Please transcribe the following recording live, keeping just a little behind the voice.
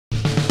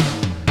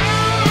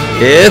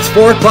It's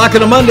 4 o'clock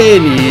on a Monday,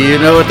 and you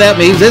know what that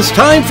means. It's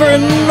time for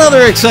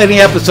another exciting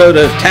episode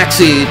of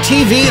Taxi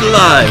TV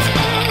Live.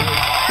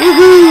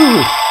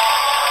 Woohoo!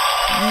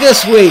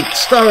 This week,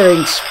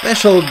 starring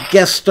special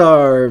guest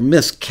star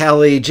Miss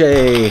Callie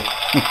J.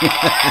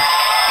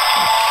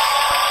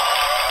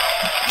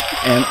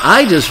 And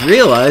I just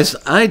realized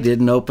I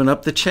didn't open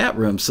up the chat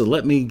room, so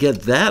let me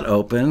get that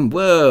open.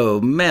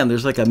 Whoa, man,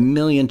 there's like a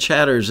million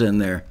chatters in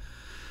there.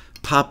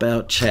 Pop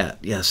out chat.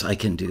 Yes, I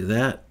can do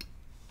that.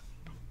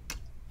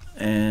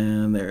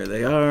 And there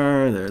they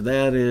are. There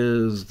that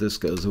is. This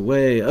goes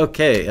away.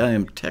 Okay, I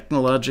am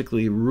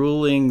technologically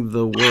ruling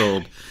the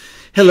world.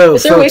 Hello,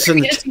 is there folks. A way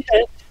for you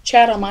to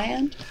chat on my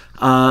end?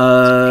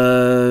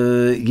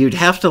 You'd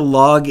have to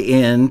log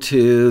in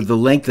to the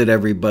link that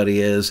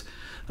everybody is.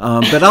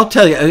 But I'll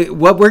tell you,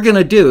 what we're going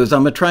to do is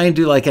I'm going to try and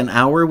do like an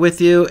hour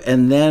with you.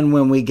 And then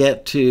when we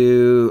get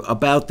to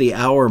about the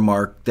hour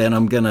mark, then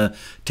I'm going to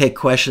take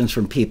questions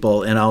from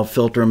people and I'll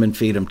filter them and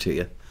feed them to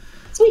you.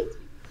 Sweet.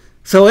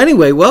 So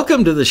anyway,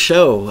 welcome to the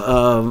show.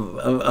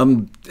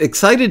 I'm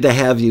excited to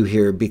have you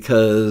here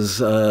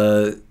because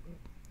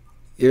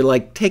you're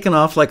like taking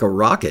off like a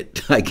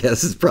rocket, I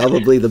guess is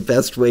probably the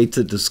best way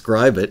to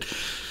describe it.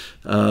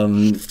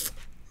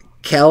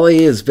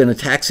 Callie has been a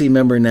Taxi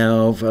member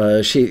now.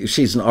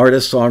 She's an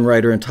artist,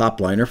 songwriter, and top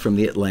liner from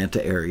the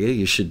Atlanta area.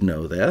 You should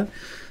know that.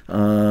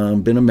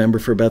 Been a member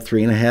for about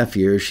 3.5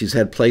 years. She's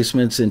had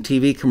placements in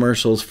TV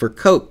commercials for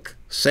Coke,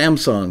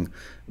 Samsung,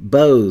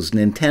 Bose,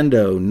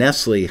 Nintendo,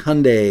 Nestle,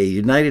 Hyundai,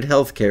 United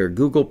Healthcare,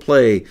 Google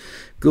Play,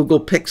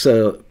 Google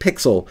Pixel,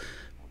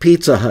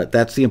 Pizza Hut,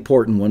 that's the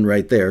important one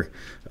right there,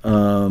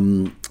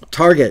 Target,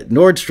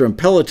 Nordstrom,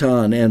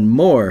 Peloton, and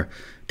more.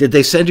 Did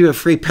they send you a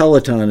free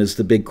Peloton is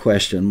the big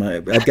question.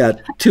 I've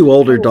got 2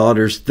 older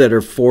daughters that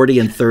are 40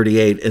 and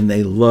 38, and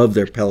they love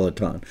their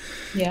Peloton.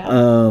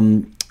 Yeah.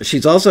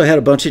 She's also had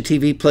a bunch of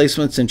TV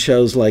placements in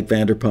shows like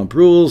Vanderpump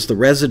Rules, The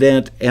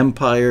Resident,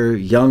 Empire,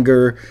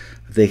 Younger,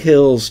 The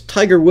Hills,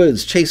 Tiger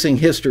Woods, Chasing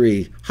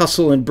History,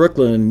 Hustle in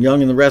Brooklyn,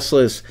 Young and the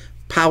Restless,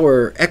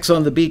 Power, X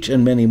on the Beach,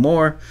 and many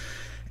more.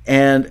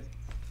 And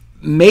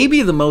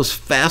maybe the most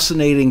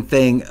fascinating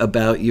thing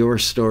about your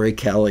story,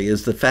 Callie,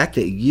 is the fact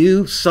that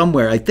you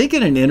somewhere, I think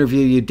in an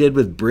interview you did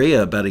with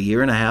Bria about 1.5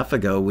 years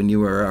ago when you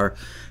were our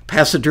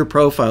passenger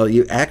profile,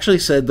 you actually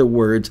said the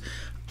words,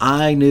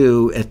 I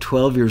knew at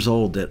 12 years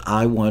old that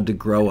I wanted to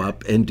grow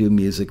up and do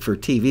music for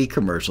TV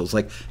commercials.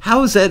 Like,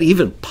 how is that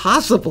even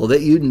possible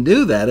that you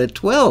knew that at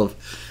 12?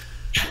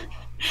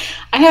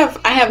 I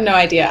have no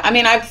idea. I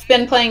mean, I've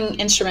been playing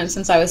instruments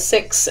since I was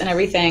 6 and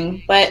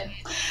everything, but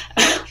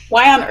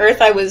why on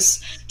earth I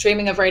was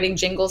dreaming of writing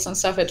jingles and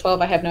stuff at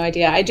 12, I have no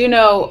idea. I do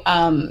know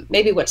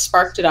maybe what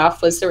sparked it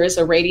off was there was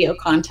a radio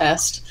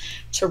contest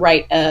to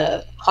write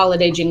a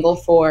holiday jingle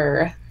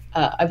for,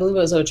 I believe it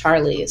was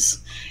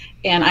O'Charlie's.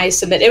 And I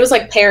submit, it was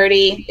like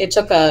parody. It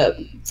took a,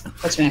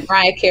 what's her name,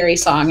 Mariah Carey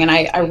song. And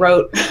I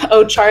wrote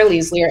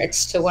Charlie's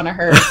lyrics to one of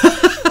her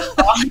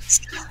songs.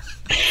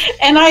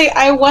 And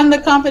I won the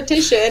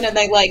competition and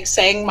they like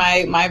sang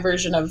my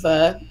version of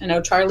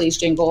Charlie's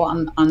jingle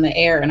on the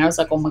air. And I was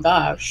like, oh my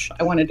gosh,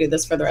 I want to do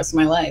this for the rest of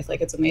my life. Like,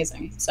 it's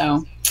amazing.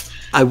 So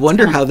I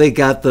wonder how they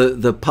got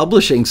the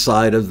publishing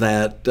side of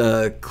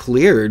that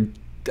cleared.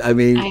 I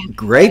mean,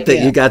 great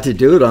that you got to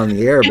do it on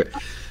the air, but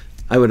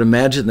I would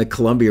imagine that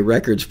Columbia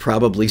Records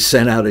probably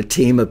sent out a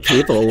team of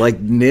people like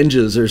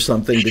ninjas or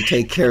something to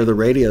take care of the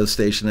radio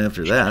station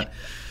after that.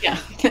 Yeah.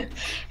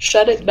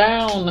 Shut it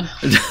down.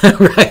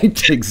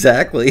 Right,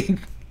 exactly.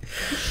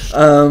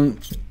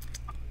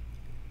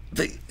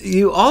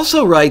 You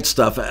also write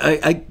stuff.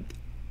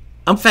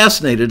 I'm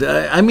fascinated.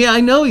 I mean, I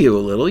know you a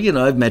little. You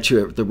know, I've met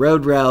you at the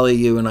Road Rally.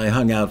 You and I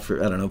hung out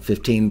for, I don't know,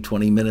 15,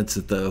 20 minutes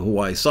at the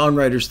Hawaii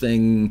Songwriters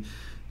thing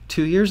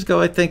 2 years ago,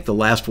 I think. The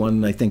last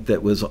one, I think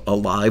that was a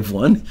live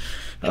one.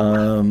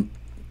 But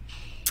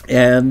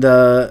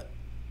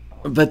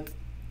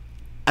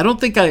I don't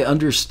think I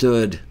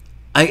understood.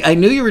 I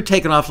knew you were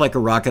taking off like a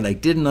rocket. I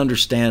didn't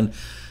understand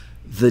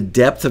the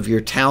depth of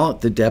your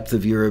talent, the depth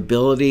of your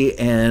ability,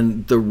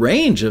 and the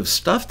range of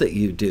stuff that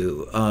you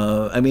do.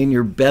 I mean,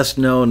 you're best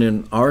known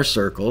in our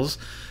circles,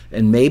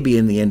 and maybe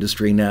in the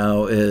industry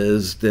now,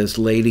 as this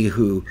lady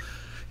who,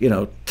 you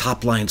know,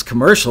 top lines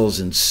commercials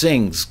and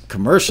sings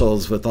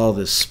commercials with all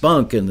this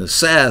spunk and the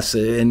sass,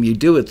 and you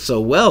do it so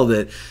well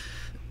that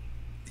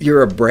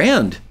you're a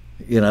brand,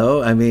 you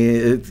know? I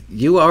mean,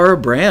 you are a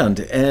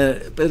brand.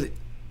 But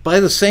by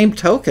the same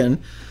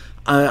token,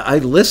 I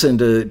listened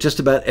to just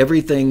about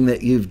everything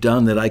that you've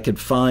done that I could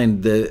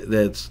find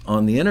that's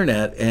on the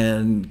internet,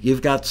 and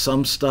you've got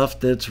some stuff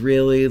that's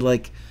really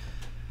like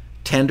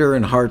tender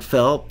and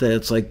heartfelt,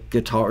 that's like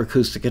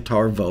acoustic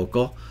guitar,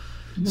 vocal.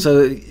 Mm-hmm.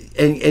 So,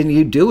 and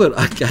you do it.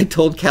 I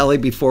told Callie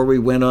before we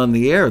went on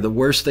the air, the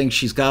worst thing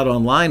she's got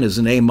online is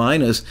an A-,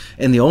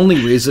 and the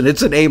only reason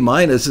it's an A-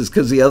 is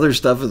because the other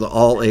stuff is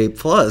all A+.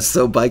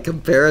 So by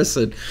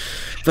comparison,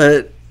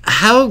 but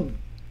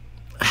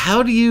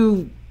how do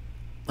you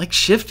like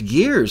shift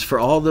gears for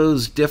all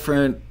those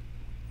different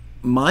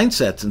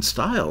mindsets and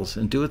styles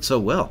and do it so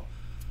well?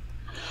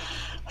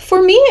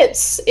 For me,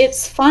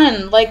 it's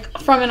fun. Like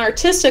from an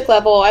artistic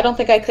level, I don't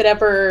think I could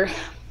ever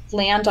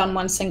land on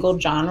one single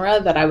genre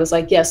that I was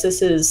like, yes,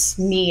 this is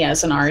me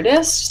as an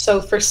artist.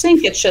 So for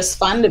sync, it's just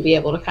fun to be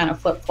able to kind of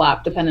flip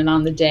flop depending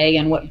on the day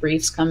and what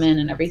briefs come in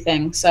and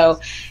everything. So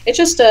it's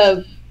just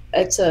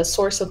it's a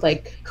source of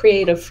like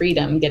creative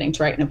freedom getting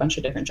to write in a bunch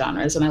of different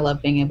genres, and I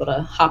love being able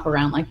to hop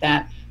around like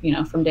that,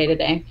 from day to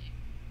day.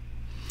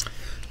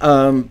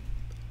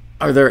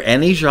 Are there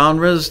any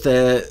genres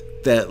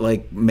that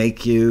like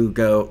make you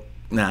go,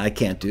 nah, I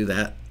can't do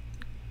that,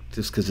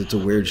 just because it's a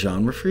weird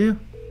genre for you?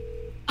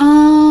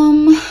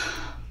 Um,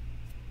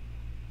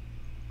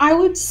 I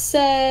would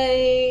say,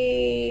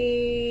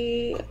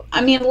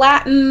 I mean,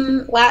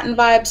 Latin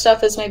vibe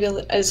stuff is maybe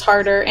is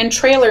harder, and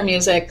trailer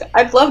music.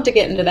 I'd love to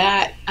get into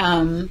that,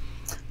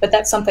 but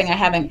that's something I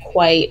haven't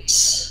quite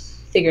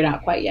figured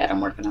out quite yet.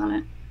 I'm working on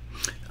it.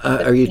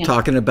 Are you Yeah,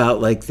 talking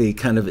about like the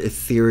kind of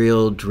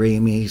ethereal,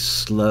 dreamy,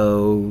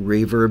 slow,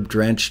 reverb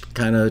drenched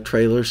kind of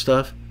trailer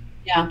stuff?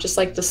 yeah, just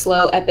like the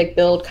slow, epic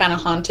build, kind of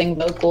haunting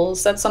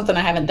vocals. That's something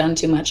I haven't done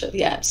too much of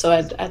yet, so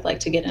I'd like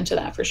to get into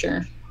that for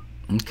sure.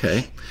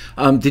 Okay.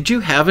 Did you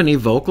have any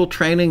vocal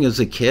training as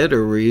a kid,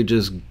 or were you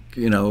just,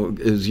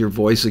 is your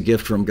voice a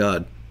gift from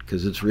God?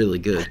 Because it's really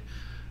good.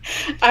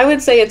 I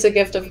would say it's a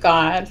gift of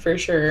God for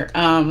sure.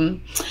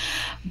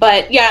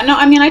 But yeah, no,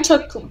 I mean, I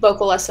took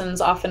vocal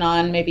lessons off and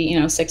on,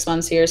 maybe, 6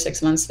 months here,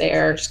 6 months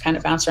there, just kind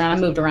of bounced around. I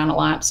moved around a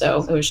lot,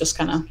 so it was just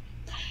kind of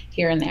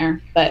here and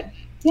there. But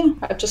yeah,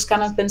 I've just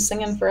kind of been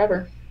singing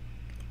forever.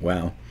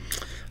 Wow.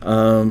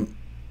 Um,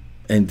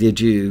 and did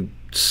you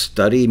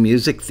study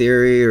music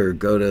theory or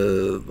go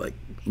to like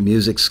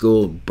music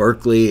school,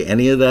 Berkeley,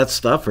 any of that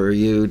stuff? Or are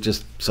you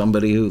just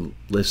somebody who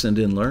listened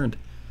and learned?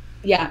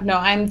 Yeah, no,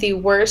 I'm the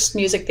worst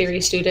music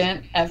theory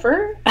student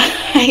ever.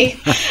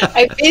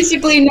 I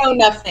basically know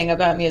nothing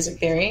about music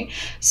theory.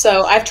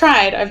 So I've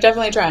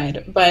definitely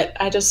tried, but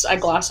I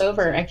gloss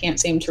over. I can't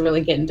seem to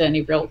really get into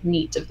any real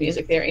meat of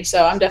music theory.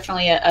 So I'm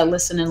definitely a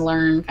listen and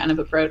learn kind of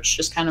approach,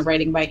 just kind of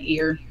writing by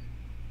ear.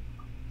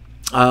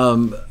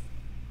 Um,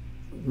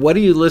 what do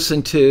you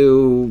listen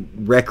to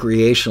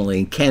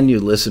recreationally? Can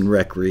you listen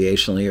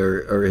recreationally,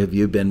 or have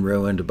you been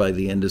ruined by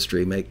the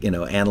industry,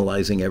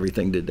 analyzing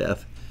everything to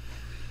death?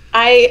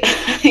 I,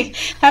 I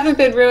haven't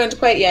been ruined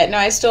quite yet. No,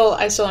 I still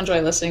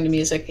enjoy listening to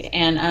music,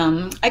 and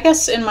I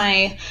guess in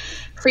my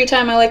free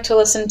time, I like to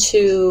listen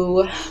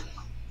to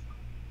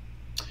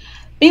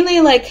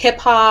mainly like hip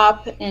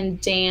hop and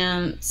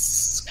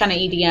dance, kind of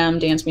EDM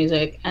dance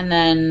music, and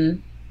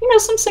then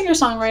some singer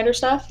songwriter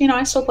stuff.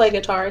 I still play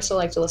guitar. I still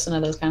like to listen to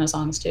those kind of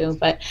songs too.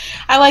 But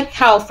I like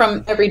how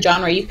from every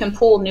genre you can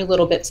pull new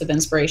little bits of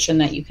inspiration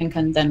that you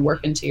can then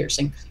work into your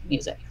sync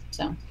music.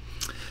 So.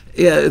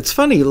 Yeah, it's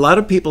funny. A lot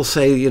of people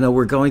say,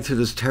 we're going through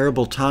this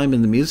terrible time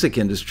in the music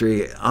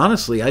industry.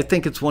 Honestly, I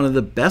think it's one of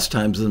the best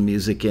times in the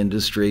music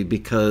industry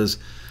because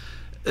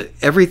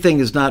everything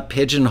is not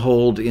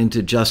pigeonholed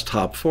into just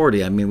top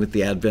 40. I mean, with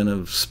the advent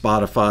of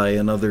Spotify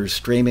and other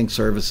streaming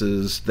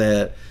services,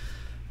 that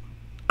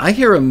I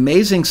hear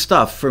amazing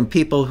stuff from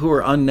people who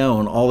are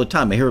unknown all the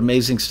time. I hear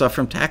amazing stuff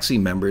from Taxi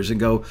members and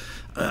go,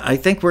 I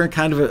think we're in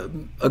kind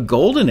of a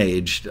golden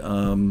age.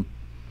 I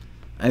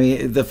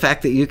mean, the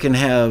fact that you can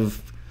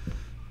have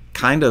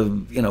kind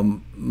of,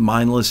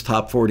 mindless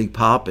top 40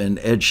 pop and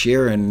Ed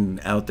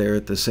Sheeran out there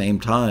at the same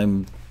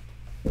time.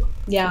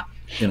 Yeah.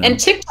 you know And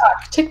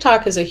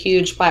TikTok is a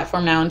huge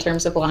platform now in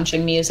terms of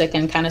launching music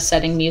and kind of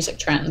setting music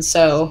trends.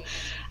 So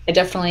I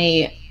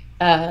definitely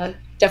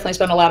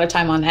spend a lot of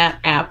time on that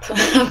app,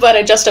 but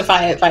I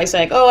justify it by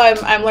saying, "Oh,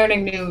 I'm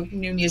learning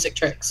new music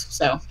tricks."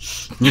 So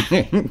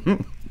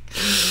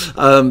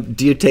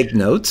Do you take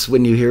notes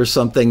when you hear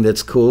something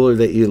that's cool or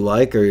that you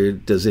like, or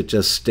does it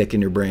just stick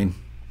in your brain?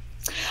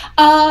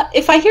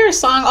 if I hear a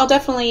song, I'll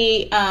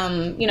definitely,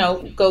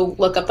 go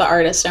look up the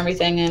artist and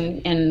everything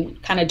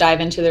and kind of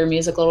dive into their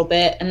music a little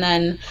bit. And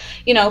then,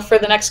 for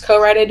the next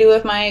co-write I do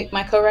with my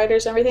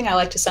co-writers and everything, I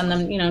like to send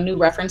them, new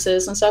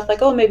references and stuff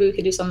like, oh, maybe we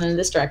could do something in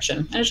this direction.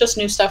 And it's just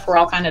new stuff we're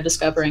all kind of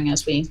discovering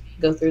as we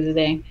go through the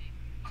day.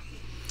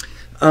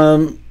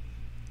 Um,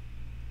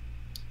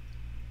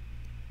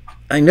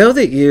 I know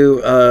that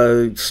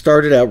you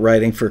started out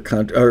writing for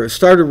or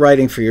started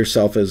writing for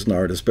yourself as an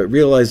artist, but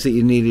realized that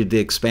you needed to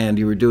expand.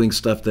 You were doing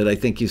stuff that I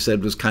think you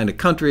said was kind of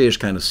country-ish,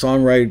 kind of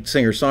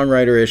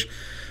singer-songwriter-ish,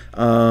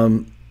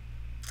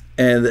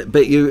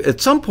 but you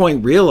at some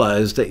point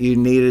realized that you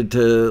needed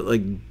to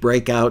like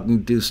break out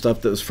and do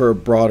stuff that was for a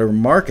broader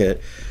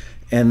market,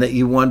 and that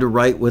you wanted to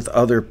write with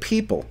other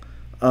people.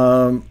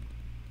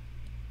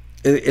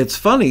 It's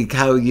funny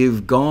how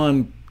you've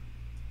gone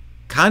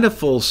kind of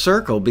full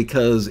circle,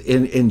 because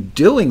in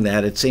doing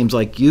that, it seems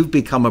like you've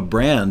become a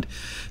brand.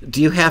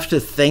 Do you have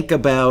to think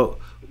about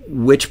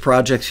which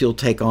projects you'll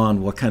take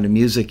on, what kind of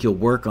music you'll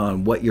work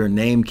on, what your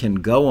name can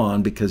go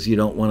on, because you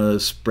don't want to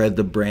spread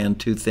the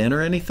brand too thin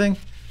or anything?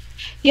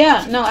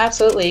 Yeah, no,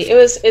 absolutely.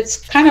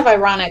 It's kind of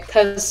ironic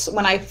because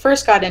when I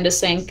first got into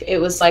sync, it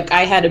was like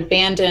I had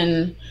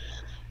abandoned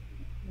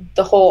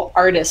the whole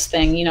artist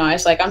thing. You know, I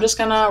was like, I'm just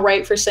gonna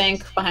write for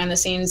sync behind the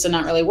scenes and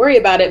not really worry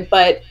about it.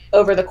 But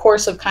over the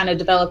course of kind of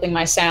developing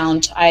my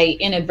sound, I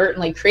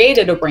inadvertently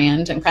created a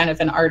brand and kind of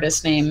an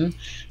artist name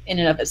in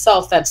and of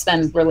itself that's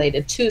then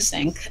related to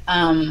sync.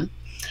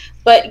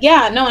 But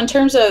yeah, no, in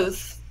terms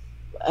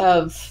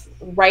of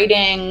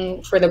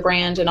writing for the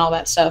brand and all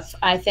that stuff,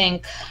 I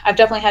think I've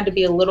definitely had to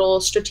be a little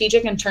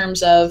strategic in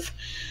terms of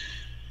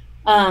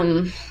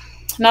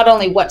not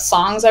only what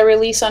songs I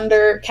release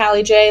under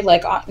Callie J,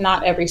 like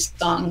not every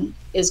song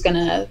is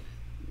gonna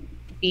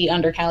be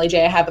under Callie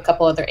J. I have a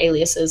couple other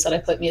aliases that I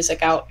put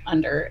music out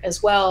under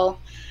as well.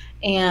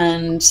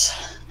 And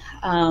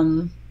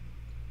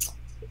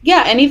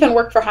yeah, and even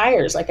work for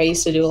hires. Like I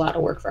used to do a lot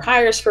of work for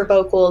hires for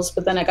vocals,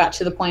 but then I got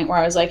to the point where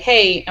I was like,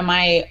 hey, I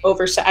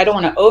don't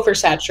want to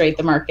oversaturate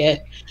the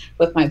market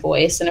with my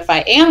voice. And if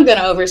I am going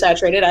to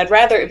oversaturate it, I'd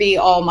rather it be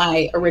all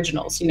my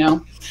originals, you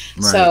know?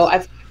 Right. So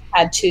I've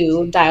had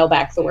to dial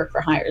back the work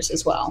for hires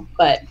as well.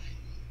 But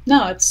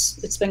no,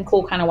 it's been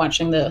cool kind of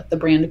watching the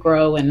brand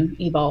grow and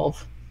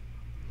evolve.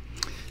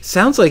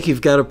 Sounds like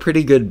you've got a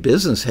pretty good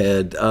business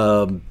head.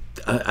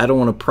 I don't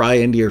want to pry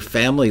into your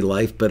family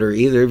life, but are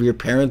either of your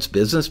parents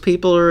business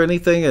people or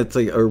anything? It's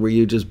like, or were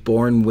you just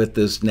born with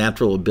this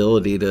natural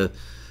ability to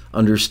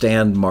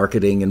understand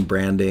marketing and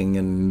branding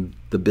and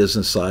the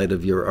business side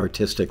of your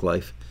artistic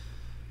life?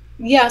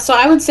 Yeah, so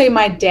I would say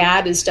my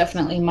dad is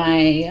definitely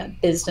my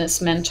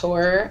business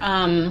mentor.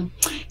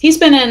 He's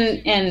been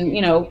in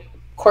you know,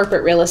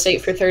 corporate real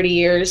estate for 30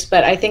 years,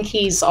 but I think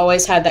he's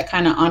always had that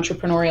kind of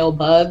entrepreneurial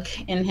bug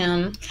in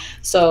him.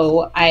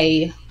 So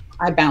I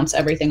bounce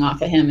everything off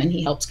of him, and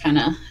he helps kind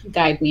of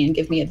guide me and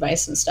give me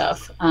advice and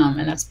stuff.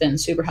 And that's been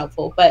super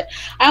helpful. But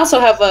I also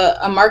have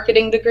a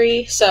marketing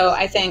degree, so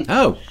I think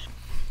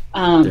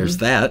there's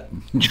that.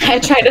 I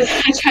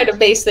try to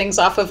base things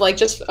off of like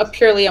just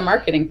purely a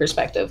marketing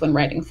perspective when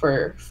writing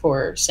for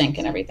sync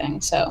and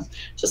everything. So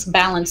just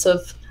balance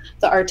of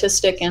the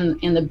artistic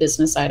and the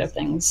business side of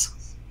things.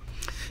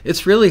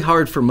 It's really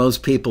hard for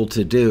most people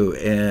to do,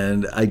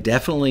 and I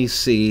definitely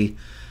see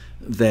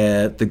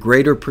that the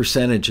greater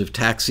percentage of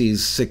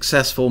Taxi's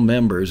successful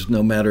members,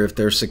 no matter if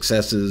their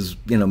success is,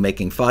 you know,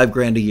 making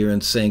 $5,000 a year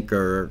in sync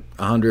or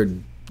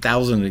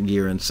 $100,000 a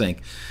year in sync,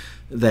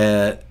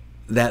 that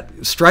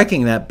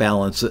striking that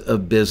balance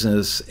of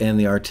business and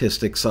the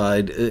artistic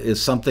side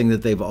is something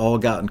that they've all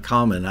got in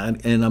common.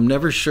 And I'm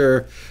never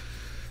sure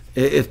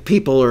if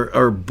people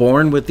are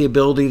born with the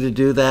ability to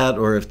do that,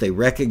 or if they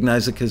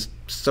recognize it, because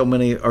so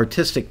many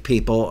artistic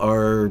people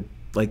are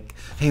like,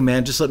 hey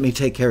man, just let me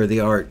take care of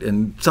the art,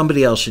 and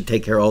somebody else should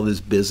take care of all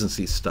this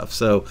businessy stuff.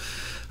 So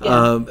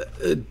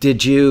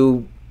did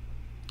you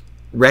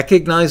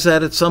recognize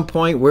that at some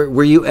point?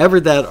 Were you ever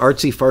that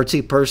artsy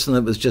fartsy person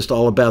that was just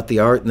all about the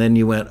art, and then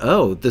you went,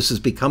 oh, this is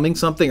becoming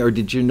something? Or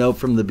did you know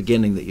from the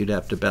beginning that you'd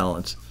have to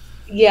balance?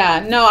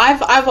 Yeah, no,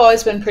 I've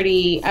always been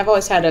I've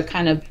always had a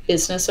kind of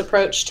business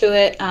approach to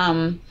it.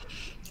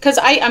 Because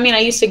I mean, I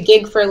used to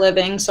gig for a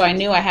living, so I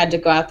knew I had to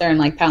go out there and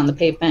like pound the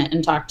pavement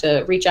and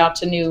reach out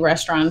to new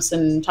restaurants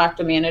and talk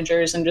to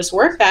managers and just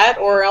work that,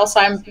 or else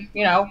I'm,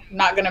 you know,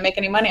 not going to make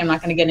any money. I'm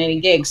not going to get any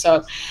gigs.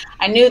 So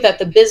I knew that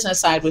the business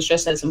side was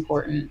just as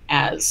important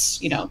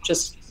as, you know,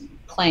 just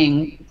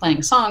playing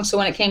songs. So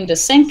when it came to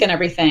sync and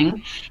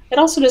everything, it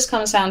also just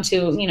comes down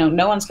to, you know,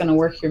 no one's going to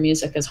work your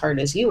music as hard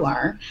as you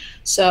are.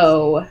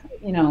 So,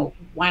 you know,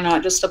 why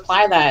not just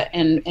apply that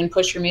and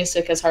push your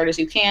music as hard as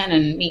you can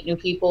and meet new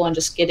people and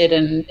just get it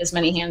in as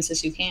many hands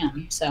as you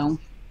can. So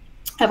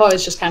I've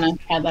always just kind of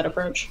had that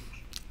approach.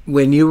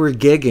 When you were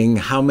gigging,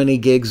 how many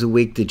gigs a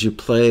week did you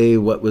play?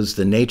 What was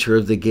the nature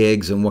of the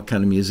gigs, and what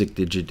kind of music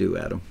did you do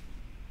at them?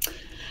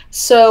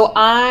 So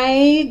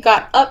I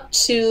got up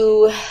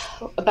to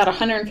about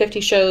 150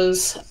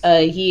 shows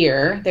a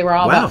year. They were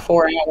all about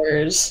 4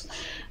 hours.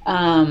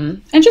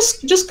 And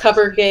just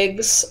cover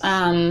gigs.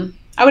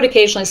 I would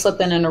occasionally slip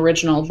in an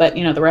original, but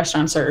you know, the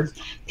restaurants are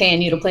paying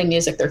you to play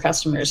music their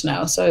customers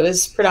know. So it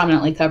was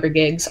predominantly cover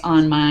gigs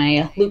on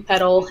my loop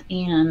pedal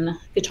and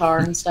guitar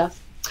and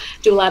stuff.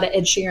 Do a lot of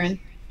Ed Sheeran.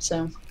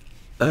 So.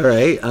 All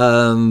right.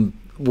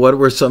 What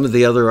were some of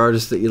the other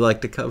artists that you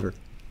like to cover?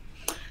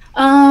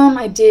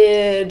 I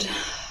did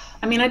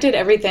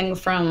everything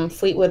from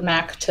Fleetwood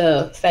Mac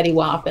to Fetty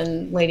Wap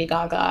and Lady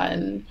Gaga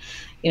and,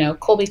 you know,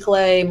 Colby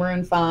Clay,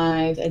 Maroon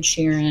 5, Ed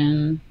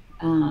Sheeran,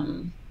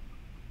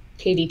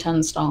 Katie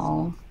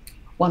Tunstall,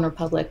 One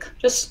Republic,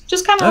 just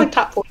kind of like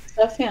top 40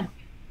 stuff. Yeah.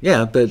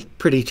 Yeah, but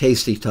pretty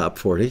tasty top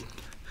 40.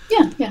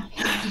 Yeah.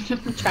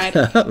 Tried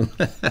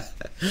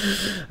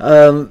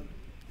it.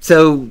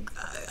 So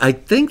I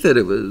think that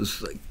it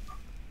was like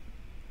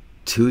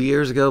 2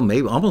 years ago,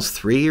 maybe almost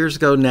 3 years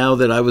ago now,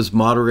 that I was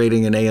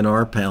moderating an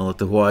A&R panel at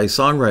the Hawaii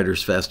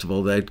Songwriters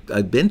Festival that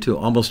I've been to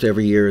almost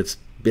every year it's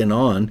been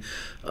on.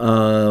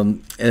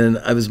 And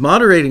I was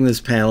moderating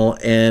this panel,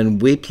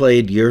 and we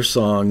played your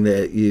song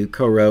that you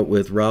co-wrote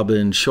with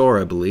Robin Shore,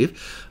 I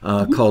believe,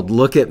 called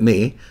Look at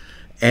Me.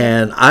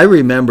 And I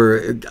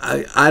remember,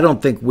 I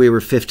don't think we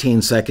were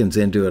 15 seconds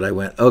into it. I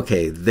went,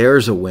 okay,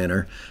 there's a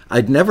winner.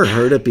 I'd never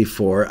heard it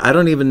before. I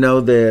don't even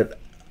know that.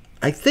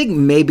 I think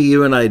maybe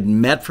you and I had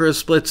met for a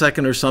split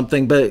second or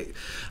something, but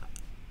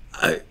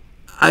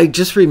I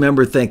just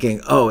remember thinking,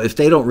 oh, if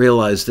they don't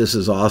realize this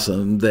is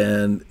awesome,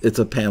 then it's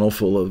a panel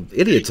full of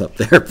idiots up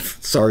there.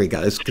 Sorry,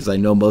 guys, because I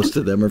know most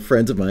of them are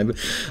friends of mine.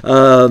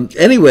 But,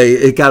 anyway,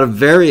 it got a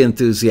very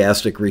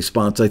enthusiastic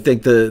response. I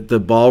think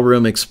the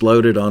ballroom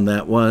exploded on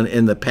that one,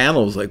 and the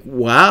panel was like,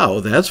 wow,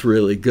 that's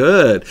really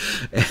good.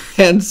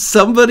 And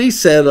somebody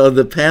said on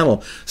the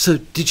panel, so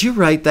did you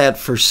write that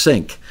for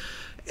Sync?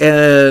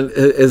 And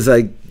as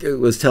I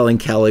was telling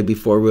Callie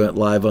before we went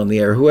live on the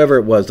air, whoever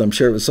it was, I'm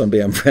sure it was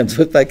somebody I'm friends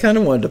with, I kind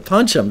of wanted to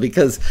punch him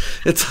because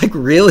it's like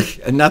really,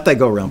 not that I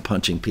go around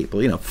punching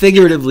people,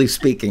 figuratively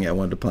speaking, I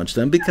wanted to punch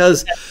them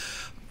because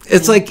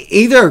it's like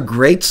either a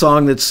great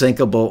song that's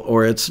syncable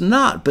or it's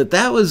not. But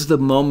that was the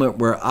moment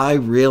where I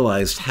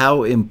realized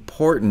how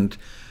important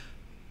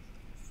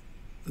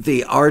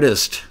the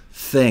artist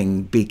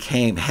thing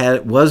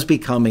was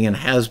becoming and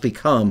has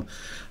become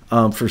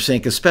for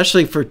Sync,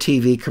 especially for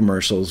TV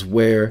commercials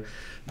where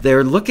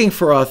they're looking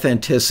for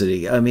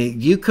authenticity. I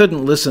mean, you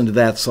couldn't listen to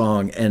that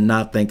song and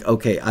not think,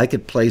 okay, I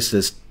could place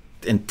this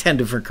in 10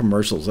 different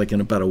commercials like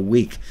in about a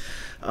week.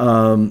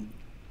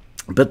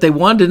 But they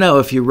wanted to know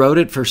if you wrote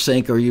it for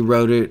Sync or you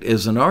wrote it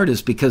as an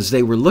artist, because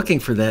they were looking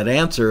for that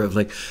answer of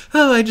like,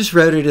 oh, I just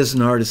wrote it as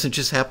an artist. It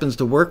just happens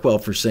to work well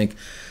for Sync.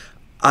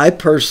 I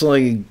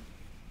personally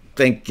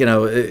think,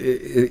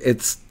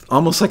 it's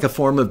almost like a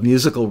form of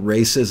musical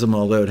racism,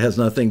 although it has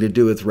nothing to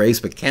do with race.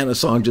 But can a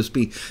song just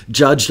be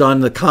judged on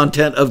the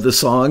content of the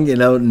song,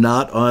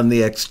 not on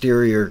the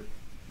exterior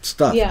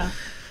stuff? Yeah.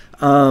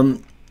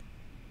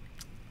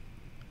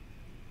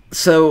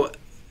 So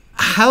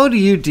how do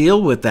you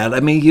deal with that? I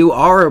mean, you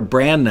are a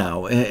brand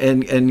now,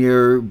 and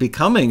you're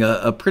becoming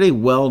a pretty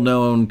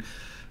well-known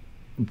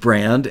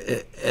brand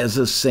as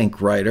a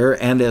Sync writer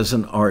and as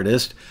an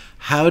artist.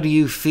 How do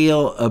you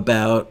feel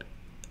about...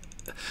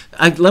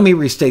 let me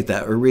restate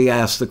that or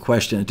re-ask the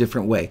question a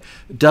different way.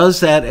 Does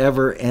that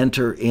ever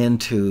enter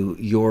into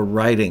your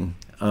writing?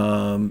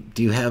 Do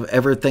you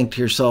ever think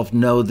to yourself,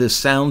 no, this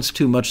sounds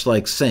too much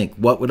like Sync?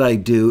 What would I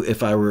do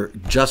if I were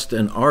just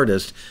an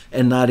artist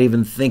and not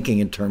even thinking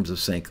in terms of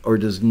Sync? Or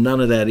does none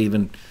of that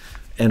even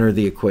enter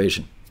the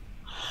equation?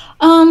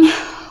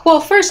 Well,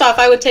 first off,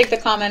 I would take the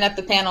comment at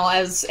the panel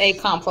as a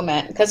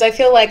compliment, because I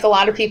feel like a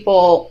lot of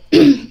people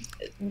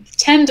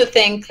tend to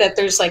think that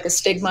there's like a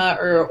stigma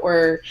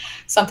or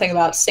something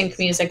about Sync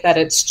music, that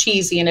it's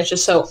cheesy and it's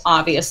just so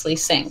obviously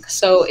Sync.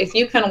 So if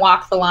you can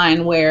walk the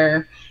line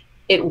where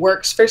it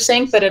works for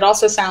Sync, but it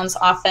also sounds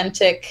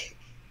authentic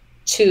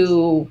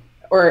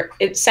or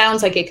it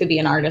sounds like it could be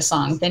an artist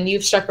song, then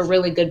you've struck a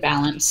really good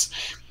balance.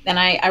 And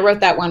I wrote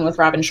that one with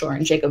Robin Shore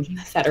and Jacob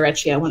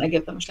Federecci. I want to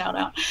give them a shout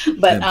out.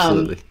 But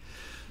Absolutely.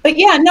 But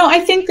yeah, no, I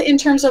think in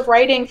terms of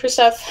writing for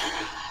stuff,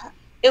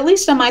 at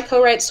least on my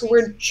co-writes,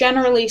 we're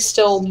generally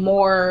still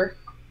more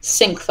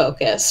Sync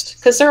focused,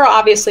 because there are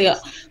obviously a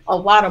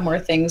lot of more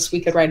things we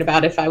could write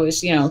about if I was,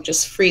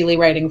 just freely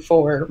writing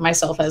for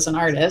myself as an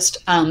artist.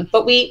 But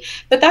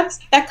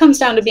that comes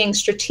down to being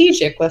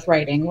strategic with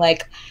writing.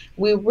 Like,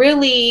 we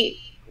really,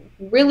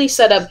 really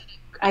set up,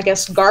 I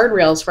guess,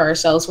 guardrails for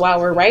ourselves while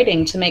we're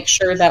writing to make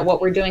sure that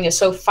what we're doing is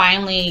so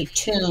finely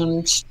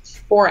tuned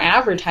for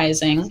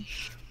advertising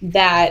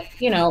that,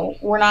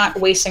 we're not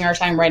wasting our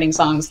time writing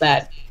songs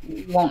that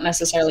won't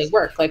necessarily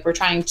work. Like, we're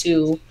trying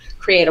to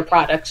create a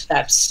product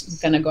that's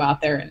going to go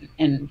out there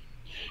and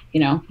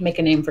make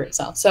a name for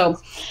itself. So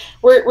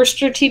we're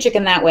strategic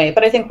in that way,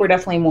 but I think we're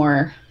definitely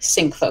more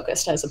Sync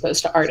focused as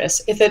opposed to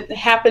artists. If it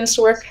happens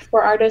to work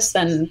for artists,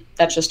 then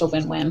that's just a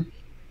win-win.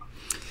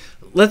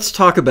 Let's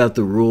talk about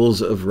the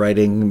rules of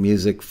writing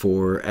music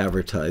for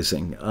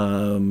advertising.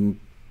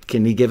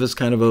 Can you give us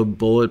kind of a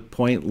bullet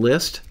point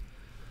list?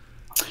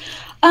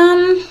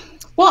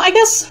 Well, I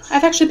guess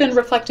I've actually been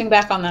reflecting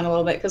back on that a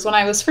little bit, because when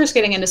I was first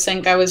getting into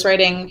Sync, I was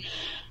writing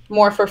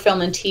more for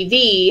film and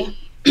TV,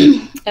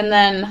 and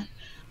then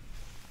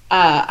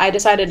I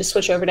decided to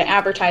switch over to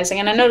advertising,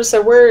 and I noticed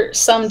there were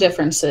some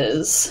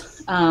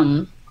differences.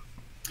 And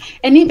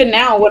even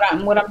now, what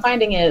I'm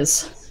finding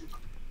is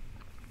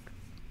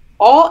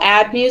all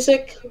ad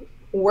music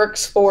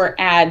works for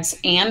ads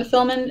and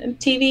film and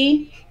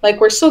TV.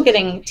 Like, we're still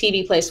getting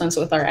TV placements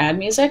with our ad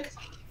music.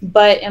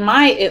 But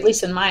at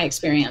least in my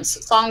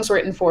experience, songs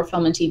written for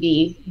film and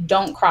TV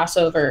don't cross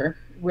over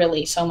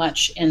really so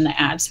much in the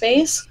ad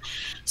space.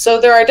 So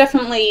there are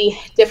definitely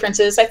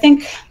differences. I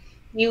think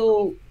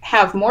you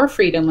have more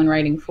freedom when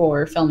writing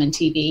for film and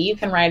TV. You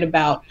can write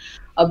about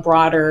a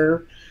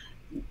broader,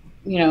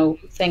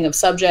 thing of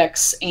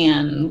subjects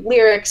and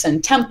lyrics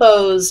and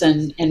tempos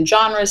and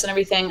genres and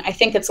everything. I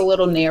think it's a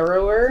little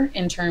narrower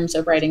in terms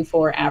of writing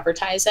for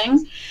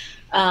advertising.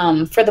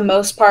 For the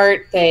most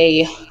part,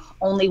 they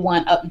only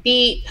want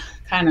upbeat,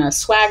 kind of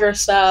swagger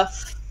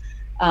stuff.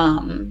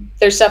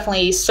 There's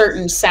definitely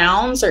certain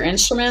sounds or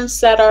instruments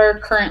that are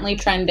currently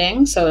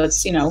trending, so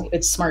it's, you know,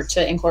 it's smart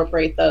to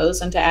incorporate those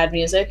and to add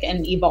music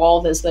and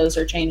evolve as those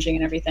are changing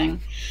and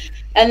everything.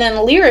 And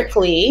then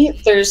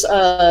lyrically, there's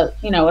a,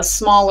 you know, a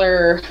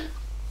smaller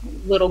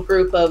little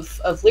group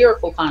of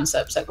lyrical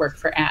concepts that work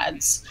for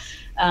ads.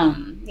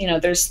 You know,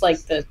 there's like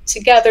the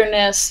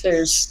togetherness,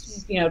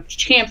 there's, you know,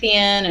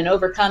 champion and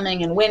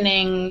overcoming and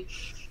winning.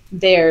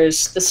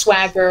 There's the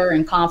swagger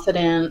and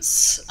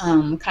confidence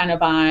kind of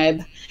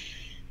vibe.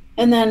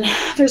 And then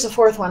there's a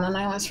fourth one, and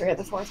I always forget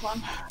the fourth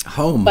one.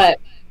 Home. But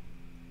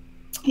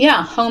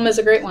yeah, home is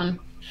a great one.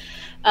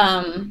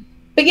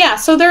 But yeah,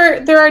 so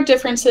there are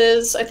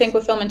differences. I think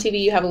with film and TV,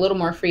 you have a little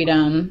more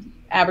freedom.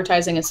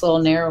 Advertising, it's a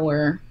little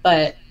narrower,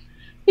 but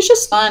it's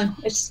just fun.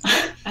 It's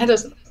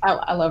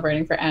I love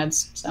writing for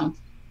ads. So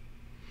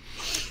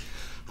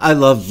I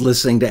love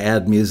listening to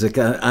ad music.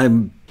 I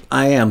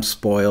am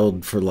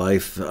spoiled for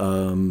life,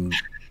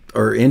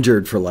 or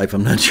injured for life.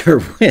 I'm not sure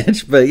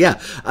which, but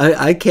yeah,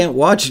 I can't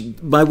watch.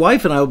 My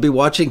wife and I will be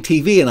watching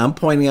TV, and I'm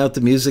pointing out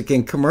the music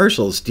in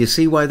commercials. Do you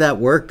see why that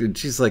worked? And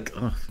she's like,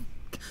 oh,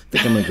 I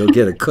think I'm gonna go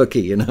get a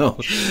cookie, you know.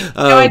 No,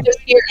 I just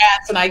hear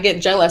ads and I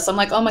get jealous. I'm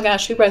like, oh my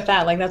gosh, who wrote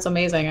that? Like, that's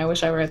amazing. I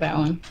wish I wrote that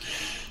one.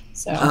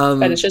 So,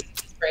 but it's just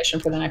inspiration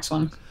for the next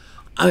one.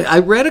 I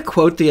read a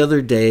quote the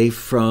other day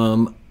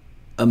from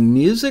a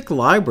music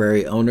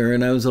library owner,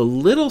 and I was a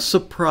little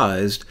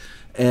surprised.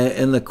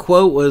 And the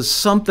quote was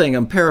something,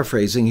 I'm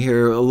paraphrasing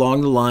here,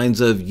 along the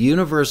lines of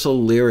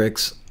universal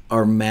lyrics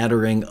are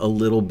mattering a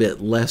little bit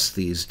less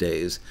these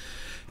days.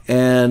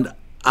 And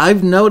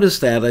I've noticed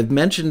that. I've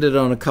mentioned it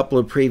on a couple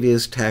of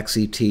previous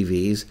Taxi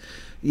TVs.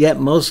 Yet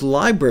most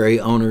library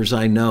owners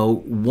I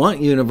know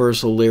want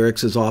universal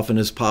lyrics as often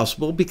as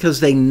possible because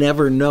they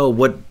never know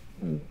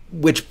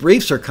which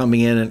briefs are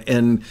coming in.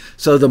 And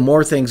so the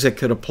more things it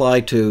could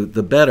apply to,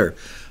 the better.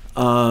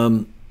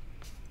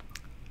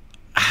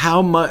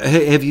 How much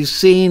have you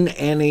seen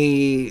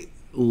any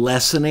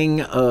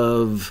lessening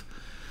of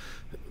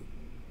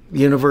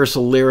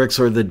universal lyrics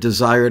or the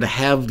desire to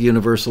have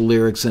universal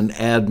lyrics in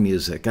ad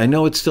music? I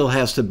know it still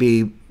has to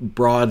be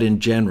broad in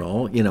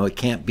general. You know, it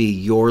can't be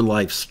your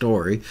life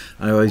story.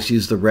 I always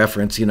use the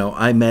reference, you know,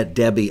 I met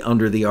Debbie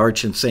under the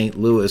arch in St.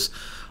 Louis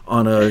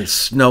on a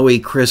snowy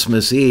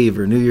Christmas Eve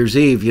or New Year's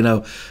Eve. You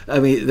know, I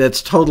mean,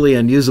 that's totally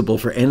unusable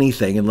for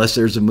anything unless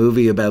there's a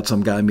movie about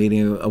some guy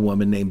meeting a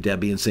woman named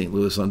Debbie in St.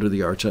 Louis under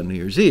the arch on New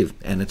Year's Eve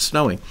and it's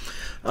snowing.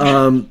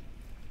 Have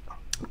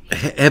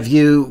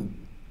you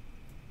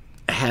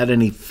had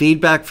any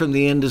feedback from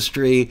the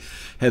industry?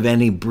 Have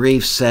any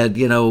briefs said,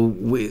 you know,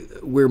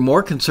 we're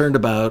more concerned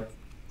about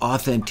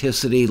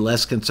authenticity,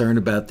 less concerned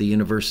about the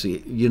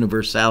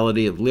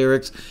universality of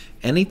lyrics?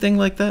 Anything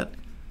like that?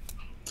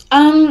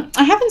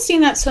 I haven't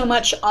seen that so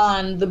much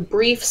on the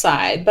brief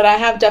side, but I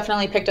have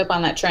definitely picked up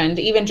on that trend.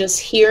 Even just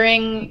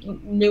hearing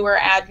newer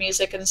ad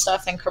music and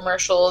stuff and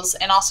commercials,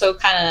 and also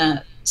kind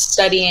of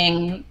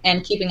studying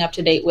and keeping up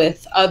to date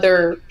with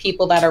other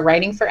people that are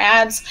writing for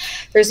ads.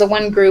 There's the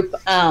one group,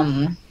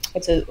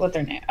 what's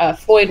their name?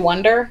 Floyd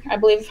Wonder, I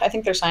believe. I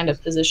think they're signed to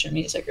Position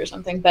Music or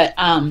something. But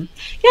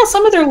yeah,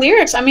 some of their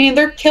lyrics, I mean,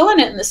 they're killing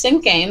it in the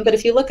sync game. But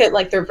if you look at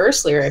like their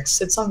verse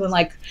lyrics, it's something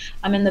like,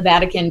 I'm in the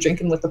Vatican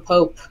drinking with the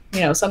Pope, you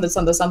know, something,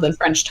 something, something,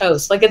 French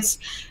toast. Like, it's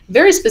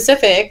very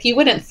specific. You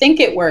wouldn't think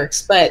it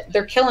works, but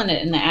they're killing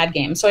it in the ad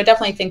game. So I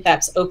definitely think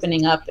that's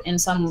opening up in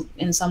some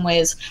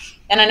ways.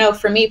 And I know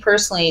for me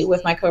personally,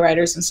 with my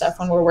co-writers and stuff,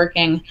 when we're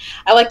working,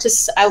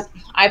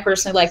 I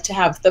personally like to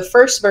have the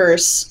first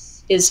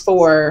verse is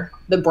for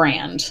the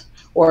brand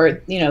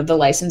or, you know, the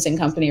licensing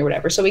company or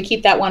whatever. So we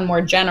keep that one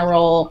more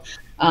general,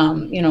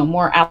 you know,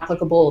 more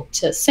applicable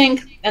to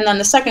sync. And then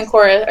the second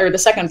chorus or the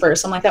second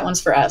verse, I'm like, that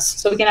one's for us.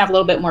 So we can have a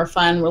little bit more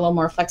fun. We're a little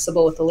more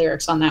flexible with the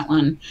lyrics on that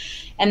one.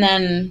 And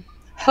then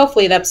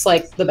hopefully that's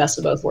like the best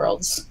of both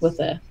worlds with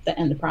the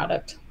end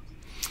product.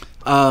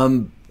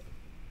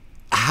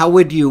 How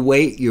would you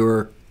weight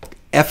your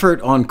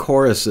effort on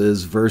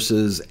choruses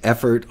versus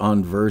effort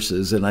on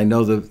verses? And I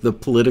know the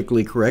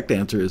politically correct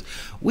answer is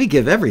we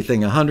give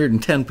everything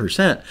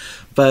 110%.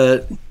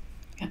 But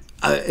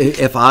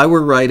if I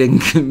were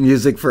writing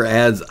music for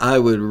ads, I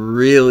would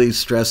really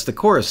stress the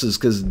choruses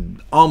because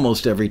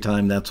almost every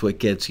time that's what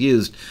gets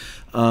used.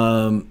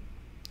 How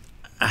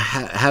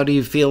do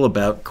you feel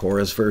about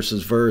chorus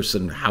versus verse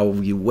and how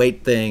you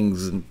weight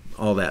things and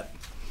all that?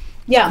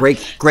 Yeah.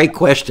 Great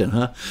question,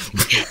 huh?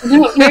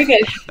 No, very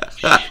good.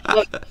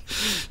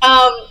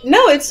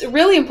 No, it's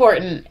really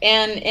important.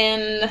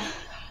 And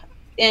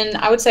in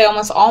I would say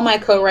almost all my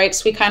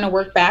co-writes, we kind of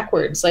work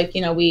backwards. Like,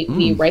 you know,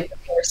 we write the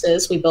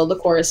choruses, we build the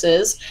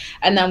choruses,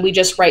 and then we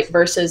just write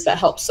verses that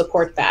help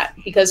support that,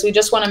 because we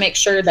just want to make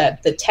sure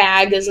that the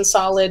tag is a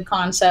solid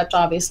concept,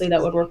 obviously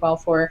that would work well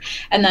for.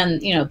 And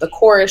then, you know, the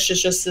chorus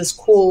is just this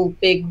cool,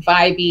 big,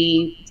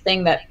 vibey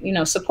thing that, you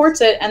know,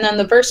 supports it. And then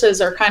the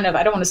verses are kind of,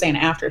 I don't want to say an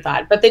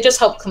afterthought, but they just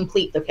help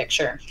complete the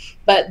picture.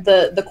 But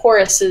the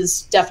chorus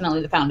is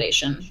definitely the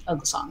foundation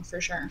of the song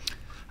for sure.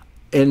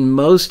 in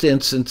most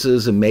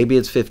instances, and maybe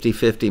it's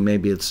 50-50,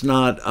 maybe it's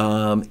not,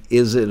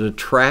 is it a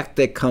track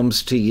that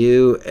comes to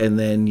you and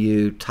then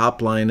you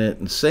top line it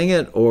and sing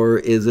it, or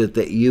is it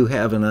that you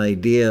have an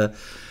idea,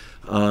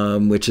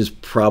 which is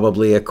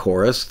probably a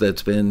chorus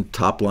that's been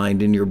top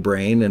lined in your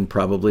brain and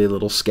probably a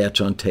little sketch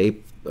on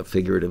tape,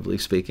 figuratively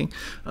speaking?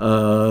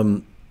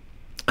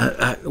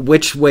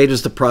 Which way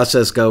does the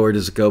process go, or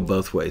does it go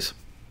both ways?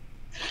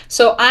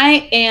 So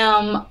I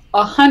am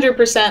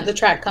 100% the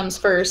track comes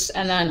first,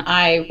 and then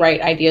I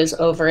write ideas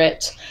over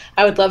it.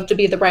 I would love to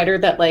be the writer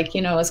that, like,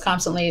 you know, is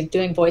constantly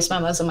doing voice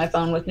memos on my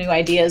phone with new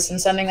ideas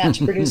and sending that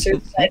to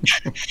producers. But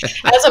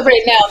as of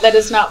right now, that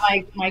is not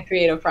my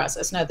creative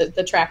process. No,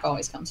 the track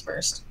always comes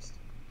first.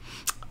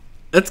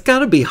 That's got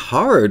to be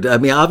hard. I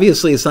mean,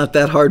 obviously it's not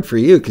that hard for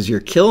you because you're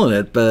killing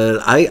it,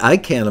 but I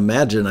can't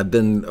imagine. I've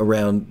been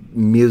around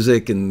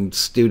music and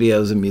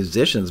studios and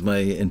musicians my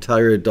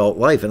entire adult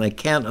life, and I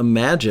can't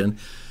imagine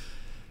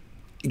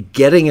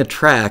getting a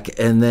track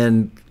and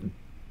then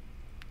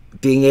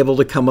being able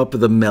to come up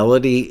with a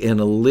melody in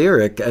a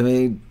lyric. I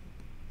mean,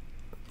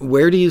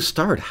 where do you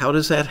start? How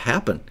does that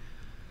happen?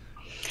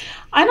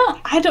 I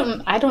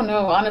don't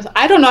know. Honestly,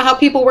 I don't know how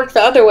people work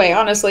the other way.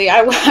 Honestly,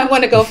 I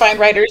want to go find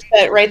writers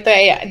that write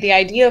the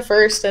idea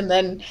first and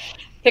then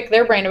pick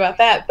their brain about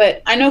that.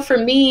 But I know for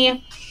me, I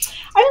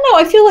don't know.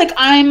 I feel like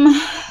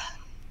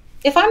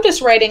if I'm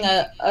just writing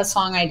a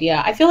song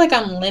idea, I feel like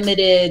I'm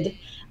limited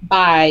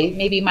by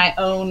maybe my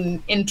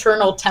own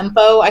internal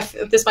tempo.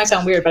 This might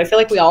sound weird, but I feel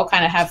like we all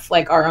kind of have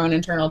like our own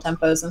internal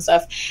tempos and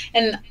stuff.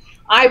 And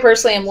I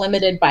personally am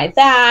limited by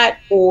that,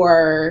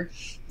 or,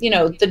 you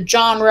know, the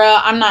genre.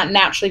 I'm not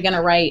naturally going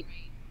to write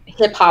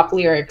hip hop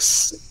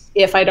lyrics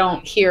if I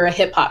don't hear a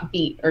hip hop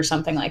beat or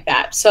something like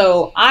that.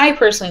 So I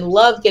personally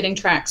love getting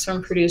tracks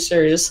from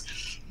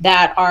producers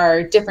that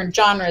are different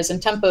genres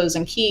and tempos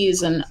and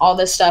keys and all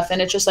this stuff.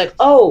 And it's just like,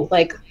 oh,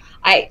 like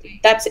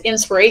that's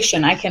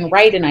inspiration. I can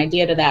write an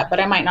idea to that, but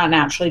I might not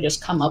naturally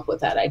just come up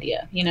with that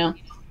idea, you know?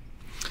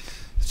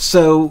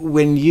 So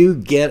when you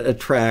get a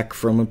track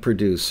from a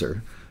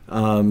producer,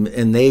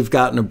 and they've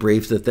gotten a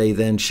brief that they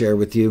then share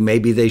with you.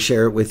 Maybe they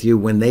share it with you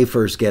when they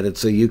first get it,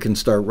 so you can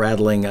start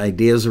rattling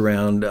ideas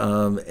around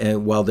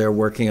and while they're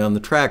working on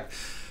the track.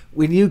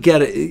 When you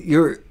get it,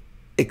 you're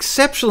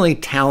exceptionally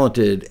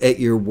talented at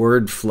your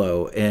word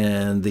flow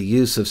and the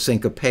use of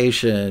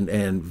syncopation,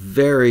 and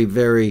very,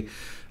 very,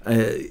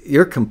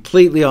 you're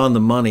completely on the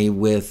money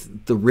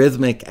with the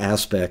rhythmic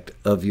aspect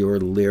of your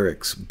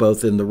lyrics,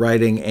 both in the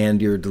writing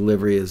and your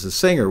delivery as a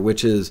singer,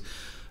 which is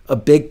a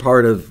big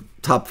part of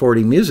top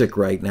 40 music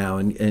right now,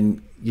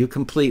 and you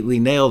completely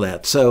nail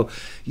that. So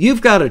you've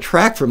got a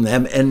track from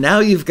them, and now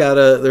you've got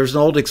there's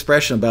an old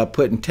expression about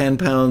putting 10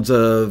 pounds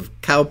of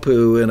cow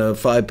poo in a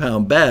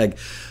 5-pound bag.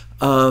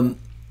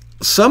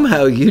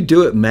 Somehow you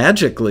do it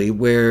magically,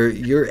 where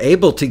you're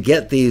able to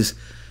get these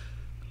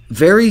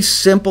very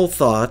simple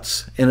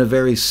thoughts in a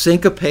very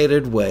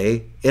syncopated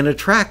way in a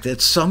track that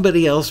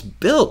somebody else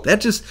built.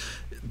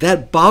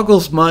 That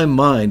boggles my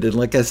mind. And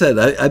like I said,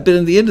 I've been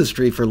in the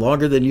industry for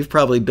longer than you've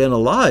probably been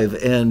alive.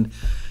 And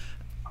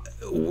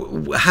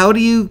how do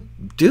you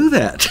do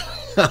that?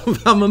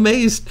 I'm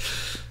amazed.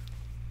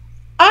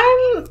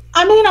 I'm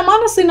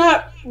honestly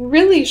not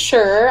really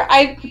sure.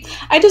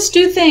 I just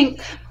do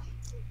think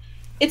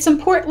it's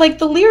important. Like,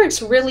 the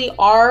lyrics really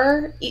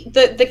are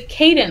the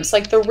cadence,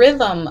 like the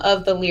rhythm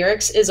of the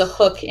lyrics is a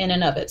hook in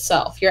and of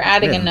itself. You're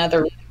adding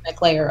another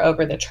rhythmic layer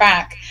over the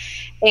track.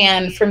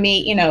 And for me,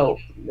 you know,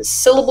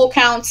 syllable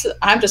counts,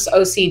 I'm just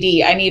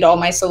OCD. I need all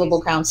my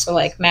syllable counts to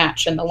like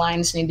match, and the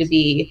lines need to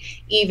be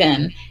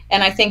even.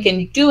 And I think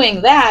in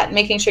doing that,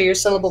 making sure your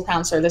syllable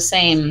counts are the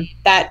same,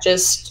 that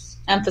just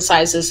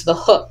emphasizes the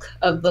hook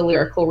of the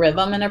lyrical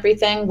rhythm and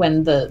everything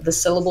when the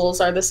syllables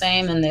are the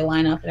same and they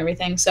line up and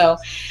everything. So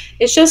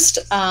it's just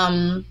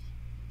a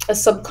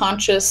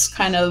subconscious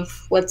kind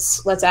of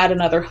let's add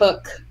another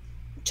hook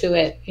to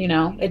it. You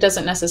know, it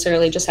doesn't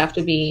necessarily just have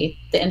to be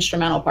the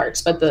instrumental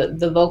parts, but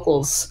the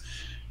vocals,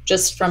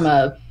 just from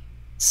a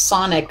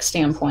sonic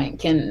standpoint,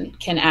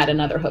 can add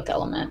another hook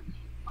element.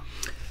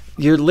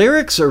 Your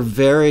lyrics are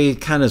very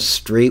kind of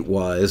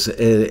streetwise,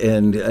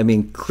 and I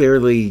mean,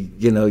 clearly,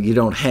 you know, you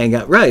don't hang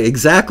out, right?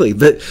 Exactly,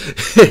 but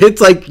it's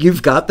like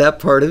you've got that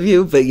part of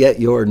you, but yet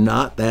you're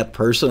not that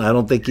person. I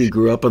don't think you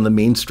grew up on the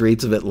mean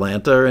streets of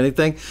Atlanta or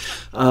anything,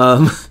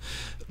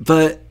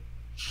 but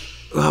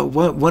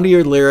one of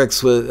your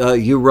lyrics was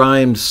you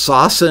rhymed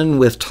saucin'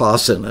 with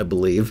tossin', I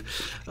believe.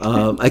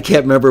 I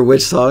can't remember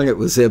which song it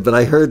was in, but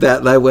I heard that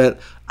and I went,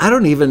 I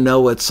don't even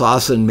know what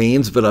saucin'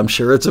 means, but I'm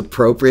sure it's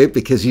appropriate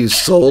because you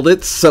sold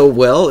it so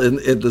well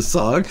in the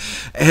song.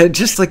 And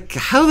just like,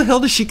 how the hell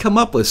did she come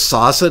up with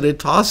saucin' and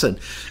tossin'?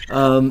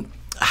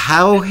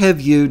 How have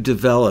you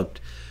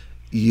developed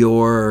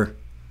your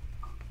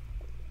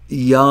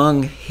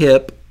young,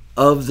 hip,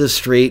 of the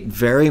street,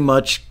 very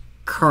much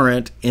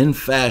current, in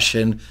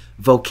fashion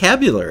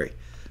vocabulary?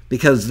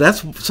 Because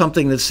that's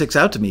something that sticks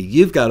out to me.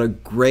 You've got a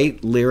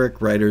great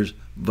lyric writer's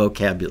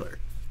vocabulary.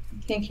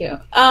 Thank you.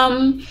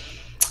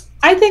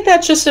 I think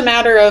that's just a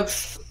matter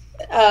of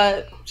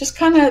just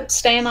kind of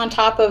staying on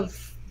top of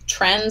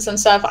trends and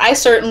stuff. I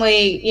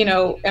certainly,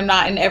 am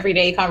not in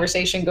everyday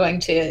conversation going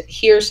to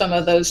hear some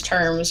of those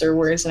terms or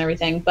words and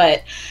everything,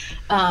 but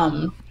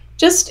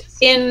just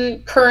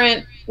in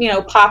current,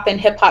 pop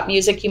and hip hop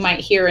music, you might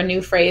hear a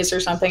new phrase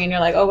or something and you're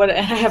like, oh, what? And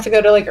I have to go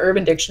to like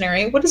Urban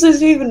Dictionary. What does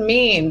this even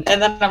mean?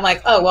 And then I'm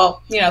like, oh,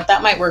 well,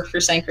 that might work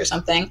for sync or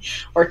something,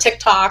 or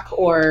TikTok,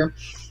 or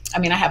I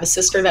mean, I have a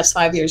sister that's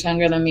 5 years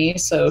younger than me,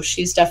 so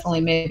she's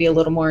definitely maybe a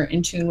little more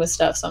in tune with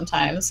stuff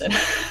sometimes, and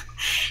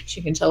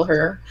she can tell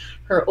her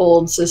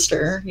old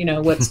sister,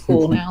 what's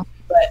cool now.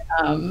 But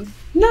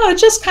no,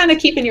 it's just kind of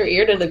keeping your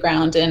ear to the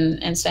ground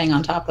and staying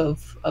on top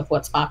of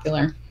what's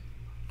popular.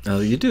 Oh,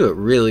 you do it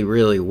really,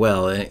 really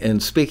well.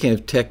 And speaking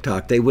of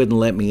TikTok, they wouldn't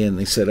let me in.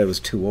 They said I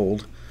was too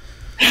old.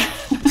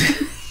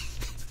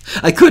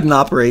 I couldn't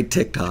operate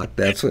TikTok.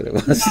 That's what it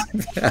was.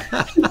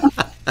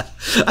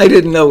 I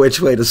didn't know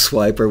which way to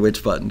swipe or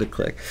which button to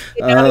click.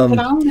 You gotta get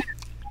on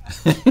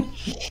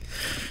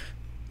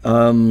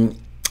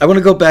there. I want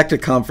to go back to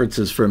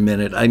conferences for a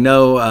minute. I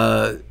know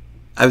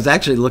I was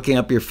actually looking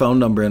up your phone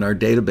number in our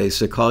database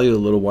to call you a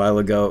little while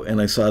ago, and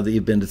I saw that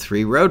you've been to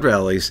 3 road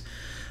rallies.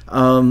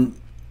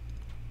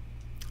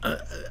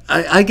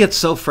 I get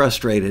so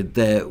frustrated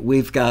that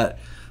we've got,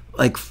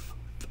 like,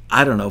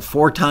 I don't know,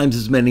 4 times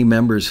as many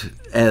members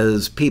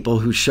as people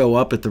who show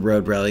up at the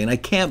road rally. And I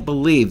can't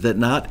believe that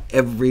not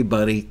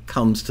everybody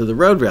comes to the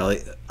road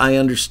rally. I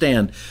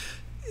understand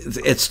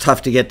it's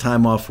tough to get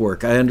time off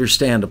work. I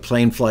understand a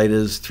plane flight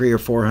is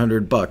 $300 or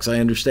 $400. I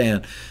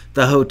understand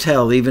the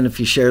hotel, even if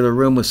you share the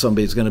room with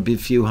somebody, is going to be a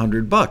few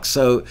 $100.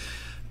 So,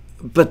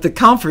 but the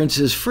conference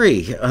is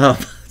free.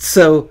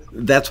 So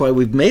that's why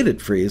we've made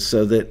it free,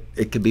 so that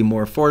it could be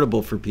more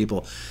affordable for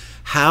people.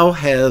 How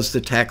has the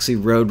Taxi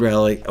Road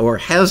Rally, or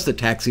has the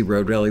Taxi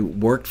Road Rally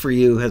worked for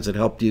you? Has it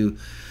helped you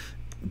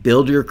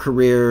build your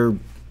career?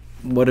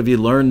 What have you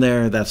learned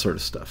there? That sort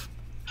of stuff.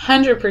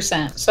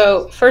 100%.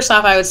 So first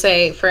off, I would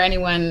say for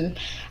anyone,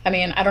 I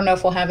mean, I don't know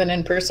if we'll have an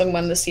in-person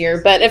one this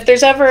year, but if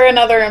there's ever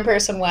another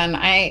in-person one,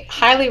 I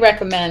highly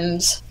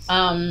recommend.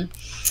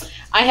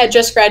 I had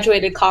just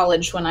graduated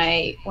college when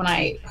I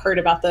heard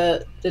about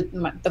the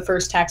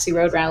first Taxi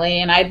Road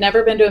Rally, and I'd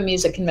never been to a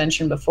music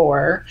convention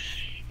before.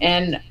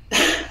 And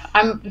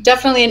I'm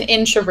definitely an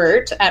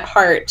introvert at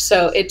heart,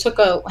 so it took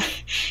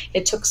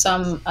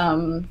some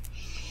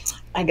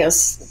I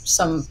guess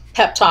some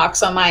pep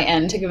talks on my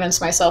end to convince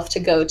myself to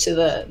go to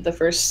the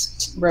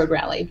first road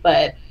rally.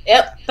 But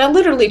that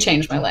literally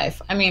changed my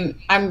life. I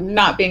mean, I'm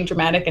not being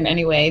dramatic in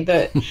any way,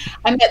 but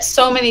I met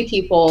so many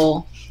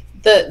people.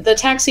 The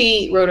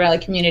Taxi Road Rally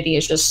community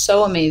is just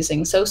so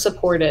amazing, so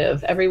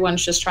supportive.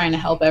 Everyone's just trying to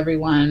help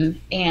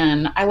everyone,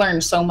 and I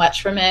learned so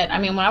much from it. I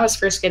mean, when I was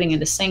first getting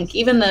into sync,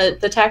 even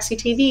the Taxi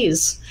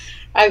TVs,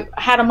 I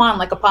had them on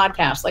like a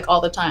podcast, like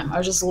all the time. I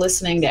was just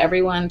listening to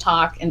everyone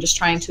talk and just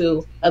trying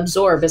to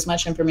absorb as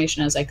much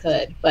information as I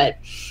could. But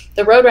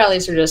the road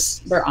rallies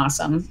they're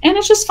awesome, and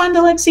it's just fun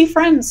to like see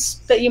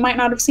friends that you might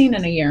not have seen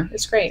in a year.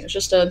 It's great. It's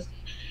just a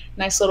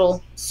nice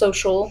little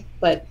social,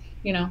 but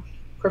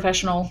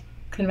professional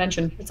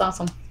convention. It's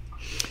awesome.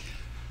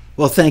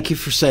 Well, thank you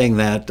for saying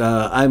that.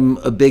 I'm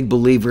a big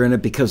believer in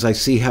it because I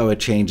see how it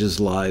changes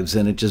lives,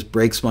 and it just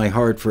breaks my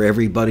heart for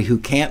everybody who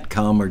can't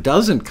come or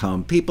doesn't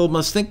come. People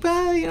must think,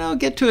 well,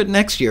 get to it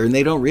next year, and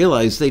they don't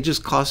realize they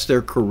just cost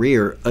their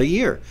career a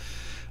year.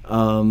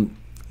 I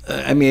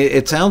mean,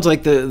 it sounds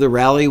like the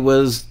rally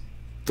was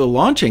the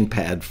launching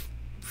pad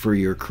for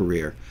your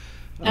career.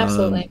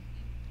 Absolutely.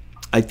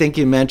 I think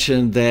you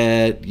mentioned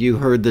that you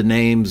heard the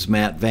names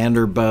Matt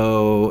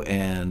Vanderboe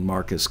and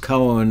Marcus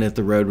Cohen at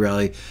the road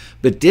rally,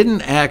 but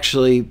didn't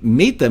actually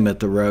meet them at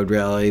the road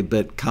rally,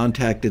 but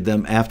contacted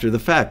them after the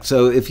fact.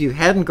 So if you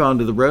hadn't gone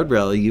to the road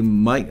rally,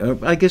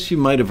 I guess you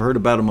might have heard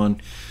about them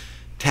on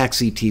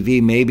Taxi TV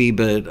maybe,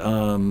 but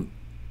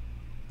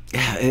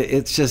yeah,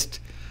 it's just,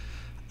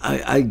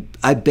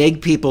 I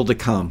beg people to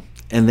come,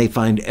 and they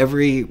find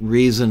every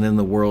reason in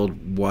the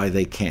world why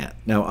they can't.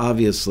 Now,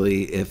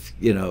 obviously, if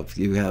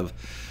you have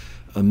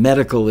a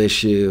medical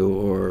issue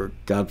or,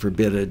 God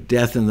forbid, a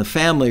death in the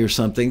family or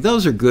something,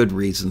 those are good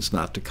reasons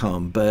not to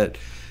come. But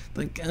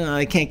like,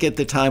 I can't get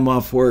the time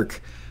off work.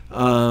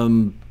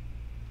 Call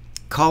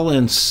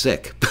in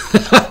sick.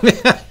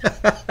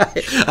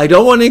 I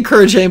don't want to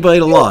encourage anybody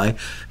to lie,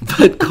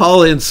 but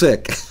call in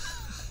sick.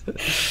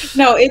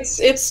 No,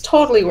 it's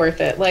totally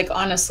worth it. Like,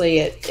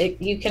 honestly,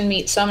 you can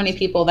meet so many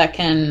people that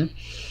can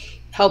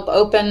help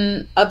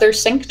open other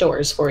sync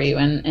doors for you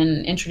and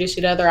introduce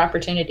you to other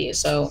opportunities.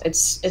 So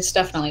it's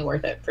definitely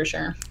worth it for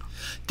sure.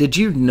 Did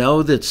you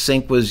know that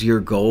sync was your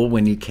goal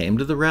when you came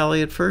to the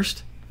rally at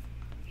first?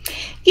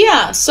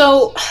 Yeah.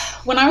 So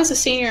when I was a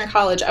senior in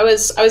college, I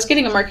was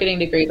getting a marketing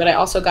degree, but I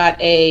also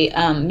got a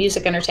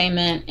music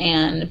entertainment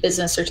and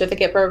business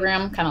certificate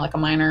program, kind of like a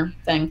minor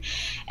thing.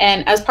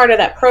 And as part of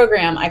that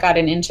program, I got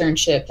an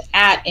internship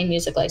at a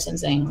music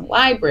licensing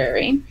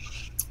library,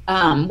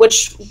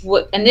 which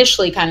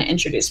initially kind of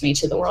introduced me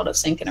to the world of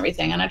sync and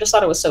everything. And I just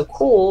thought it was so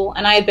cool.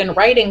 And I had been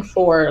writing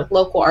for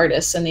local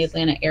artists in the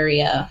Atlanta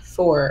area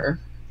for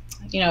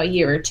a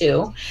year or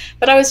two.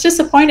 But I was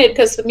disappointed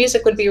because the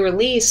music would be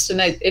released and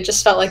it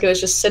just felt like it was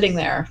just sitting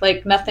there.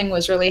 Like nothing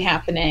was really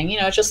happening.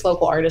 Just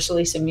local artists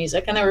releasing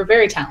music, and they were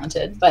very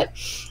talented. But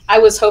I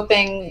was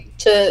hoping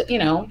to,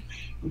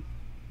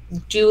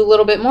 do a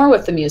little bit more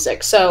with the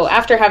music. So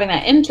after having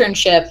that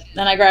internship,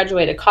 then I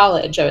graduated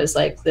college. I was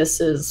like,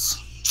 this is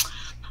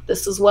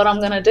what I'm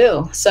going to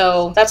do.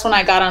 So that's when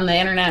I got on the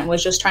internet and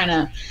was just trying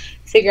to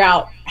figure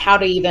out how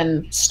to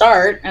even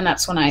start. And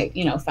that's when I,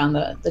 found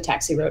the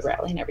Taxi Road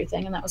Rally and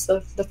everything. And that was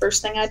the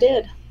first thing I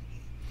did.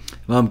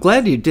 Well, I'm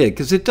glad you did,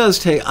 because it does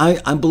take,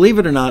 I believe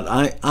it or not,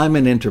 I'm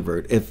an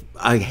introvert. If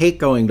I hate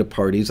going to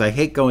parties, I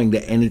hate going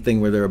to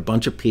anything where there are a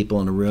bunch of people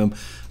in a room.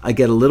 I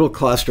get a little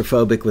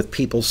claustrophobic with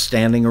people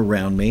standing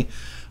around me.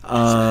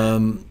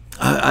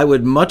 I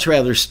would much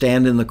rather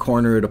stand in the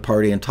corner at a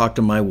party and talk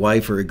to my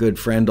wife or a good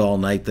friend all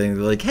night than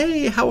be like,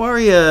 hey, how are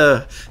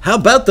you? How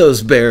about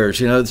those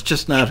Bears? It's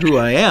just not who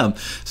I am.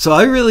 So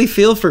I really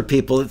feel for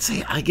people that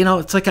say,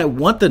 it's like I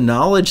want the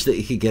knowledge that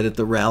you could get at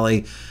the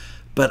rally,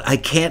 but I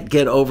can't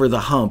get over the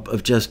hump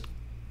of just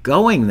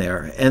going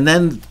there. And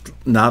then,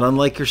 not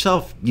unlike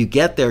yourself, you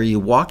get there, you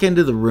walk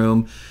into the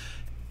room,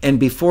 and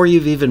before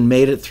you've even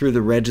made it through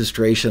the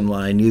registration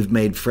line, you've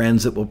made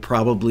friends that will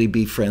probably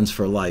be friends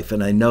for life.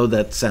 And I know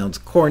that sounds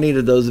corny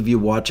to those of you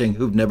watching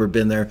who've never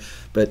been there,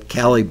 but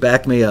Callie,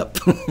 back me up.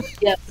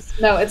 Yes,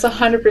 no, it's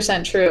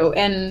 100% true.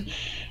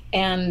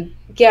 And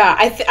yeah,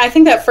 I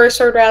think that first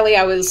road rally,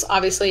 I was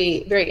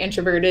obviously very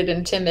introverted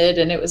and timid,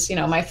 and it was,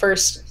 my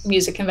first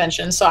music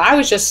convention. So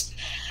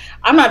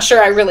I'm not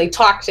sure I really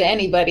talked to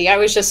anybody. I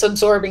was just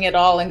absorbing it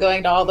all and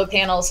going to all the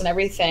panels and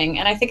everything.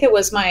 And I think it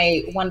was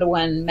my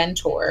one-to-one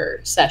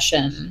mentor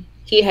session.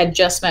 He had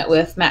just met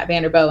with Matt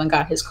Vanderbo and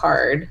got his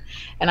card.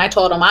 And I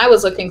told him I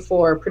was looking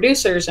for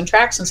producers and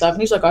tracks and stuff.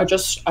 And he's like, I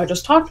just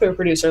talked to a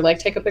producer, like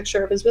take a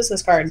picture of his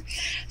business card.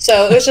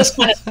 So it was just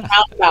kind of a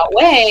roundabout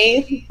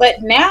way.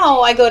 But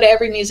now I go to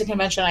every music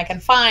convention I can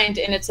find.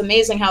 And it's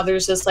amazing how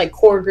there's this like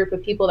core group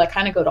of people that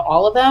kind of go to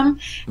all of them.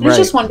 And It's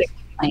just one big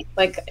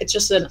like it's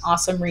just an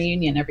awesome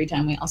reunion every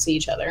time we all see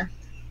each other.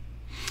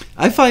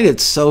 I find it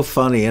so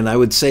funny, and I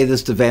would say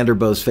this to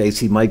Vanderbo's face.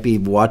 He might be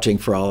watching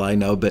for all I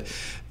know, but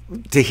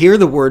to hear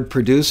the word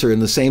producer in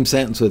the same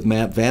sentence with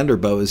Matt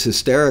Vanderbo is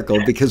hysterical,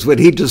 because when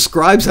he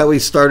describes how he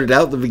started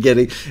out in the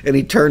beginning and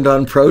he turned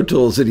on Pro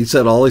Tools and he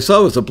said all he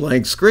saw was a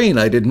blank screen.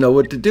 I didn't know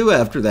what to do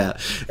after that.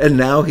 And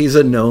now he's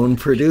a known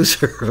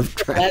producer of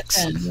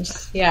tracks.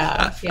 Legends.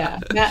 Yeah.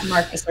 Matt and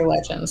Marcus are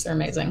legends. They're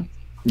amazing.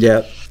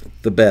 Yeah,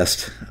 the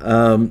best.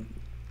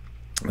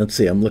 Let's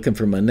see. I'm looking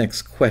for my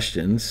next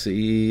question.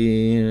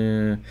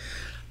 See,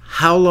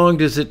 how long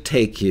does it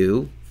take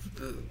you?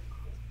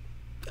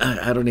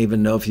 I don't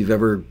even know if you've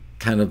ever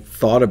kind of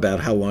thought about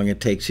how long it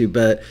takes you,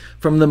 but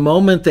from the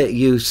moment that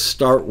you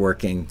start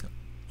working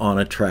on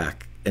a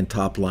track and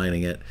top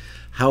lining it,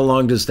 how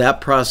long does that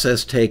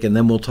process take? And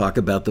then we'll talk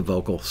about the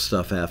vocal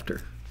stuff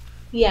after.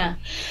 Yeah.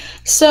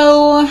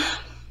 So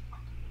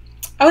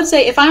I would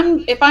say if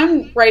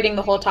I'm writing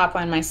the whole top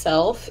line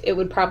myself, it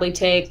would probably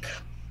take,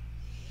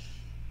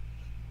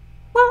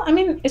 well, I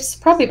mean, it's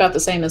probably about the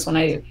same as when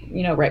I,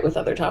 write with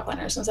other top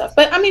liners and stuff.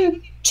 But I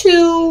mean,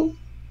 2-3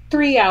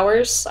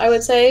 hours, I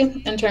would say,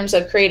 in terms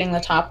of creating the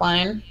top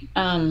line.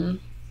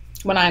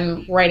 When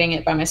I'm writing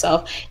it by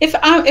myself, if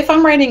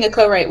I'm writing a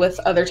co-write with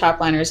other top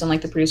liners and like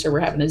the producer, we're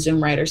having a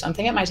Zoom write or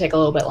something, it might take a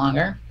little bit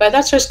longer. But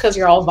that's just because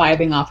you're all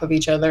vibing off of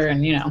each other,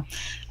 and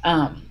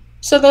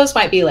so those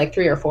might be like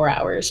 3 or 4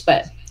 hours,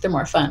 but they're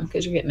more fun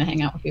because you're getting to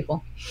hang out with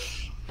people.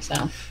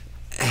 So,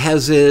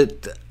 has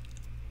it,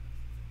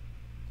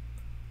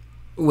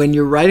 when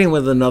you're writing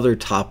with another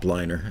top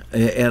liner,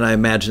 and I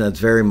imagine that's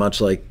very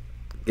much like,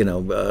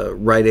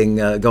 writing,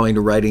 going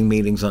to writing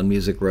meetings on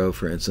Music Row,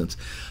 for instance.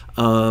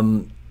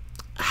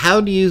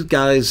 How do you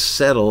guys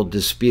settle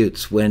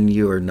disputes when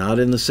you are not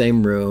in the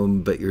same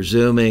room, but you're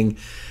Zooming,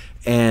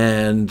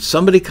 and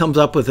somebody comes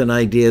up with an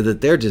idea that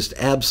they're just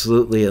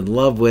absolutely in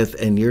love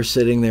with, and you're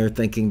sitting there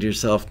thinking to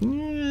yourself,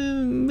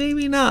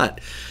 maybe not.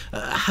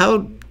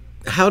 How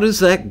does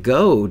that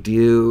go? Do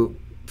you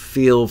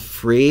feel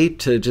free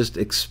to just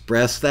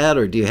express that,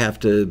 or do you have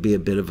to be a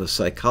bit of a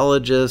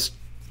psychologist?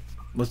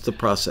 What's the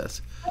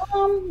process?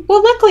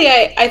 Well, luckily,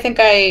 I think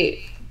I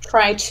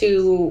try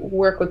to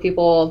work with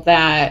people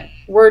that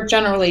we're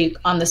generally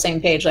on the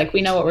same page. Like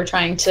we know what we're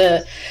trying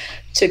to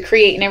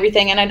create and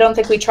everything. And I don't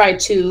think we try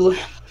to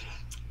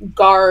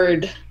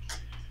guard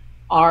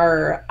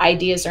our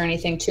ideas or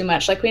anything too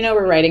much. Like we know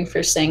we're writing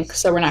for sync,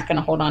 so we're not going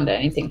to hold on to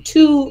anything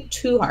too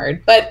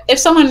hard. But if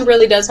someone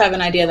really does have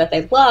an idea that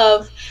they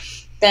love,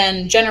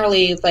 then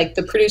generally like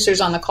the producer's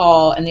on the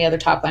call and the other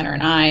top liner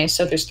and I,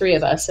 so there's 3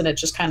 of us, and it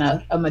just kind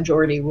of a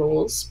majority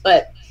rules.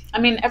 But I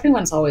mean,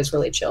 everyone's always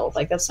really chill.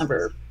 Like that's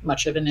never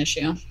much of an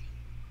issue.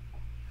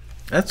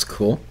 That's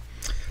cool.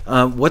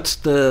 What's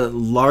the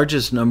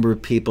largest number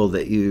of people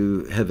that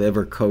you have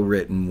ever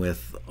co-written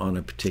with on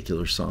a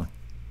particular song?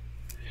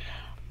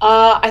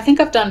 I think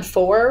I've done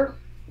 4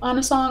 on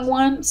a song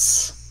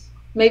once,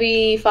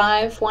 maybe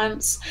 5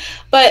 once.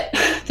 But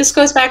this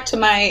goes back to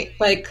my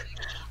like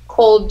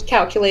cold,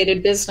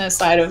 calculated business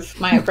side of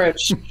my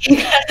approach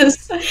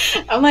because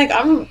I'm like,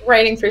 I'm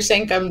writing for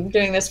sync. I'm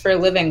doing this for a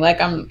living. Like,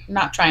 I'm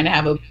not trying to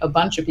have a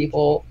bunch of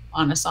people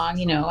on a song.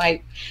 You know,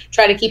 I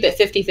try to keep it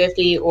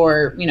 50-50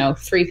 or, you know,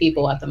 3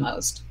 people at the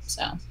most.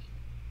 So.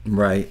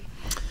 Right.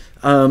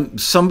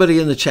 Somebody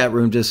in the chat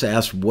room just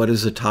asked, what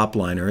is a top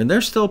liner? And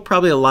there's still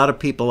probably a lot of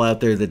people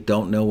out there that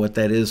don't know what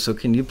that is. So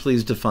can you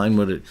please define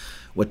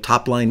what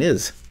top line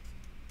is?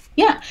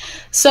 Yeah.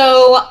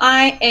 So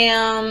I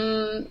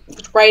am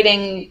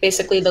writing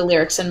basically the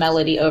lyrics and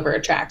melody over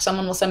a track.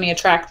 Someone will send me a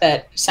track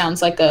that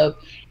sounds like a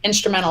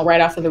instrumental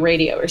right off of the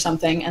radio or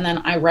something, and then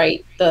I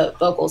write the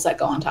vocals that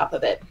go on top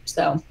of it.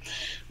 So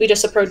we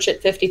just approach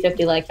it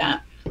 50-50 like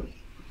that.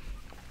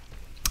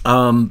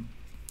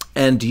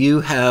 And do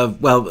you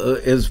have, well,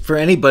 as for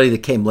anybody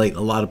that came late,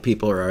 a lot of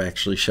people are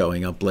actually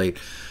showing up late.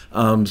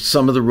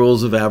 Some of the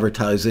rules of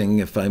advertising,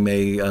 if I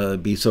may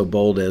be so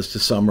bold as to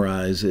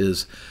summarize,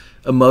 is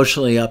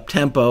emotionally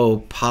up-tempo,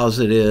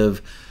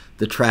 positive.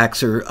 The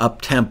tracks are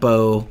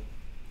up-tempo.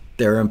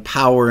 They're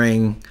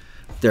empowering.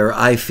 They're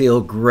I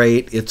feel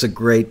great. It's a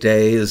great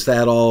day. Is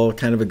that all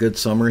kind of a good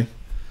summary?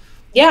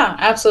 Yeah,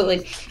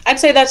 absolutely. I'd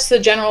say that's the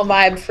general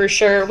vibe for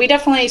sure. We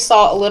definitely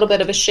saw a little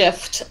bit of a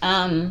shift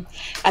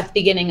at the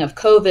beginning of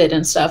COVID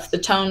and stuff. The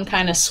tone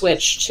kind of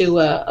switched to,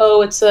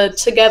 oh, it's a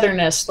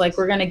togetherness. Like,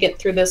 we're going to get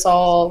through this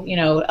all, you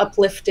know,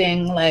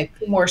 uplifting, like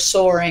more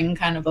soaring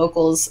kind of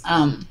vocals.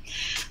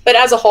 But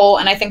as a whole,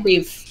 and I think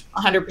we've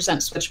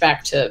 100% switched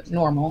back to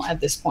normal at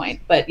this point.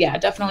 But yeah,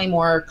 definitely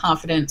more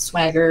confident,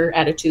 swagger,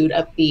 attitude,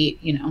 upbeat,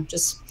 you know,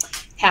 just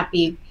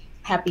happy,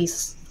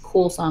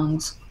 cool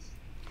songs.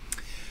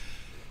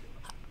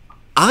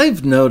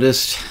 I've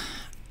noticed,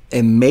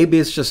 and maybe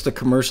it's just the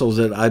commercials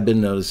that I've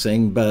been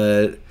noticing,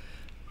 but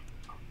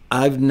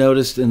I've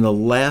noticed in the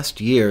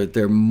last year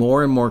there are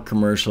more and more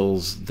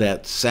commercials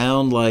that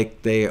sound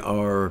like they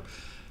are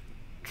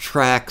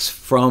tracks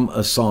from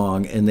a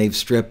song, and they've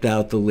stripped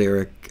out the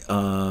lyric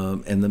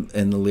and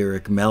the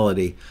lyric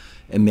melody,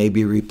 and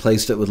maybe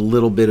replaced it with a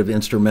little bit of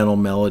instrumental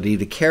melody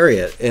to carry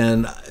it.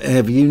 And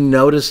have you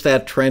noticed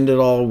that trend at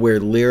all,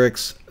 where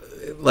lyrics,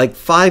 like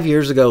 5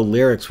 years ago,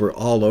 lyrics were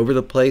all over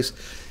the place?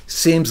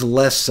 Seems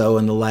less so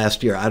in the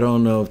last year. I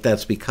don't know if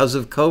that's because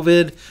of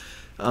COVID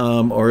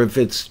or if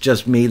it's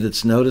just me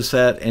that's noticed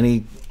that.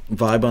 Any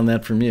vibe on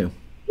that from you?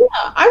 Yeah,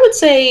 I would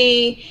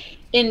say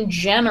in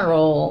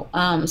general,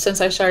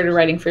 since I started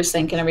writing for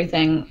sync and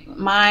everything,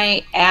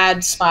 my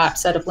ad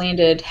spots that have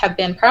landed have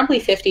been probably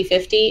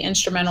 50-50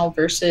 instrumental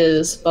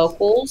versus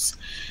vocals.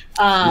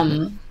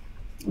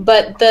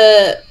 But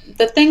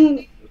the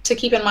thing to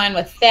keep in mind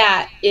with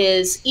that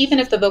is, even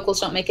if the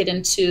vocals don't make it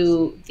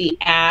into the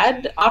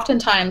ad,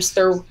 oftentimes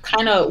they're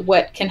kind of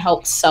what can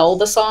help sell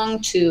the song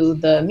to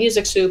the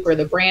music soup or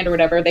the brand or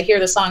whatever. They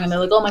hear the song and they're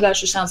like, oh my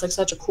gosh, it sounds like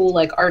such a cool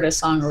like artist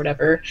song or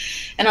whatever.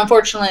 And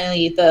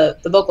unfortunately the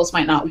vocals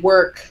might not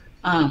work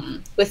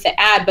with the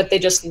ad, but they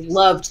just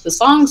loved the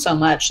song so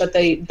much that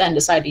they then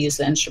decide to use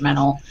the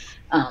instrumental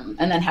and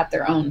then have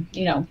their own,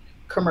 you know,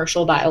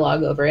 commercial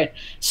dialogue over it.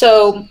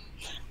 So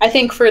I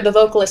think for the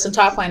vocalists and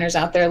top liners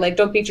out there, like,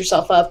 don't beat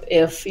yourself up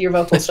if your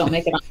vocals don't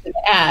make it onto the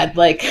ad.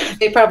 Like,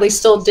 they probably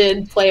still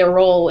did play a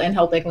role in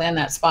helping land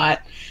that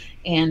spot.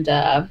 And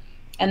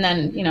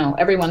then, you know,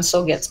 everyone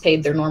still gets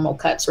paid their normal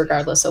cuts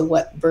regardless of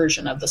what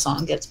version of the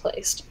song gets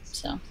placed.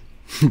 So.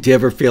 Do you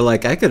ever feel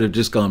like I could have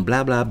just gone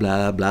blah, blah,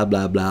 blah, blah,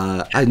 blah,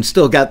 blah, and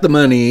still got the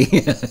money?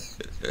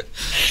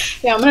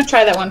 Yeah, I'm going to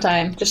try that one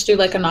time. Just do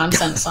like a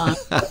nonsense song.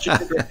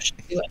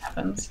 See what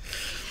happens.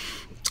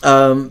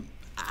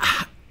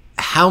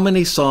 How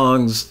many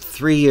songs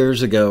 3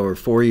 years ago or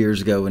 4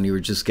 years ago, when you were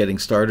just getting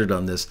started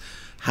on this,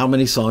 how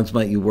many songs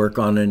might you work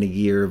on in a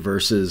year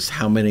versus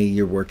how many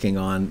you're working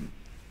on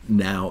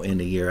now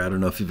in a year? I don't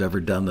know if you've ever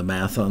done the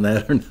math on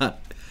that or not.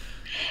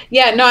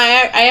 Yeah, no,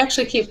 I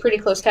actually keep pretty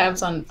close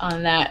tabs on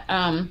that.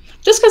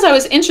 Just because I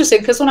was interested,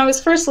 because when I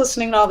was first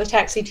listening to all the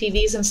Taxi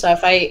TVs and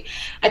stuff, I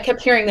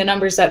kept hearing the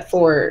numbers that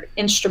for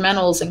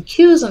instrumentals and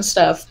cues and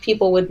stuff,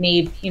 people would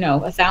need, you know,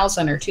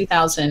 1,000 or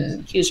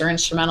 2,000 cues or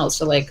instrumentals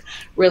to like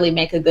really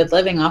make a good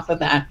living off of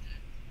that.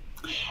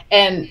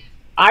 And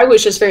I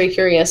was just very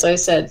curious. I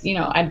said, you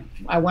know,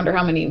 I wonder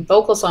how many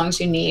vocal songs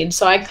you need.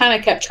 So I kind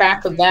of kept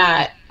track of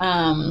that.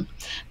 But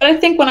I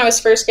think when I was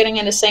first getting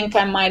into sync,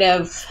 I might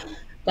have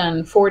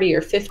done 40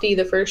 or 50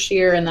 the first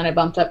year, and then I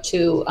bumped up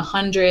to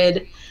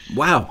 100.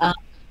 Wow.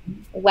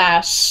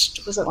 Was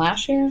it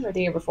last year or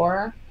the year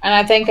before? And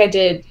I think I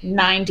did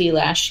 90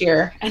 last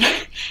year. And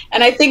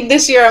I think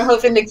this year I'm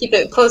hoping to keep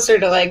it closer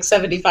to like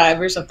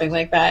 75 or something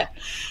like that.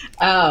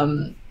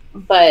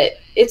 But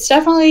it's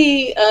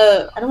definitely,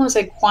 I don't want to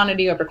say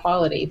quantity over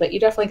quality, but you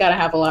definitely got to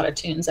have a lot of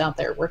tunes out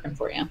there working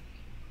for you.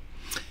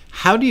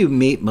 How do you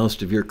meet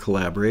most of your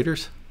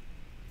collaborators?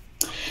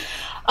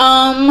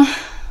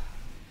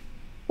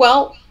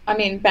 Well, I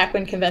mean, back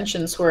when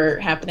conventions were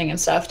happening and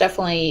stuff,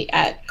 definitely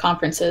at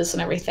conferences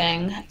and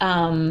everything.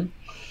 And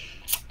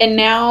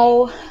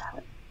now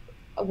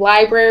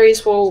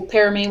libraries will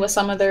pair me with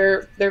some of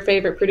their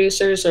favorite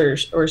producers,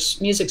 or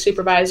music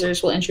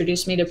supervisors will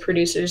introduce me to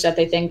producers that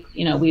they think,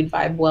 you know, we'd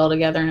vibe well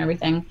together and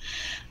everything.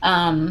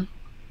 Um,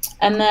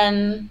 and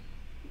then,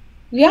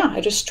 yeah,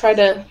 I just try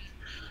to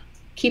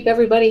keep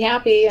everybody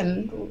happy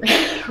and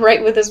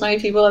write with as many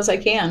people as I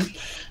can.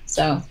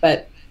 So,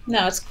 but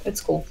no,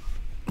 it's cool.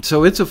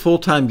 So it's a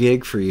full-time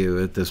gig for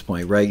you at this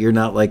point, right? You're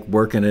not like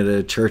working at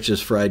a Church's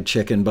Fried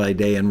Chicken by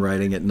day and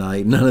writing at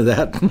night. None of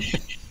that.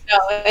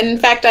 No, in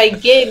fact, I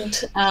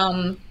gigged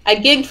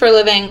for a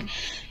living,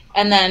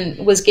 and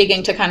then was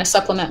gigging to kind of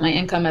supplement my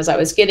income as I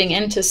was getting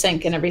into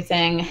sync and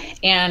everything.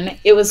 And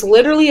it was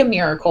literally a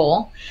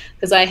miracle,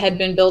 because I had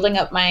been building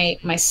up my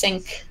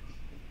sync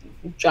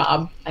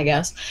job, I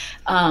guess.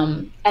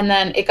 And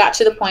then it got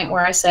to the point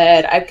where I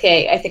said,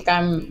 okay, I think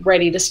I'm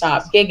ready to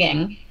stop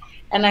gigging.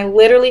 And I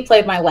literally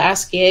played my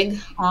last gig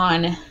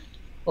on,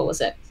 what was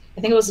it?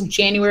 I think it was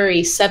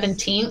January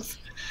 17th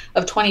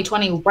of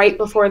 2020, right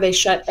before they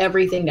shut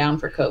everything down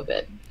for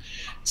COVID.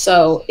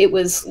 So it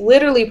was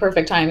literally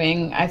perfect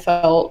timing. I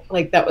felt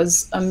like that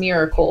was a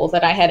miracle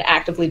that I had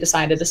actively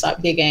decided to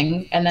stop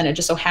gigging. And then it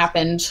just so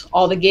happened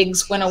all the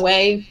gigs went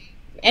away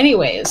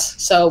anyways.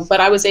 So, but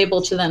I was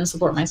able to then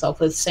support myself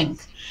with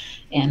sync.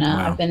 And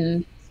Wow. I've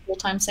been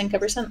full-time sync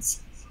ever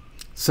since.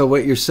 So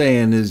what you're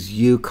saying is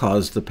you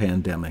caused the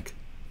pandemic.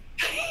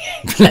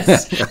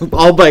 Yes.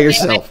 All by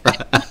yourself.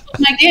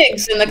 My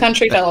gigs and the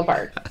country fell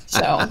apart.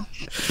 So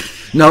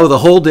No, the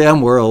whole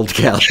damn world,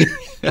 Callie.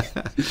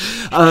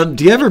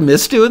 Do you ever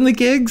miss doing the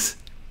gigs?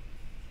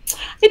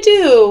 I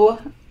do.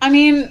 I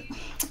mean,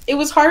 it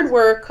was hard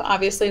work,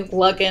 obviously,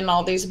 lugging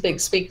all these big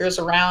speakers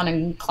around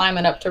and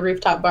climbing up to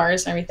rooftop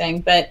bars and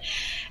everything. But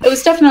it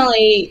was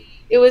definitely,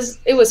 it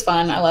was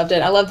fun. I loved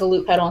it. I love the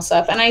loop pedal and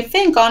stuff. And I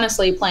think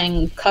honestly,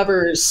 playing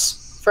covers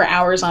for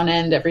hours on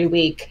end every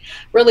week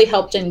really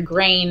helped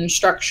ingrain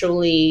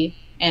structurally,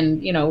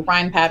 and, you know,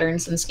 rhyme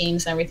patterns and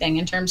schemes and everything,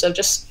 in terms of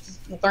just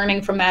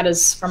learning from that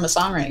as from a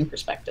songwriting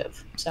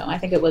perspective. So I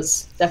think it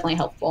was definitely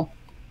helpful.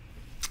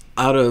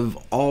 Out of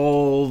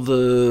all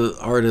the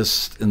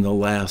artists in the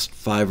last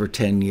 5 or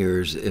 10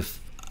 years,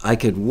 if I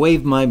could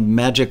wave my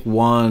magic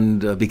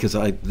wand, because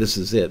this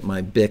is it,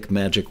 my Bic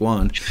magic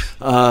wand,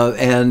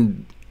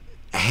 and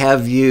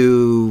have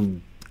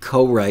you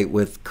co-write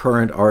with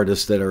current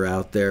artists that are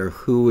out there,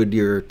 who would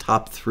your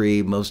top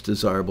 3 most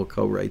desirable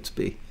co-writes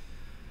be?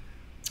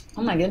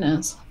 Oh my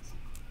goodness.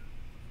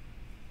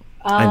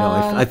 I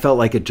know. I felt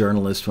like a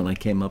journalist when I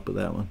came up with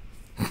that one.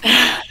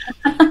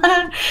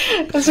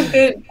 That's a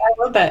good,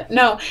 I love that.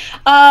 No.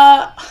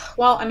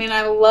 Well, I mean,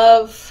 I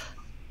love,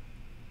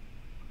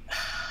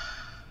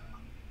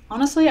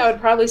 honestly, I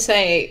would probably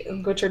say,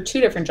 which are 2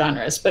 different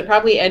genres, but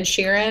probably Ed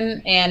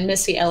Sheeran and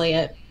Missy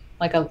Elliott.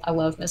 Like, I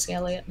love Missy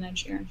Elliott and Ed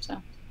Sheeran,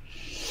 so.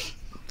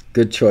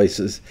 Good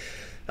choices.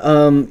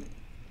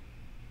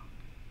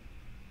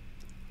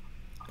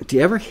 Do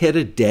you ever hit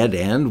a dead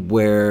end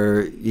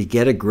where you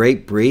get a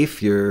great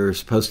brief, you're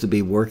supposed to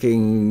be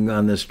working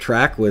on this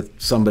track with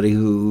somebody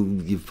who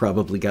you've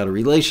probably got a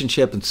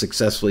relationship and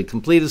successfully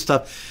completed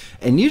stuff,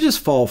 and you just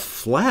fall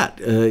flat?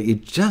 You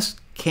just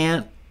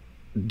can't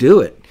do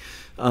it.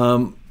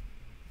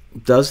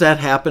 Does that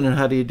happen, and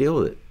how do you deal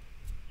with it?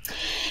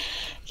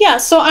 Yeah,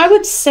 so I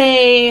would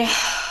say,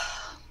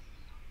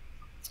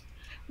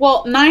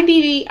 well,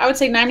 I would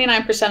say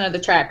 99% of the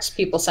tracks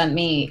people send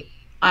me,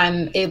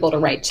 I'm able to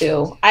write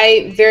to.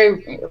 I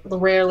very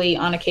rarely,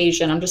 on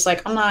occasion, I'm just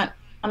like, I'm not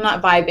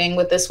vibing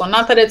with this one.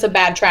 Not that it's a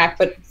bad track,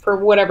 but for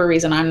whatever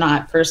reason, I'm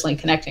not personally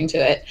connecting to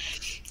it.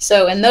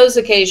 So in those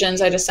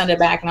occasions, I just send it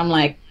back and I'm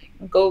like,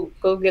 go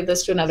give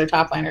this to another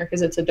top liner,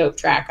 because it's a dope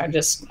track. I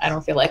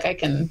don't feel like I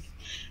can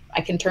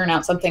turn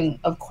out something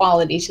of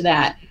quality to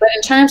that. But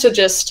in terms of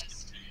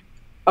just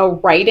a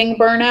writing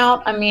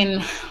burnout, I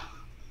mean,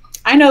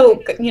 I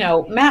know, you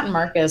know, Matt and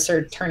Marcus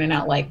are turning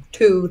out like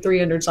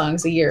 200-300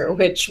 songs a year,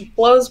 which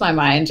blows my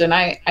mind. And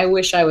I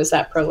wish I was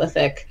that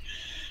prolific.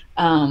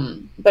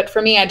 But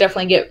for me, I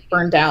definitely get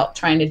burned out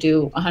trying to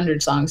do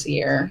 100 songs a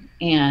year.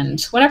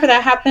 And whenever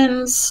that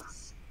happens,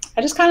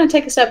 I just kind of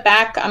take a step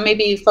back. I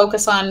maybe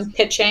focus on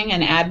pitching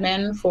and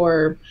admin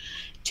for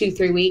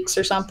 2-3 weeks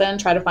or something,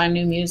 try to find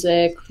new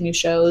music, new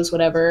shows,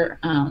 whatever,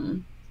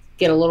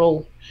 get a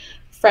little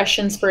fresh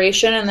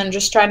inspiration, and then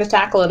just try to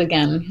tackle it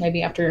again,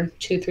 maybe after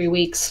 2-3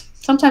 weeks.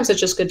 Sometimes it's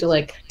just good to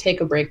like take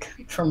a break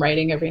from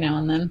writing every now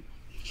and then.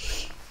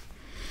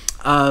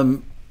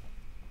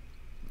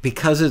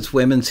 Because it's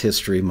Women's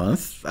History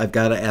Month, I've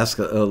got to ask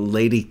a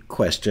lady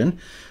question.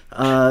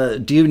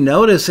 Do you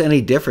notice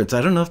any difference? I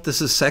don't know if this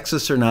is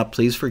sexist or not.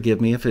 Please forgive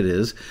me if it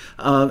is.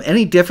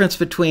 Any difference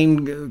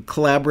between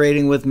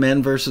collaborating with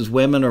men versus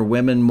women? Or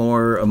women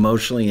more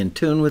emotionally in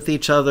tune with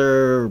each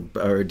other?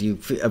 Or do you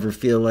ever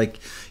feel like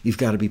you've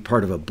got to be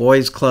part of a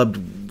boys'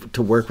 club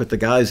to work with the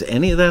guys?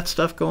 Any of that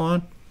stuff go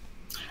on?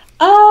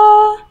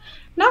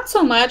 Not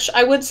so much.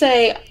 I would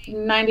say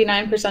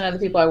 99% of the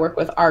people I work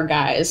with are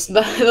guys.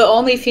 The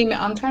only female,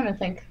 I'm trying to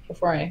think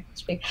before I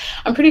speak.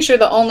 I'm pretty sure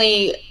the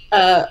only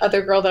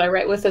other girl that I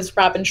write with is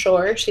Robin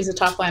Shore. She's a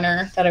top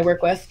liner that I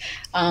work with.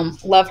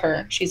 Love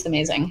her. She's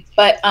amazing.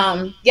 But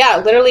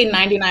yeah, literally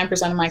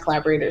 99% of my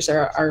collaborators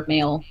are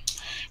male.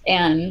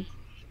 And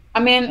I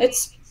mean,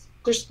 it's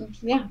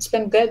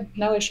been good.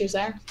 No issues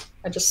there.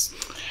 I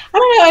don't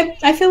know.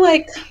 I feel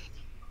like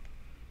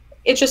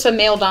it's just a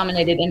male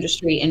dominated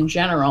industry in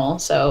general.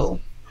 So,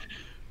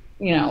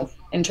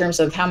 in terms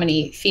of how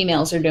many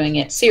females are doing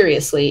it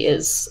seriously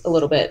is a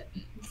little bit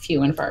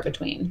few and far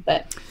between.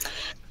 But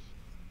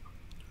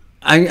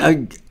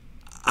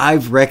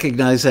I've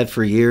recognized that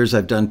for years.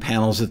 I've done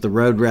panels at the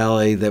Road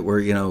Rally that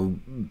were,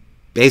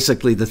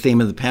 basically the theme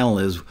of the panel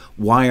is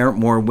why aren't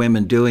more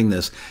women doing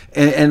this?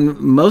 And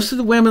most of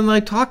the women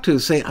I talk to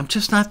say, I'm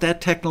just not that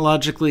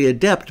technologically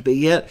adept, but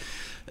yet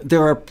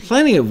there are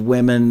plenty of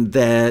women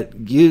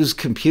that use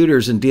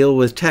computers and deal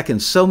with tech in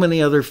so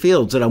many other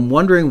fields, and I'm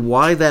wondering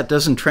why that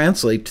doesn't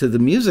translate to the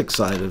music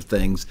side of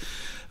things.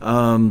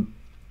 I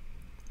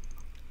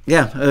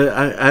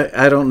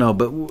don't know,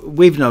 but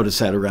we've noticed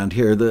that around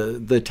here.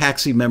 The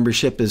taxi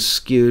membership is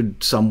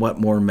skewed somewhat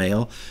more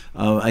male.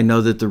 I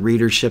know that the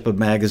readership of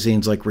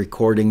magazines like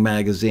Recording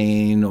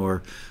Magazine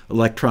or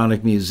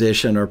Electronic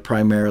Musician are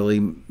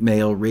primarily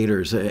male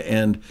readers,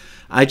 and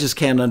I just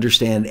can't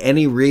understand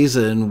any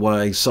reason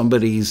why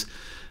somebody's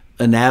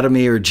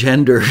anatomy or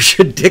gender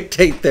should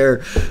dictate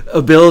their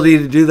ability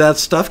to do that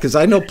stuff, because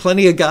I know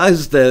plenty of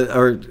guys that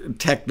are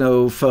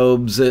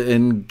technophobes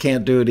and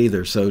can't do it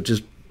either. So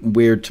just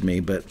weird to me,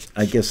 but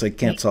I guess I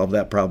can't solve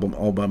that problem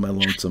all by my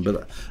lonesome,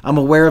 but I'm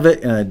aware of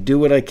it and I do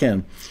what I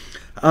can.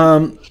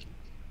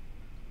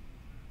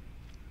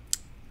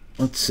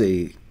 Let's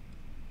see.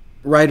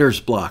 Writer's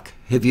block.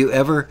 Have you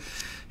ever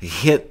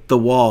hit the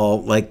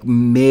wall like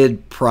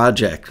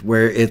mid-project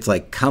where it's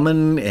like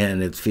coming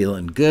and it's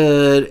feeling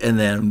good and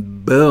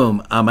then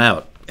boom, I'm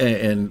out?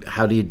 And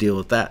how do you deal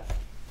with that?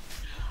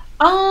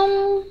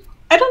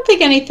 I don't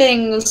think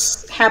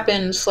anything's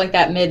happened like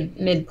that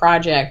mid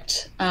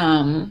project.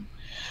 But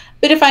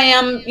if I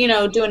am,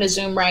 doing a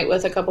Zoom write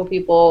with a couple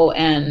people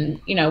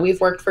and,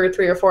 we've worked for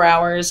 3 or 4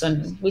 hours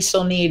and we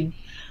still need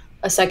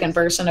a second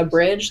verse and a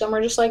bridge, then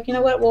we're just like, you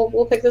know what,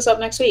 we'll pick this up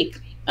next week.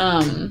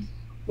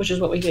 Which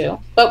is what we do.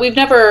 But we've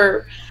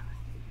never,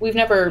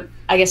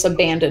 I guess,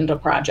 abandoned a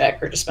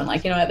project or just been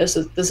like, this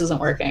isn't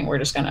working. We're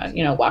just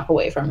gonna, walk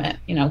away from it.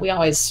 We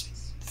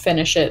always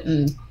finish it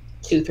in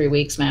 2-3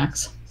 weeks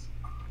max.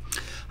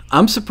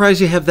 I'm surprised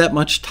you have that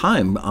much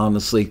time,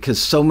 honestly, because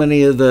so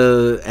many of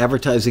the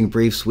advertising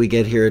briefs we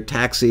get here at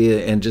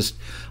Taxi, and just,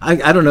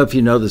 I don't know if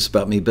you know this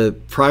about me,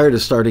 but prior to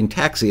starting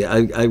Taxi,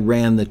 I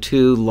ran the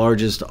 2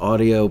 largest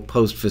audio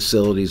post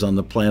facilities on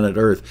the planet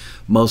Earth,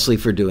 mostly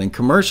for doing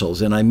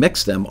commercials, and I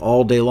mixed them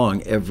all day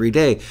long, every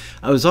day.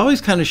 I was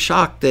always kind of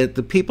shocked that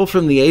the people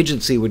from the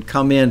agency would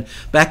come in,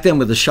 back then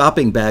with a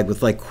shopping bag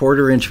with like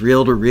 1/4-inch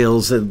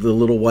reel-to-reels and the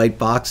little white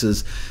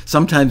boxes,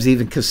 sometimes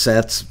even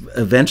cassettes,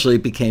 eventually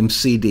it became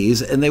CDs.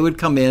 And they would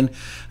come in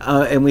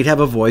and we'd have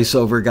a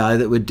voiceover guy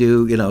that would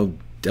do,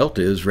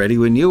 Delta is ready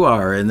when you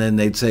are. And then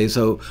they'd say,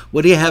 so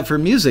what do you have for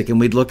music? And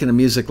we'd look in a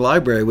music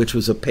library, which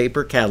was a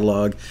paper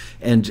catalog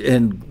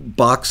and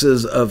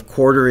boxes of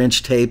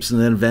 1/4-inch tapes. And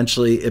then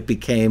eventually it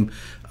became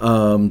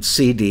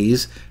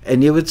CDs.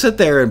 And you would sit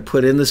there and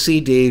put in the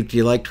CD. Do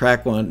you like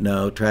track 1?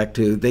 No. Track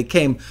 2. They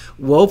came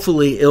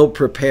woefully ill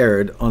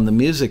prepared on the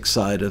music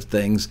side of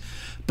things.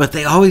 But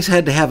they always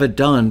had to have it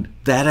done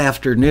that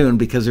afternoon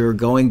because they were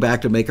going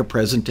back to make a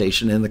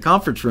presentation in the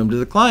conference room to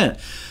the client.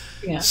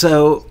 Yeah.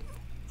 So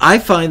I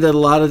find that a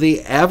lot of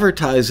the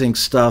advertising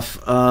stuff,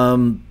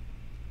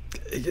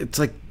 it's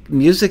like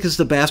music is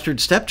the bastard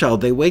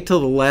stepchild. They wait till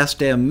the last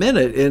damn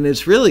minute, and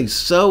it's really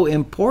so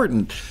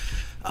important.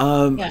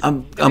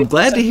 I'm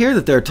glad to hear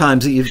that there are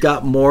times that you've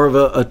got more of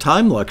a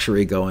time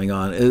luxury going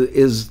on.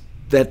 Is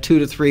that 2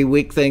 to 3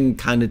 week thing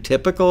kind of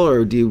typical,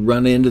 or do you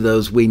run into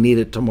those we need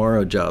it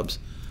tomorrow jobs?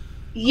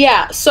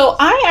 Yeah, so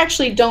I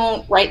actually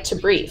don't write to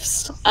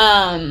briefs.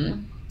 I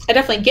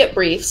definitely get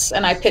briefs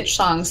and I pitch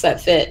songs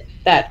that fit,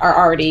 that are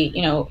already,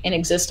 in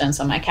existence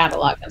on my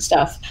catalog and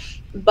stuff.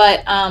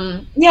 But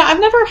yeah,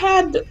 I've never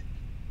had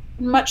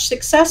much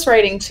success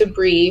writing to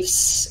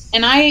briefs.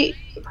 And I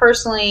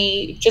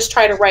personally just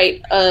try to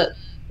write a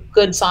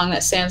good song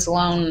that stands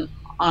alone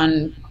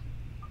on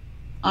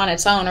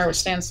its own, or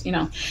stands,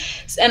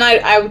 and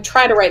I would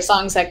try to write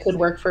songs that could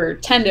work for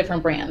 10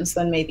 different brands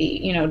than maybe,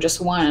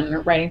 just one,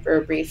 or writing for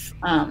a brief.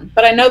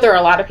 But I know there are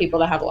a lot of people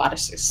that have a lot of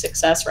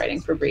success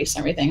writing for briefs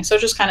and everything. So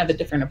it's just kind of a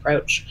different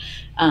approach.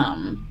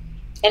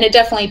 And it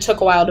definitely took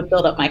a while to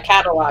build up my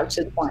catalog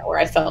to the point where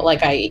I felt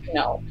like I,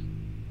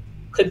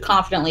 could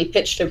confidently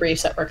pitch to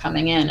briefs that were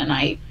coming in and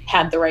I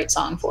had the right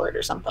song for it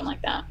or something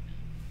like that.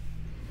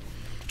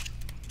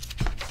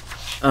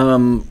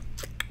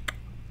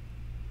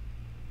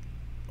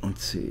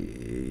 Let's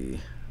see.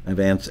 I've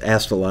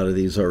asked a lot of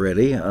these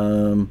already.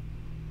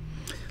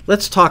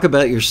 Let's talk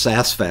about your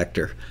sass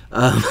factor.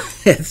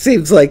 It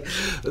seems like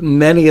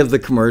many of the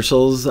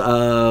commercials,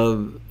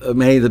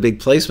 many of the big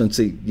placements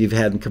that you've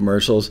had in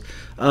commercials,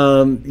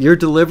 your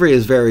delivery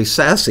is very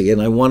sassy, and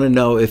I want to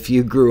know if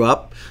you grew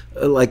up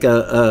like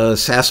a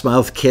sass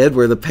mouth kid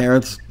where the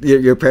parents,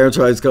 your parents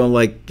are always going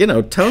like,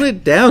 tone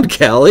it down,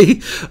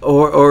 Callie,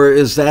 or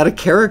is that a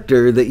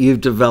character that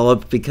you've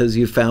developed because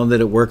you found that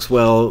it works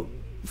well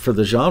for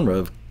the genre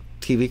of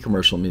TV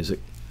commercial music?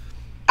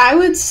 I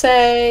would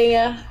say,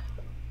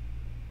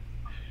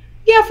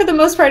 yeah, for the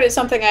most part, it's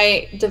something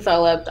I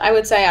developed. I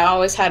would say I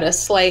always had a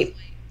slight,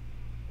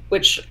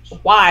 which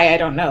why I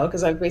don't know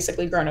because I've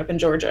basically grown up in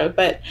Georgia,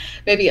 but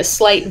maybe a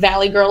slight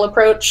Valley Girl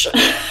approach.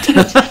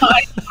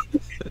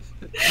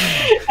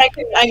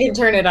 I can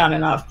turn it on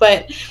and off,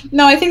 but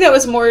no, I think that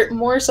was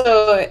more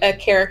so a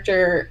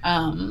character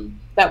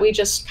that we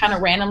just kind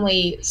of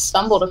randomly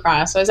stumbled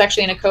across. I was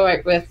actually in a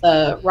co-ed with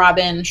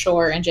Robin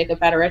Shore and Jacob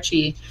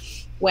Padarecci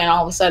when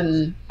all of a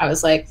sudden I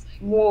was like,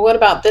 well, what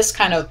about this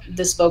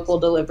vocal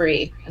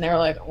delivery? And they were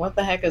like, what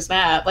the heck is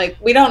that? Like,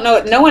 we don't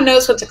know. No one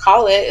knows what to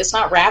call it. It's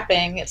not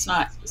rapping. It's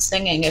not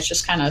singing. It's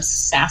just kind of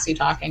sassy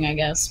talking, I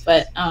guess.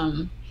 But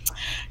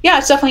yeah,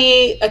 it's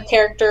definitely a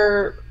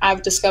character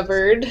I've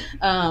discovered.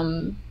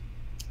 And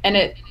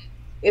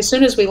as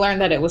soon as we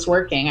learned that it was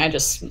working, I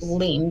just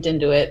leaned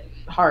into it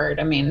hard.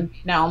 I mean,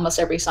 now almost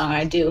every song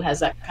I do has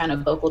that kind of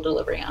vocal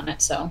delivery on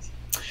it. So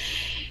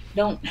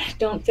don't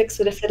fix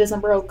it if it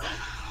isn't broke.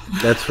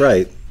 That's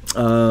right.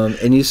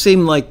 And you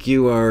seem like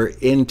you are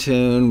in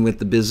tune with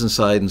the business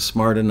side and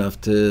smart enough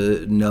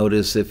to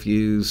notice if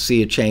you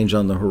see a change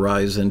on the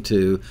horizon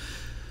to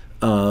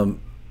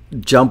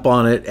jump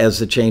on it as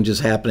the change is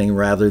happening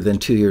rather than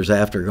 2 years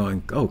after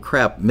going, oh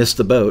crap, missed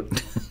the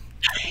boat.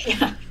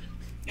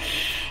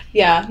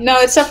 Yeah. No,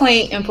 it's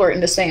definitely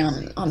important to stay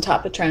on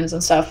top of trends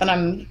and stuff.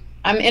 And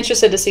I'm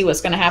interested to see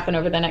what's going to happen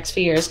over the next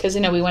few years because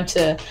we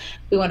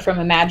went from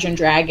Imagine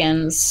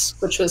Dragons,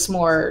 which was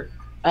more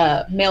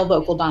male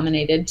vocal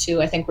dominated,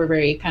 to I think we're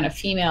very kind of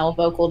female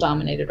vocal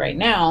dominated right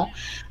now,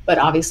 but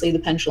obviously the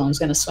pendulum's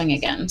going to swing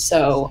again.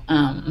 So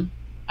I'm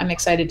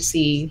excited to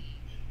see,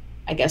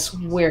 I guess,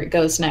 where it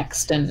goes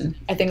next, and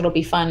I think it'll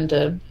be fun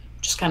to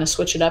just kind of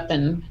switch it up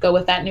and go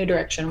with that new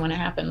direction when it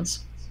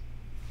happens.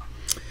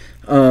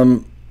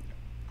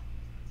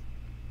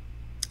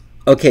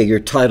 Okay, your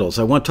titles.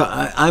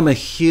 I'm a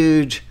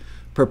huge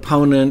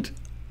proponent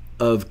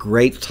of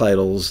great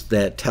titles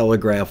that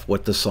telegraph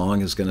what the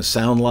song is going to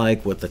sound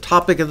like, what the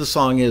topic of the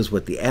song is,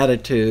 what the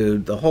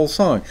attitude, the whole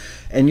song.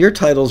 And your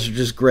titles are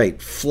just great.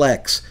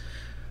 Flex,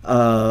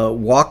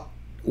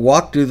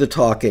 Walk Do the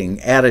Talking,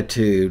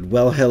 Attitude,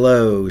 Well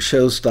Hello,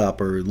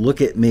 Showstopper,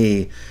 Look at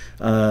Me,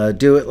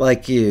 Do It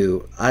Like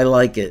You, I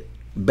Like It,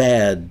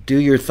 Bad, Do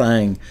Your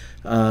Thing,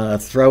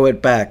 Throw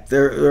It Back.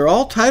 They're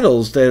all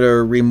titles that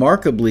are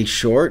remarkably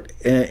short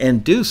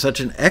and do such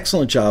an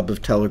excellent job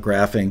of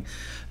telegraphing.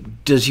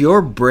 Does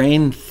your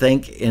brain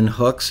think in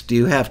hooks? Do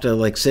you have to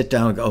like sit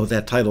down and go, oh,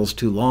 that title's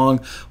too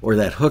long, or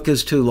that hook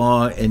is too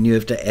long, and you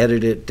have to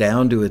edit it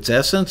down to its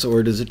essence,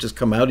 or does it just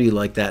come out of you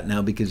like that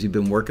now because you've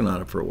been working on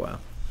it for a while?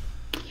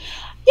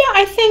 Yeah,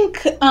 I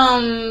think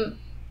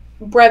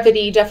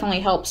brevity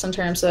definitely helps in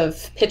terms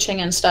of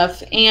pitching and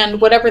stuff,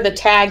 and whatever the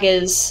tag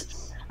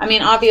is. I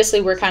mean, obviously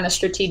we're kind of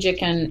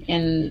strategic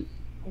in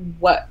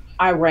what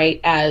I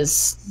write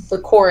as the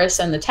chorus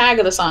and the tag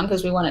of the song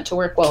because we want it to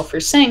work well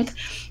for sync.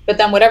 But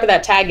then whatever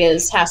that tag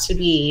is has to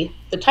be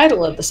the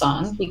title of the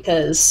song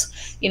because,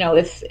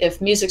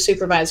 if music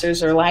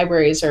supervisors or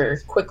libraries are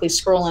quickly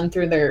scrolling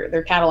through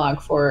their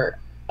catalog for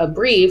a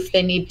brief,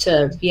 they need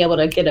to be able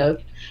to get a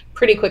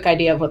pretty quick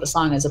idea of what the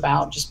song is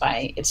about just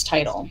by its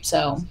title.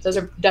 So those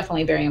are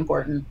definitely very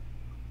important.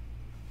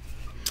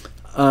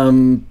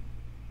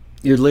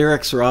 Your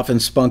lyrics are often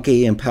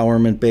spunky,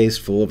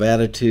 empowerment-based, full of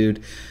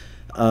attitude.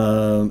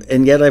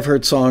 And yet I've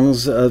heard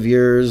songs of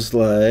yours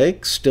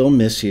like Still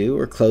Miss You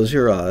or Close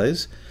Your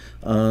Eyes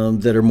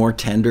that are more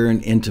tender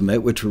and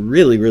intimate, which are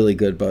really, really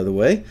good, by the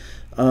way.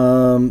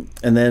 And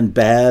then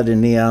Bad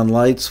and Neon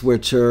Lights,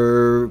 which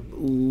are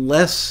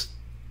less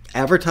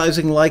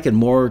advertising-like and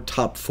more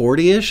top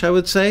 40-ish, I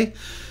would say.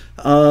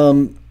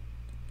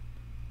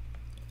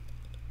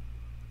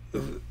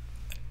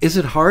 Is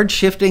it hard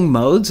shifting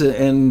modes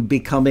and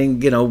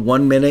becoming,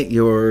 1 minute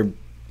you're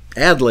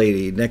ad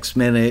lady, next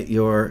minute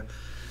you're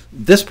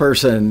this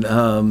person?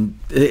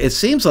 It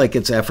seems like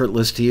it's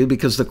effortless to you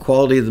because the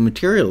quality of the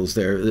material is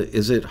there.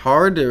 Is it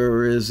hard,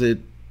 or is it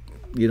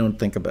you don't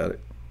think about it?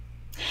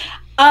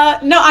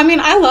 No, I mean,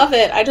 I love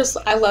it.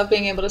 I love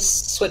being able to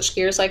switch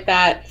gears like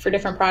that for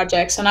different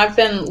projects. And I've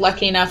been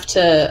lucky enough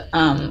to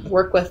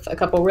work with a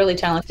couple really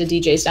talented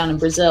DJs down in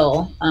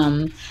Brazil.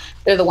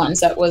 They're the ones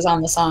that was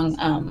on the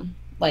song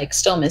like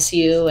Still Miss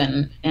You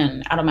and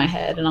Out of My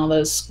Head and all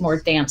those more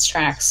dance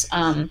tracks.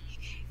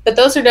 But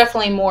those are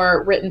definitely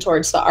more written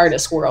towards the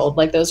artist world.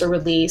 Like those are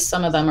released.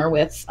 Some of them are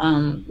with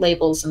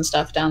labels and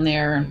stuff down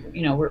there.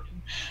 And, we're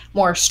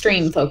more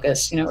stream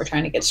focused. We're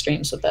trying to get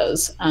streams with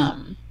those.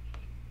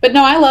 But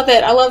no, I love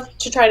it. I love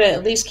to try to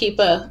at least keep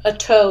a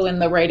toe in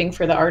the writing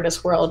for the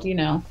artist world,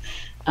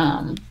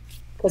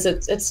 because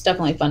it's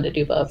definitely fun to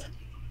do both.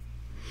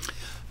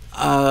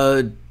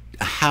 How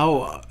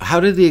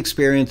do the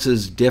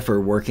experiences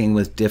differ working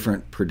with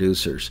different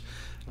producers?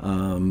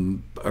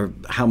 Or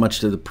how much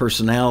do the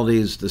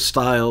personalities, the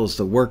styles,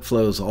 the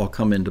workflows all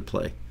come into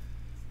play?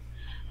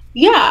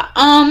 Yeah,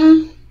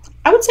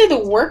 I would say the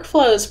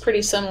workflow is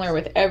pretty similar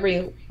with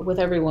every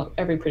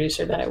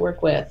producer that I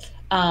work with.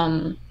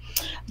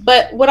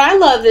 But what I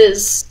love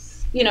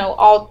is,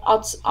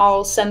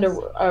 I'll send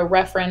a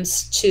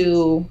reference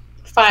to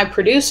 5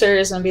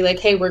 producers and be like,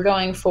 hey, we're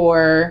going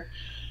for,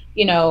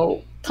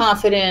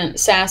 confident,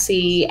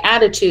 sassy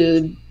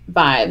attitude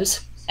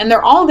vibes, and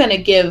they're all going to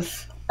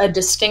give a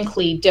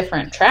distinctly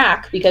different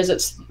track because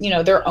it's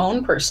their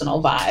own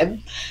personal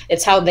vibe.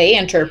 It's how they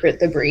interpret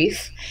the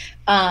brief.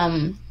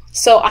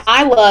 So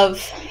I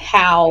love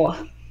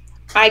how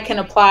I can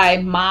apply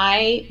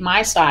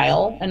my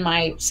style and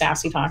my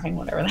sassy talking,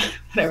 whatever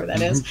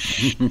that is,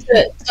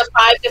 to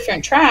 5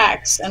 different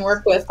tracks and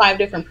work with 5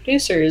 different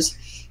producers.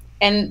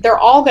 And they're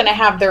all going to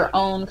have their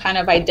own kind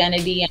of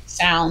identity and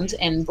sound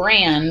and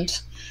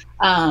brand.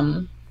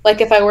 Like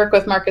if I work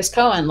with Marcus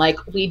Cohen, like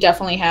we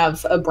definitely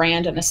have a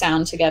brand and a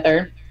sound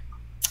together.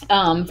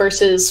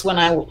 Versus when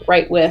I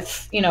write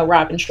with,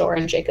 Robin Shore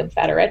and Jacob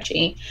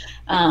Federecci.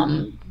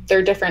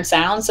 They're different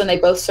sounds and they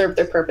both serve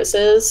their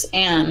purposes.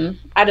 And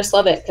I just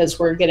love it because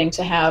we're getting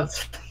to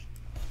have,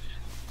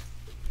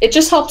 it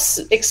just helps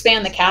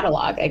expand the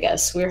catalog, I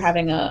guess. We're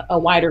having a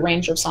wider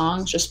range of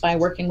songs just by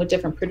working with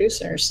different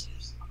producers.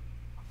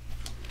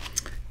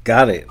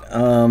 Got it.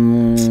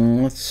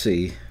 Let's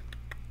see.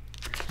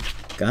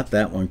 Got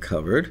that one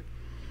covered.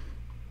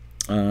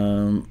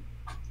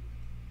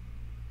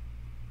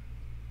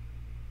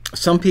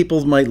 Some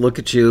people might look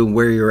at you and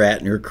where you're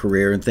at in your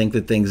career and think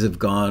that things have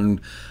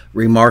gone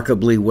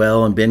remarkably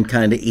well and been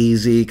kind of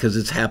easy because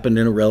it's happened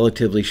in a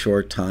relatively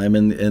short time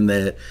and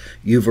that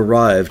you've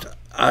arrived.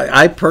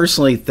 I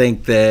personally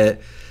think that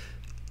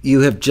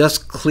you have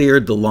just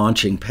cleared the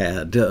launching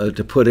pad,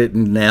 to put it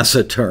in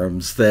NASA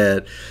terms,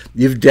 that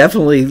you've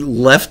definitely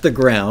left the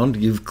ground,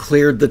 you've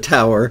cleared the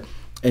tower,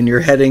 and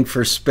you're heading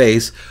for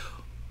space.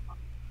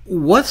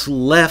 What's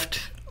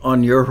left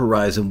on your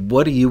horizon?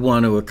 What do you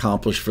want to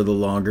accomplish for the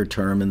longer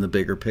term in the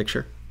bigger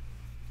picture?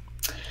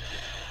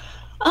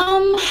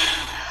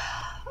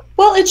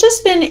 Well, it's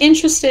just been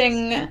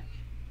interesting,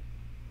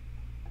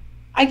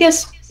 I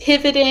guess,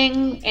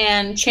 pivoting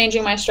and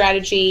changing my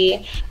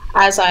strategy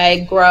as I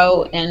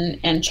grow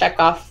and check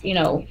off,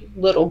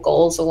 little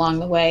goals along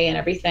the way and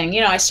everything.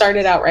 I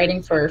started out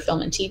writing for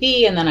film and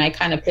TV, and then I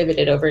kind of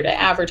pivoted over to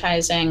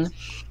advertising.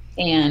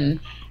 And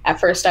at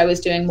first I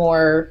was doing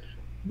more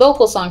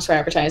vocal songs for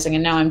advertising,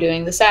 and now I'm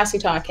doing the sassy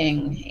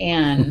talking,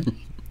 and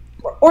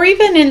or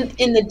even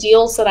in the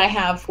deals that I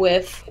have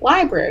with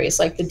libraries,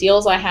 like the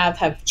deals I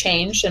have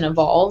changed and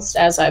evolved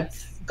as I've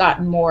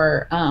gotten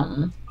more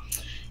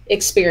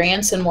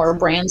experience and more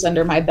brands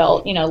under my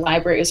belt.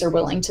 Libraries are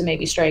willing to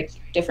maybe strike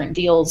different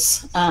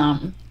deals,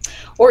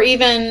 or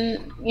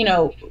even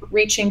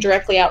reaching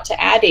directly out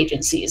to ad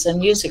agencies and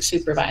music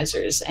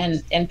supervisors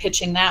and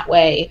pitching that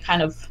way,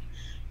 kind of.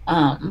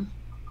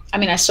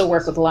 I still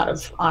work with a lot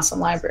of awesome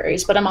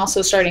libraries, but I'm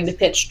also starting to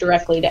pitch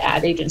directly to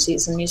ad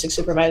agencies and music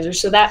supervisors.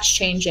 So that's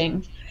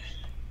changing.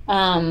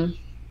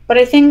 But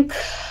I think,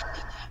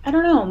 I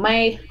don't know,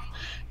 my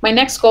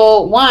next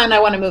goal, one, I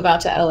want to move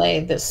out to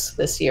LA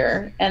this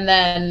year. And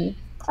then,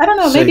 I don't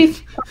know, maybe.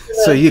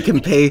 So you can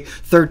pay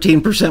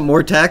 13%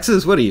 more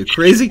taxes? What are you,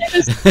 crazy? I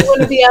just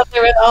want to be out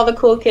there with all the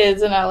cool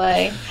kids in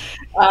LA.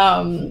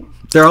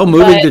 They're all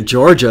moving to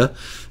Georgia.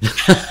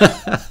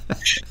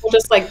 We'll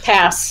just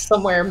pass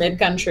somewhere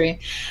mid-country.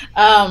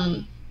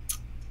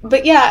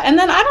 But yeah, and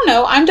then I don't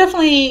know, I'm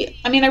definitely,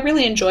 I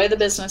really enjoy the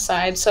business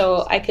side,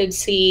 so I could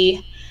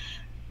see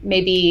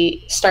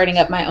maybe starting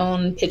up my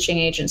own pitching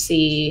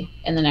agency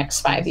in the next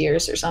 5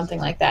 years or something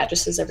like that,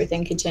 just as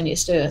everything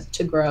continues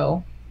to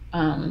grow.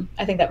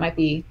 I think that might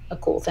be a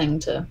cool thing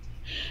to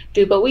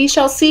do, but we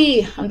shall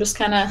see. I'm just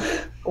kind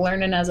of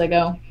learning as I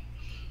go.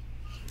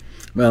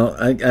 Well,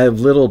 I have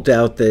little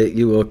doubt that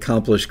you will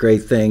accomplish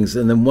great things.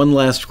 And then one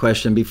last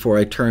question before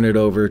I turn it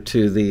over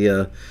to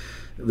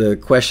the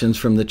questions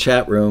from the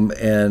chat room.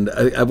 And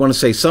I want to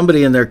say,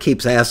 somebody in there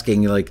keeps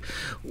asking,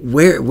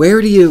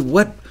 where do you,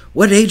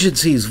 what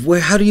agencies,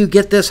 how do you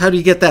get this? How do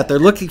you get that? They're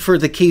looking for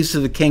the keys to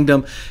the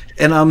kingdom.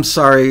 And I'm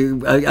sorry,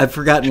 I've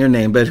forgotten your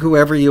name, but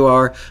whoever you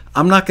are,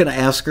 I'm not going to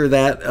ask her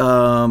that.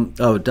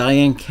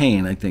 Diane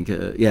Kane, I think.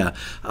 Yeah.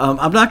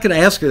 I'm not going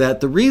to ask her that.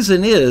 The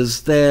reason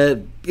is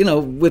that,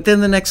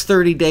 within the next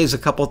 30 days, a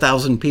couple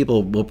thousand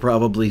people will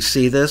probably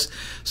see this.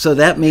 So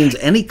that means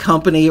any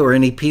company or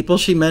any people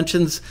she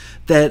mentions,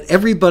 that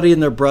everybody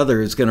and their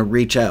brother is going to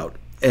reach out.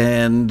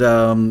 And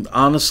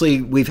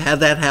honestly, we've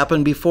had that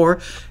happen before.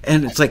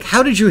 And it's like,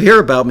 how did you hear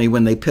about me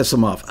when they piss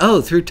them off?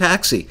 Oh, through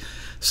Taxi.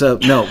 So,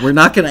 no, we're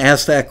not going to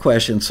ask that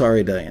question.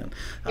 Sorry, Diane.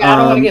 Yeah, I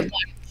don't want to get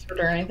blacklisted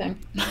or anything.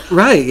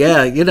 Right,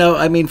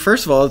 yeah.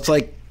 First of all, it's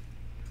like,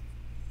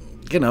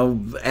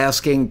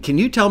 asking, can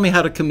you tell me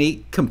how to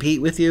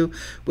compete with you?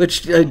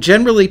 Which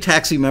generally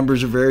Taxi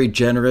members are very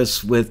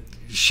generous with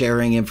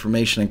sharing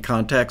information and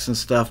contacts and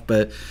stuff,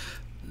 but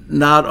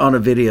not on a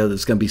video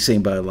that's going to be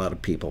seen by a lot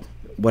of people.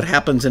 what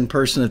happens in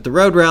person at the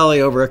road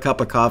rally over a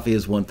cup of coffee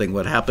is one thing.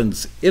 What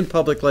happens in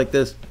public like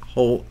this,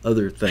 whole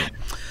other thing.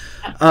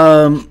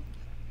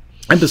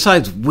 And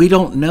besides, we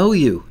don't know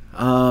you.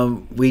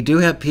 We do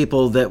have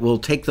people that will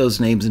take those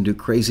names and do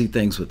crazy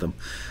things with them.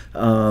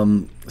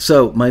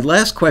 So my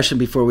last question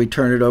before we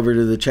turn it over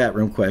to the chat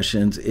room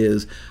questions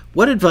is,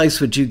 what advice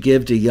would you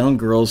give to young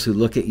girls who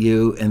look at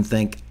you and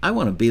think, I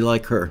want to be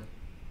like her?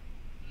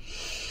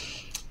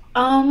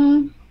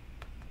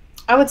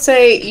 I would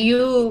say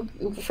you,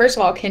 first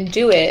of all, can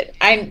do it.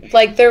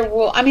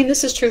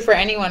 This is true for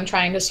anyone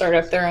trying to start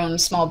up their own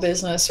small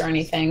business or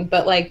anything,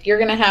 but like, you're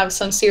going to have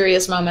some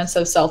serious moments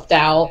of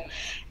self-doubt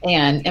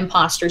and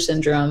imposter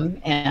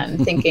syndrome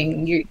and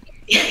thinking you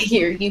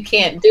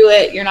can't do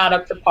it. You're not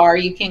up to par.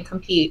 You can't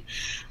compete.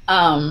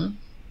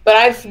 But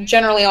I've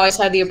generally always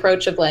had the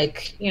approach of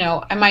like,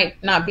 I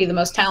might not be the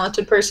most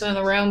talented person in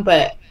the room,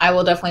 but I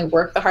will definitely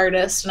work the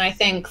hardest. And I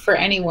think for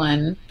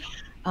anyone,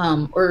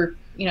 or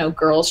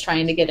girls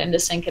trying to get into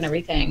sync and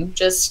everything,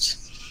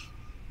 just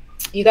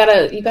you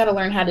gotta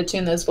learn how to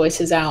tune those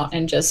voices out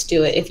and just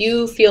do it. If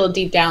you feel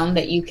deep down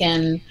that you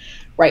can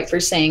write for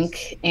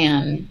sync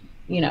and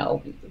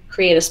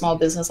create a small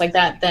business like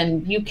that,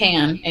 then you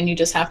can, and you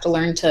just have to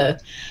learn to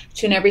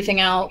tune everything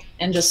out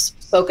and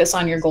just focus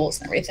on your goals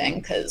and everything,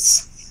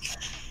 because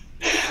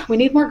we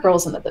need more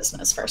girls in the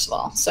business, first of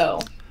all. So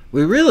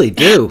we really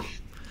do.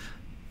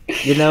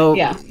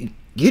 Yeah.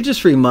 You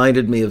just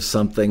reminded me of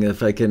something,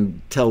 if I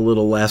can tell a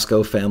little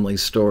Lasco family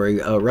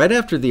story. Right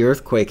after the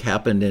earthquake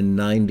happened in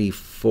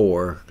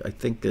 '94, I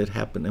think it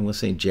happened, I was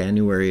saying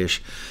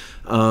January-ish,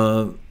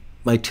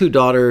 my two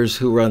daughters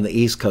who were on the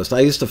East Coast, I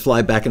used to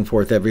fly back and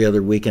forth every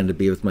other weekend to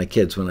be with my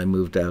kids when I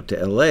moved out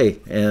to LA.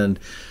 And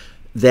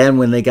then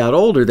when they got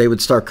older, they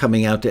would start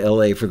coming out to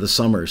LA for the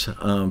summers,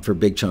 for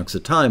big chunks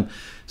of time.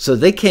 So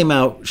they came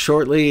out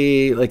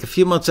shortly, like a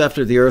few months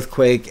after the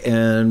earthquake,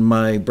 and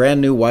my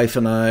brand new wife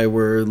and I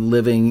were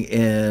living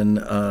in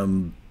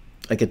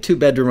like a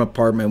 2-bedroom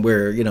apartment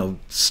where,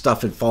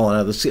 stuff had fallen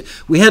out of the ceiling.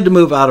 We had to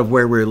move out of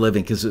where we were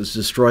living because it was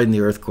destroyed in the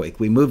earthquake.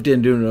 We moved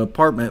into an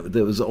apartment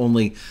that was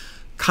only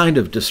kind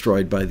of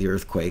destroyed by the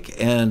earthquake.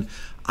 And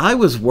I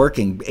was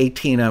working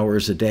 18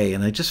 hours a day,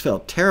 and I just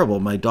felt terrible.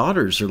 My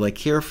daughters are like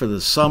here for the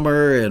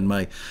summer, and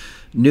my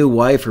new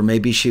wife, or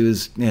maybe she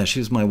was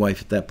my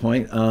wife at that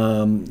point.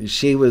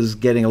 She was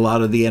getting a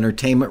lot of the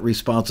entertainment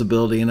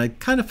responsibility, and I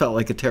kind of felt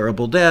like a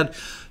terrible dad,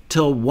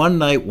 till one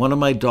night one of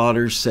my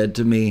daughters said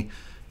to me,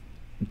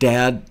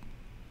 Dad,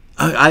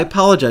 I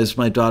apologized to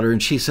my daughter,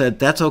 and she said,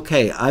 that's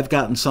okay. I've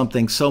gotten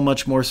something so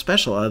much more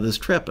special out of this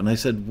trip. And I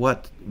said,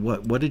 what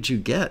did you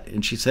get?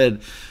 And she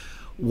said,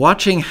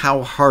 watching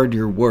how hard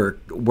you're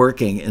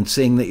working and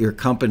seeing that your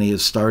company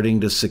is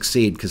starting to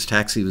succeed, because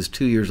Taxi was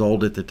 2 years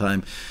old at the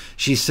time.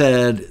 She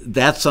said,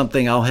 that's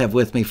something I'll have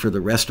with me for the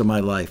rest of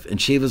my life.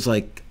 And she was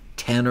like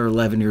 10 or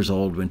 11 years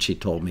old when she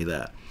told me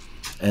that.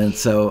 And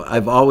so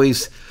I've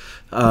always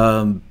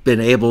been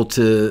able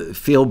to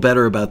feel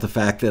better about the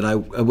fact that I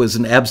was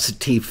an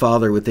absentee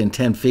father within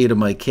 10 feet of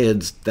my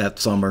kids that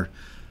summer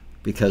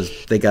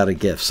because they got a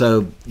gift.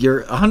 So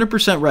you're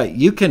 100% right.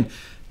 You can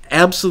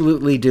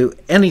absolutely do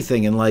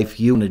anything in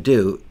life you want to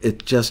do.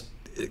 It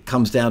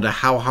comes down to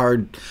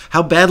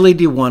how badly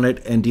do you want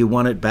it, and do you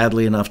want it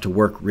badly enough to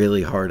work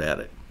really hard at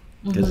it?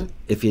 Because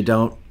if you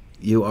don't,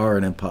 you are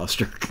an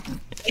imposter.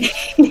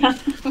 Yeah.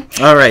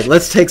 All right,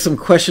 let's take some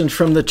questions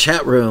from the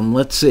chat room.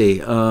 Let's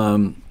see.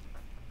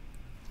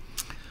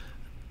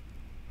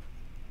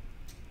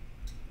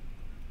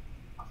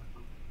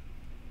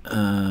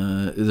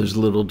 There's a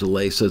little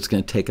delay, so it's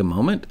going to take a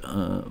moment.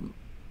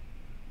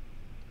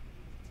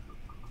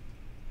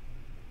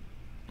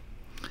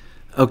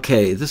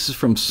 Okay, this is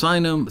from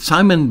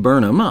Simon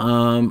Burnham.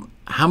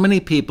 How many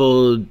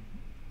people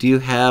do you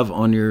have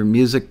on your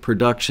music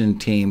production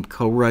team,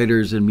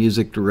 co-writers and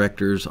music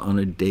directors, on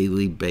a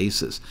daily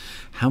basis?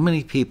 How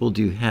many people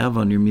do you have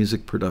on your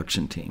music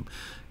production team,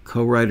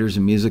 co-writers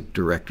and music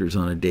directors,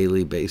 on a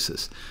daily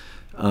basis?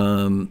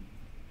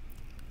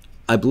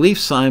 I believe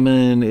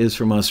Simon is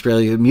from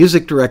Australia.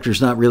 Music director is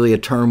not really a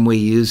term we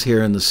use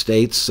here in the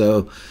States.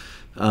 So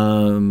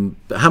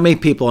how many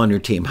people on your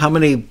team? How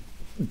many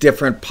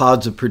different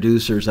pods of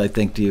producers, I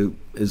think,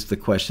 is the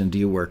question, do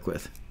you work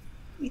with?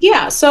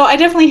 Yeah, so I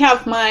definitely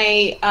have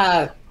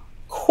my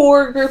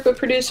core group of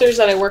producers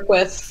that I work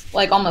with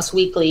like almost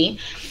weekly.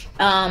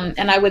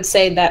 And I would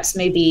say that's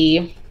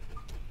maybe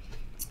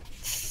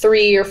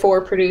 3 or 4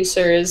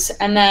 producers.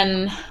 And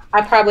then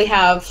I probably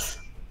have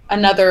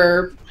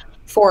another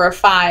 4 or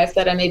 5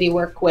 that I maybe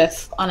work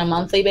with on a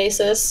monthly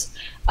basis.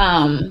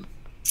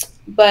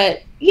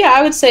 But yeah,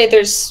 I would say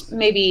there's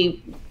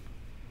maybe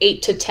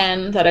 8 to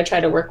 10 that I try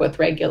to work with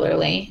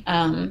regularly.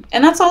 And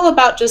that's all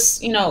about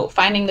just,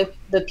 finding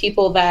the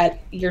people that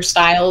your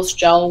styles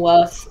gel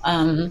with,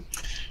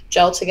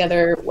 gel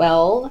together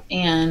well,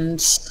 and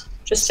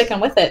just sticking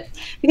with it,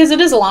 because it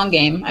is a long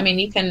game. I mean,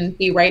 you can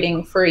be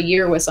writing for a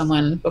year with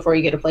someone before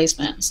you get a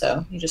placement.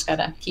 So you just got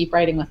to keep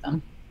writing with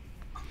them.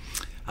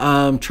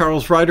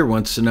 Charles Ryder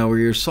wants to know, are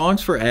your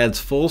songs for ads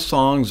full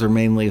songs or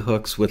mainly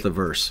hooks with a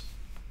verse?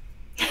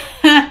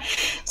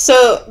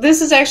 So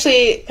this is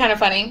actually kind of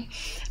funny.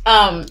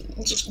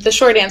 The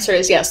short answer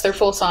is yes, they're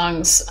full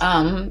songs,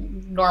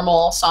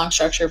 normal song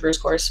structure, verse,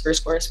 chorus,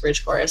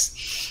 bridge,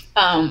 chorus.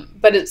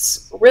 But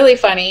it's really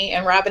funny,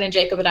 and Robin and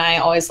Jacob and I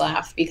always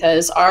laugh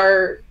because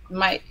our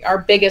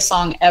biggest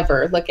song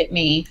ever, "Look at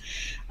Me,"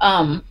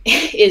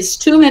 is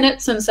 2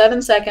 minutes and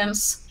 7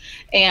 seconds,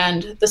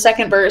 and the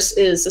second verse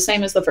is the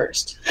same as the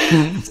first.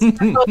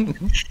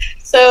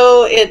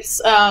 So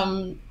it's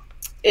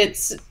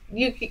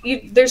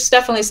there's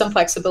definitely some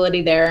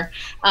flexibility there,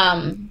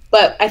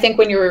 but I think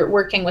when you're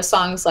working with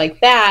songs like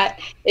that,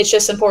 it's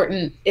just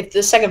important if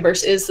the second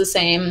verse is the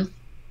same,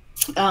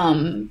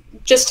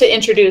 just to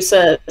introduce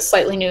a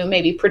slightly new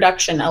maybe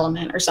production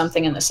element or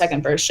something in the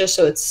second verse, just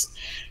so it's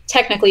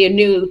technically a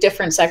new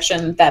different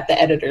section that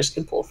the editors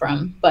could pull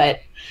from.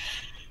 But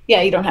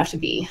yeah, you don't have to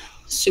be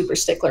super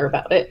stickler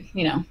about it.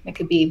 It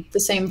could be the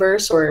same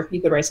verse, or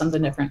you could write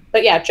something different.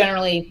 But yeah,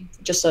 generally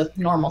just a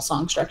normal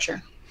song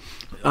structure.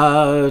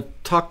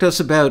 Talk to us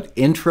about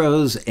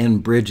intros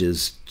and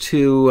bridges,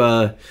 two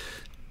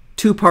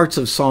parts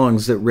of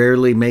songs that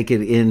rarely make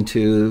it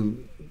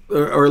into,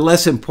 or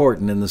less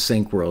important in the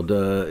sync world.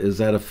 Is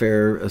that a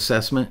fair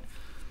assessment?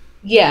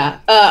 Yeah,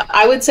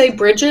 I would say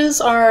bridges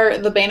are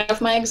the bane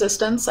of my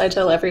existence. I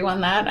tell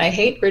everyone that. I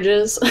hate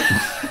bridges.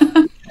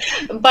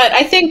 But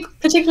I think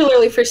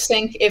particularly for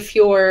sync, if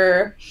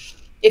you're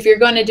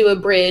going to do a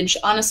bridge,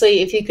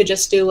 honestly, if you could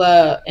just do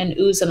an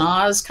oohs and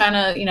ahs kind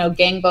of,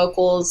 gang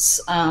vocals,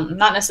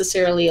 not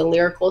necessarily a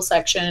lyrical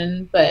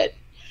section, but,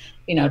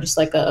 just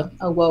like a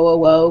whoa, whoa,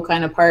 whoa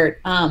kind of part,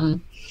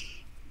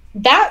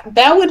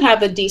 that would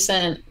have a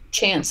decent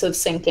chance of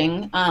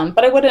syncing.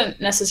 But I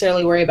wouldn't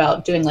necessarily worry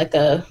about doing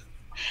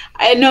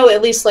I know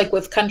at least like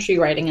with country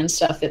writing and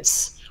stuff,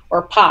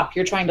 or pop,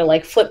 you're trying to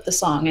like flip the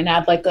song and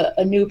add like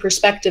a new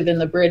perspective in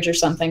the bridge or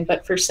something.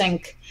 But for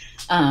sync,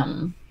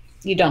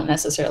 you don't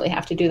necessarily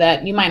have to do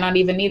that. You might not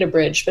even need a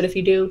bridge, but if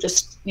you do,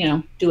 just,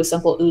 do a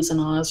simple oohs and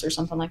ahs or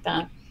something like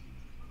that.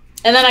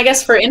 And then I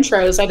guess for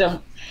intros,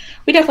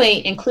 we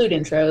definitely include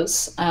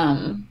intros.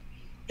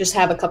 Just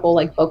have a couple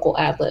like vocal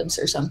ad libs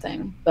or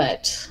something,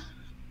 but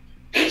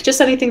just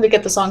anything to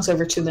get the songs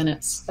over 2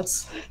 minutes.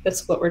 That's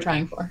what we're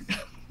trying for.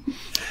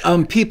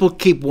 People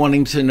keep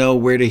wanting to know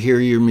where to hear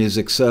your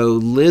music. So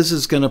Liz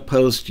is going to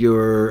post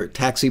your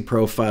Taxi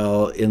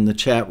profile in the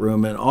chat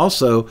room. And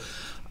also,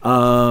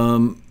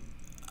 I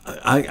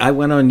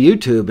went on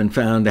YouTube and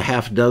found a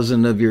half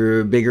dozen of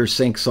your bigger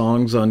sync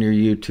songs on your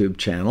YouTube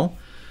channel.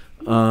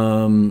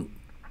 Yeah,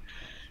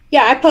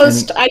 I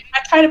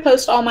try to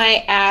post all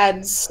my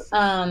ads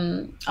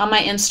on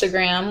my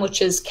Instagram,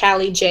 which is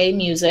Callie J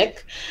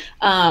Music.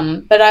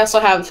 But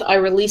I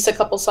release a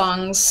couple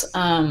songs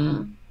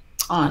on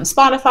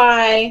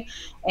Spotify,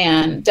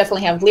 and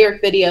definitely have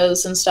lyric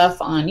videos and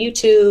stuff on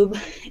YouTube.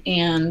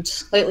 And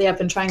lately I've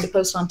been trying to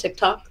post on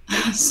TikTok.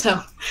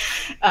 So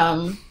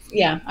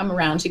yeah, I'm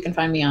around. You can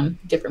find me on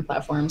different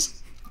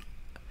platforms.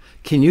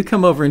 Can you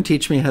come over and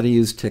teach me how to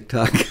use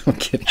TikTok? I'm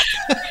kidding.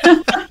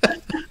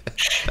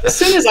 As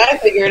soon as I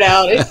figure it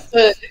out,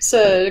 it's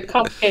a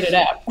complicated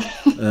app.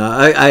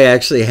 I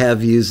actually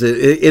have used it.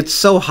 It's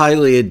so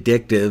highly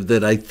addictive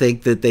that I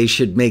think that they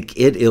should make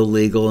it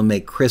illegal and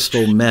make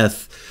crystal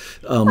meth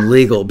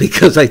legal,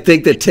 because I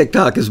think that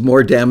TikTok is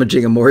more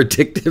damaging and more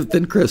addictive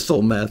than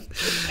crystal meth.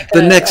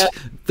 The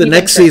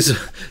next season,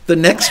 the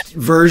next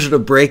version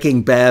of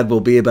Breaking Bad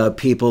will be about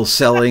people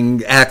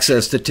selling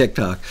access to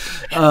TikTok.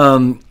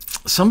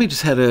 Somebody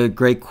just had a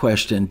great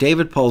question.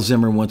 David Paul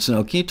Zimmer wants to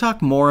know, can you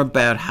talk more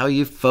about how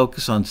you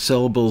focus on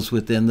syllables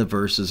within the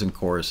verses and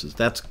choruses?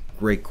 That's a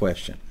great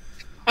question.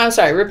 I'm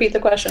sorry, repeat the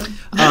question.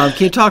 Can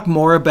you talk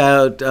more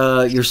about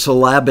your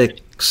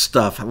syllabic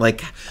stuff,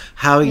 like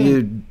how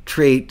you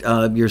treat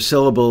your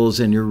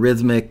syllables and your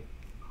rhythmic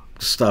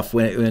stuff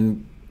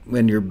when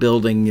you're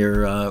building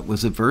your,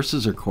 was it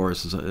verses or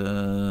choruses?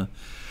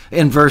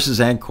 In verses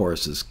and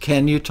choruses.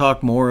 Can you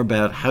talk more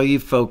about how you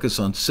focus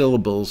on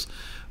syllables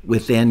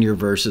within your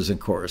verses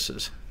and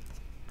choruses?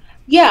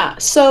 Yeah,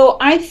 so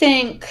I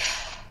think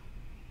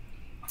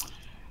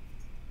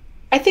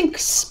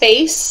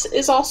space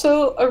is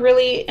also a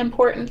really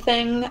important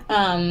thing,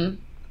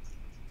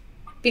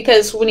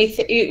 because when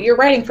you're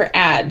writing for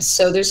ads,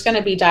 so there's going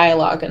to be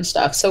dialogue and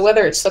stuff. So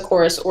whether it's the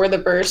chorus or the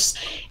verse,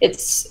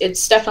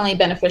 it's definitely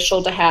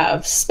beneficial to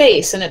have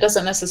space, and it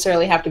doesn't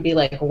necessarily have to be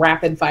like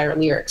rapid fire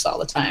lyrics all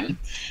the time.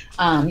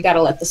 You got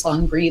to let the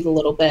song breathe a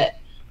little bit.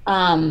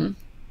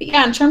 But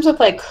yeah, in terms of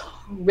like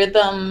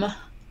rhythm,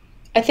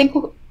 I think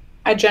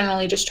I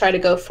generally just try to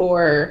go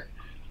for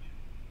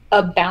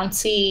a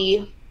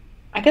bouncy,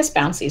 I guess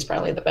bouncy is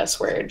probably the best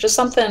word. Just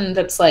something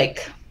that's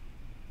like,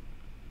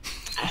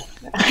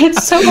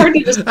 it's so hard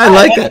to describe. I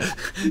like that.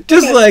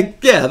 Just like,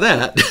 yeah,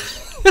 that.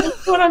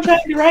 That's what I'm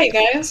trying to write,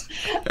 guys.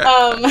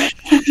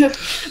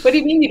 What do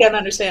you mean you don't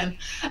understand?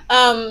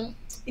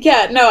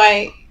 Yeah, no,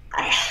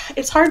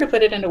 it's hard to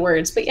put it into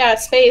words, but yeah,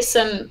 space,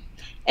 and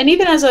And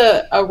even as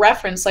a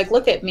reference, like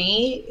look at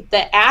me,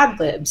 the ad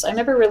libs. I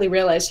never really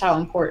realized how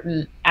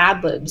important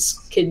ad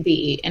libs could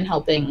be in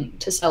helping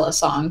to sell a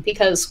song,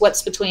 because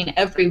what's between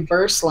every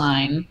verse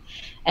line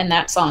and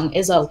that song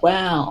is a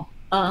well,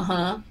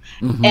 uh-huh.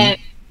 Hmm. And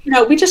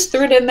we just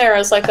threw it in there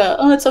as like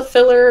it's a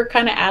filler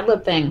kind of ad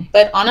lib thing.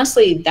 But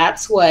honestly,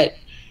 that's what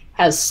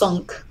has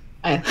sunk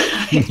I,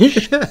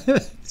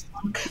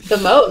 the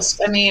most.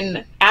 I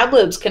mean, ad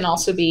libs can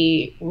also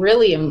be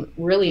really,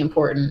 really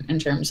important in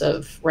terms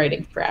of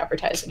writing for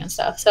advertising and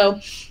stuff. So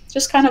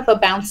just kind of a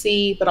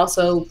bouncy, but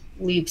also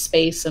leave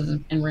space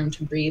and room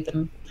to breathe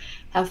and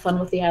have fun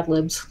with the ad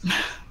libs.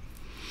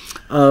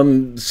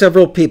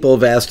 Several people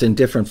have asked in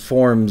different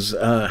forms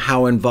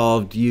how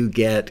involved you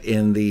get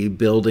in the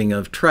building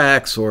of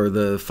tracks or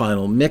the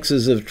final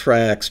mixes of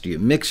tracks. Do you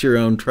mix your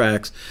own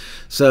tracks?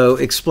 So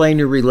explain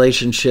your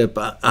relationship.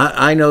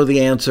 I know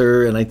the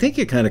answer, and I think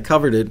you kind of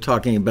covered it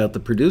talking about the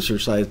producer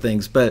side of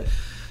things, but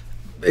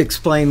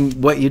explain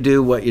what you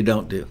do, what you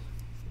don't do.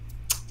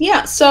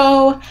 Yeah,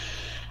 so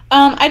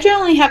I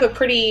generally have a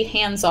pretty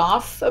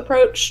hands-off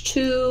approach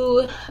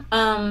to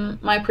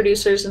my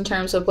producers in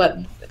terms of what,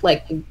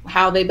 like,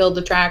 how they build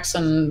the tracks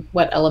and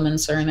what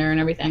elements are in there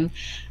and everything,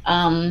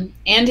 and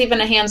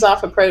even a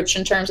hands-off approach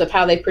in terms of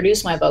how they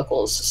produce my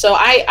vocals. So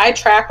I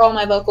track all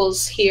my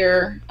vocals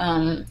here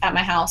at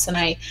my house, and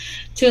I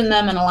tune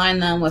them and align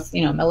them with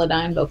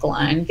Melodyne, Vocal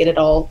Line, get it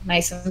all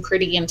nice and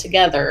pretty and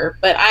together.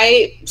 But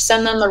I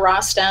send them the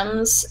raw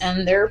stems,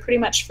 and they're pretty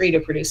much free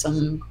to produce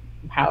them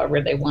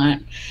however they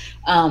want.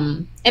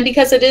 And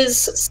because it is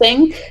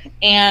sync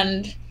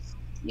and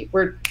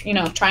we're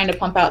trying to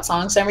pump out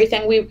songs and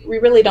everything, we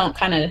really don't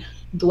kind of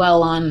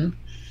dwell on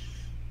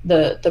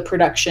the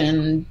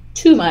production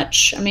too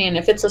much. I mean,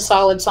 if it's a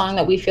solid song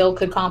that we feel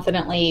could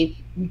confidently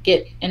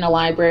get in a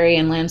library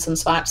and land some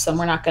spots, then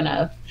we're not going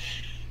to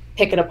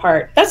pick it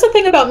apart. That's the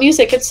thing about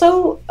music. It's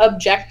so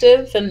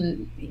objective,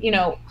 and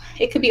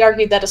it could be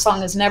argued that a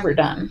song is never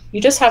done. You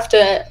just have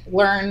to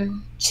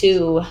learn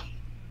to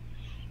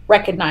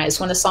recognize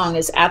when a song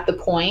is at the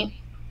point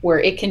where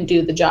it can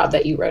do the job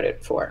that you wrote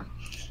it for.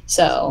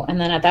 So,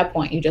 and then at that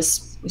point, you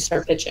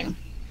start pitching.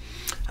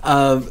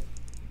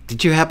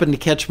 Did you happen to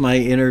catch my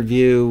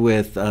interview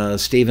with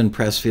Stephen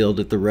Pressfield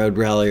at the Road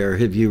Rally, or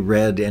have you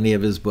read any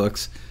of his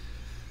books?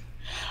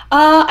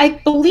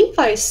 I believe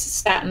I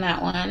sat in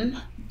that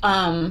one.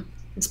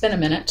 It's been a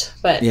minute,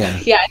 but Yeah.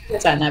 yeah, I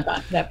sat in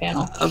that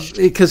panel.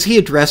 Because he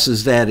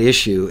addresses that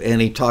issue, and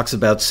he talks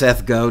about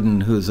Seth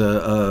Godin, who's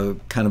a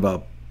kind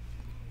of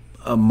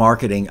a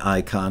marketing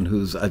icon,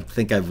 I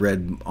think I've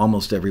read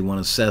almost every one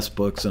of Seth's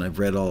books, and I've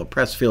read all of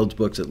Pressfield's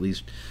books, at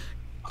least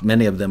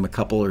many of them a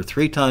couple or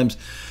three times.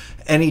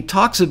 And he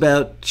talks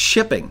about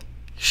shipping.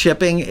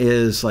 Shipping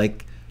is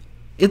like,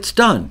 it's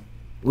done.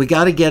 We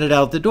got to get it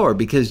out the door,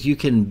 because you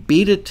can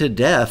beat it to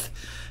death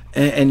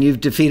and you've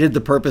defeated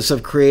the purpose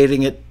of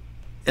creating it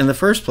in the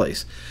first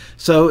place.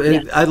 So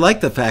Yeah. I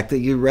like the fact that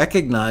you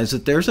recognize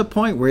that there's a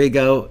point where you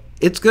go,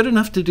 it's good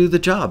enough to do the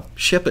job.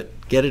 Ship it.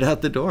 Get it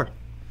out the door.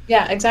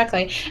 Yeah,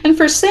 exactly. And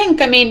for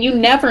sync, I mean, you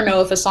never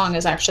know if a song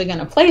is actually going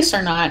to place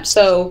or not.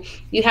 So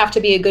you have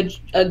to be a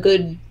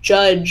good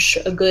judge,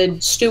 a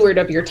good steward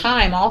of your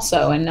time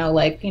also, and know,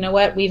 like, you know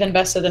what, we've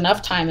invested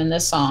enough time in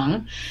this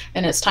song,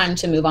 and it's time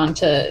to move on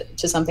to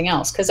something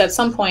else. Because at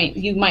some point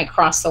you might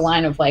cross the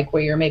line of like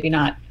where you're maybe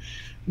not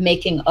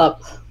making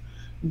up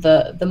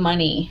the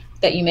money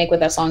that you make with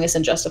that song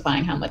isn't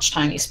justifying how much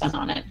time you spent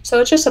on it.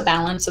 So it's just a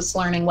balance. It's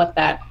learning what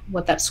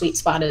that sweet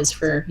spot is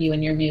for you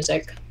and your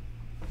music.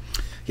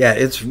 Yeah,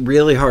 it's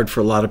really hard for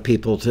a lot of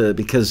people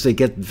because they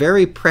get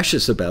very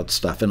precious about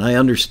stuff, and I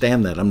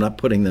understand that. I'm not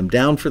putting them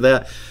down for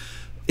that.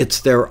 It's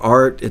their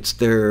art.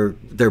 They're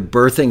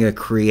birthing a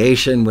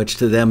creation, which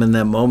to them in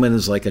that moment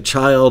is like a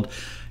child,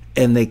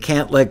 and they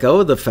can't let go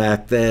of the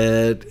fact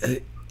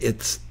that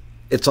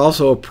it's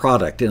also a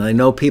product. And I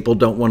know people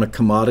don't want to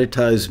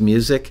commoditize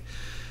music,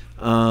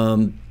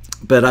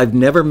 but I've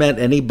never met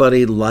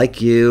anybody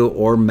like you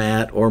or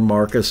Matt or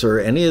Marcus or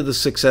any of the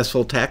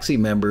successful Taxi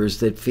members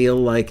that feel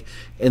like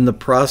in the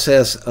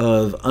process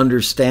of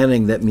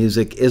understanding that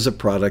music is a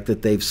product,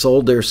 that they've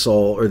sold their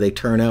soul or they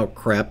turn out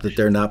crap that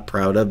they're not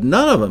proud of.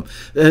 None of them.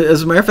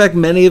 As a matter of fact,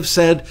 many have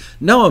said,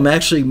 no, I'm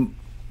actually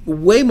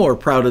way more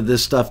proud of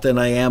this stuff than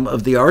I am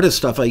of the artist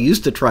stuff I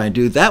used to try and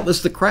do. That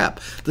was the crap.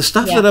 The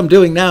stuff that I'm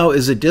doing now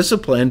is a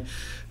discipline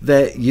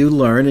that you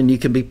learn and you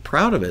can be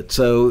proud of it.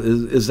 So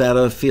is that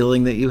a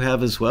feeling that you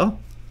have as well?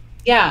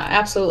 Yeah,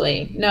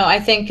 absolutely. No,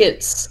 I think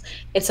it's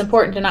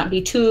important to not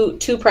be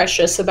too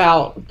precious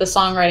about the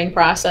songwriting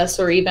process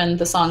or even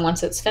the song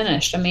once it's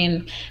finished. I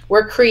mean,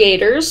 we're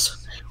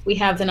creators. We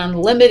have an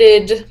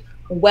unlimited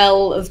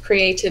well of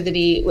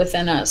creativity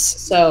within us.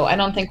 So I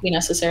don't think we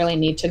necessarily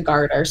need to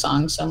guard our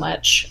songs so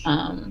much.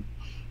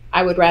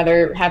 I would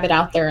rather have it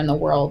out there in the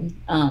world,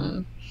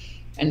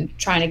 and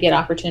trying to get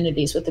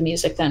opportunities with the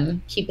music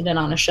than keeping it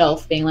on a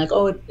shelf being like,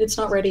 oh, it's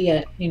not ready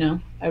yet.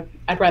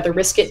 I'd rather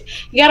risk it.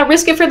 You got to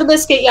risk it for the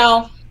biscuit,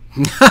 y'all.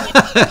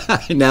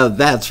 Now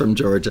that's from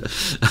Georgia.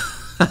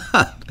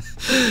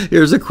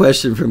 Here's a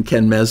question from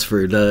Ken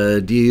Mesford.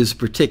 Do you use a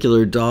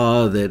particular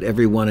DAW that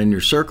everyone in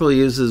your circle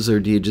uses, or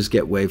do you just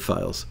get WAV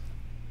files?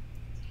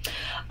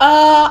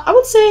 I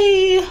would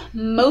say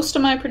most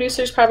of my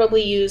producers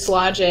probably use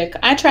Logic.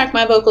 I track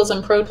my vocals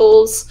in Pro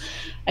Tools.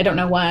 I don't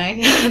know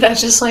why. That's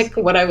just like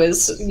what I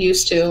was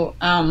used to.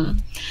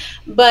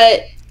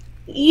 But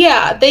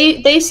yeah,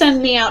 they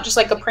send me out just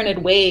like a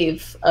printed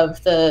wave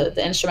of the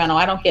instrumental.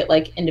 I don't get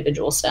like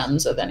individual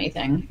stems of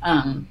anything.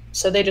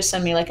 So they just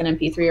send me like an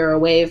MP3 or a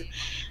wave,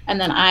 and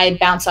then I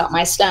bounce out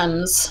my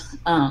stems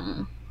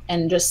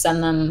and just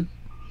send them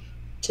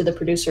to the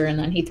producer, and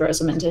then he throws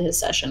them into his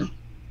session.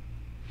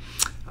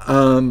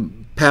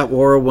 Pat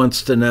Worrell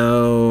wants to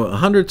know,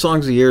 100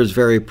 songs a year is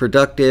very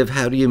productive.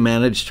 How do you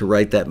manage to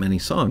write that many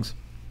songs?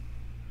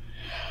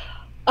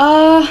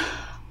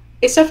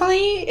 It's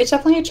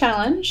definitely a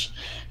challenge,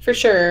 for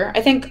sure.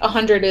 I think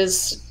 100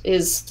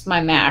 is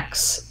my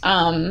max.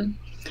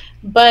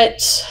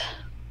 But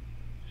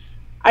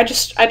I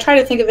try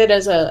to think of it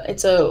as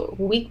it's a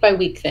week by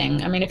week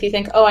thing. I mean, if you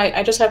think, oh,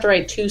 I just have to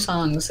write 2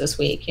 songs this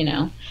week, you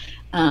know,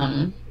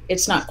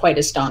 it's not quite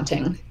as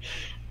daunting.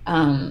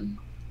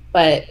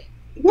 But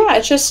yeah,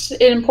 it's just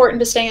important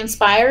to stay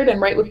inspired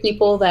and write with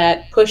people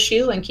that push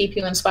you and keep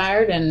you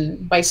inspired, and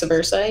vice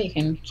versa. You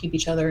can keep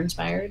each other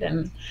inspired,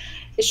 and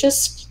it's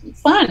just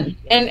fun.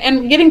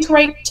 And getting to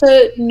write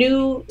to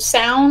new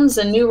sounds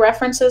and new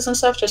references and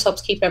stuff just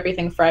helps keep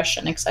everything fresh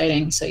and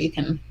exciting, so you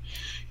can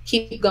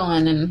keep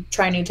going and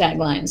try new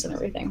taglines and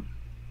everything.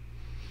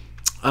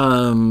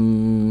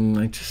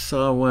 I just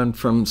saw one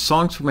from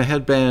Songs from a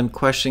Headband.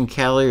 Question,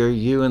 Callie, are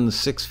you in the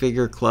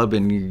 6-figure club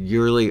in your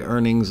yearly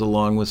earnings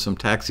along with some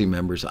taxi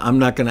members? I'm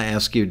not going to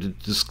ask you to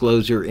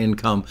disclose your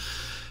income,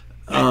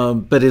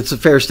 but it's a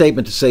fair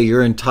statement to say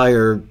your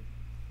entire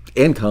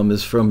income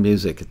is from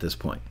music at this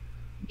point.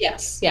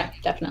 Yes, yeah,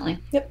 definitely.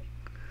 Yep.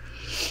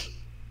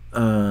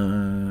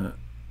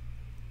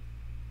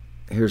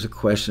 Here's a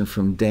question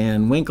from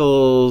Dan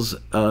Winkles.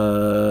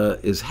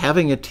 Is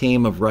having a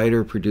team of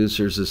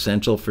writer-producers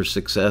essential for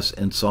success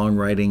in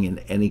songwriting in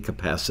any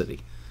capacity?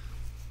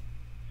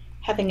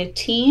 Having a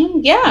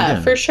team?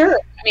 Yeah, for sure.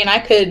 I mean, I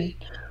could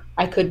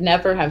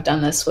never have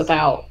done this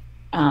without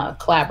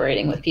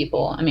collaborating with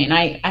people. I mean,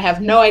 I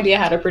have no idea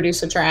how to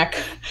produce a track,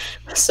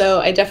 so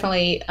I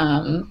definitely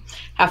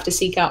have to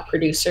seek out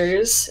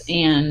producers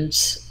and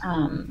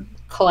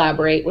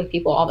collaborate with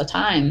people all the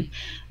time.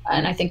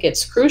 And I think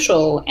it's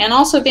crucial. And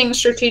also being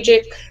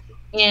strategic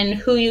in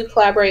who you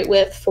collaborate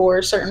with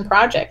for certain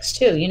projects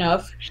too. You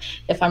know,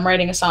 if I'm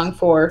writing a song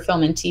for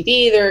film and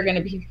TV, there are going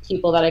to be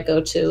people that I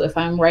go to. If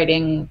I'm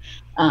writing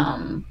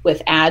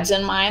with ads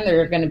in mind, there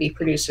are going to be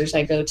producers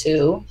I go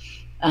to.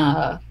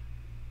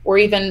 Or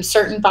even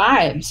certain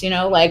vibes, you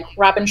know, like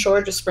Robin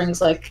Shore just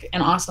brings like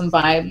an awesome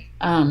vibe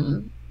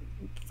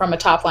from a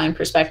top line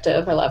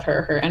perspective. I love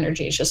her. Her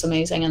energy is just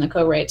amazing in the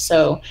co-write.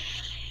 So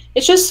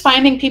it's just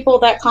finding people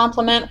that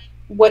complement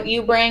what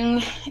you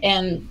bring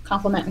and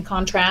complement and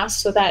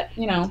contrast, so that,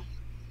 you know,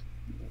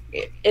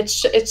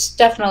 it's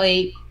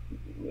definitely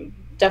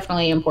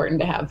important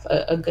to have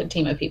a good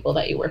team of people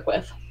that you work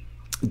with.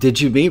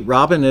 Did you meet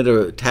Robin at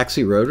a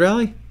Taxi Road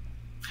rally?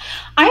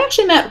 I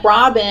actually met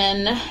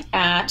Robin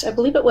at, I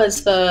believe it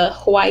was the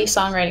Hawaii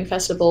Songwriting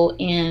Festival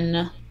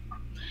in,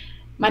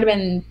 might have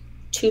been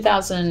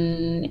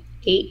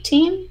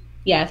 2018.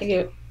 I think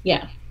it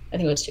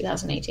was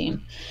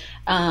 2018.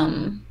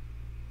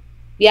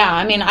 Yeah,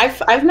 I mean,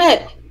 I've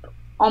met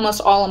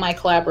almost all of my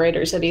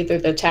collaborators at either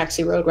the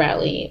Taxi Road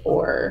rally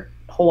or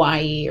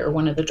Hawaii or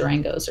one of the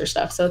Durangos or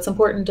stuff. So it's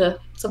important to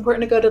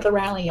go to the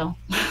rally, y'all.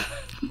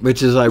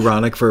 Which is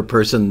ironic for a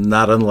person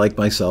not unlike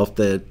myself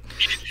that,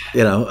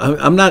 you know,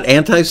 I'm not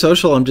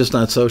antisocial. I'm just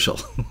not social.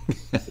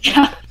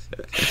 Yeah.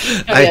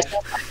 I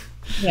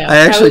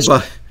actually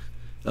bought.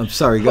 I'm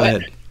sorry. Go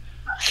ahead.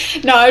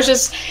 No, I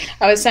was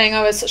saying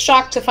I was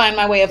shocked to find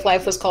my way of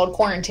life was called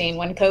quarantine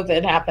when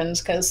COVID happened,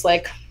 because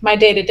like my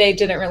day-to-day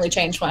didn't really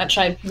change much.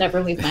 I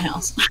never leave my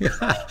house.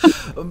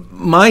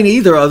 Mine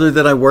either, other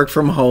than I work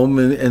from home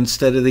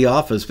instead of the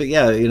office. But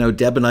yeah, you know,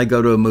 Deb and I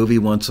go to a movie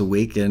once a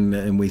week,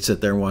 and we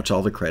sit there and watch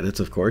all the credits,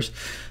 of course.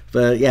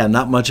 But yeah,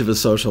 not much of a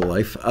social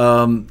life.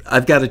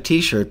 I've got a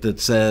T-shirt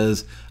that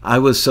says, I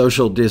was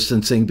social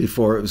distancing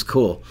before it was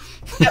cool.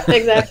 Yep,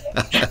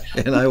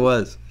 exactly. And I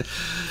was.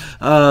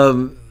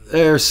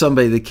 There's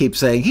somebody that keeps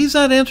saying, he's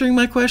not answering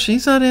my question.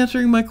 He's not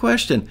answering my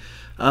question.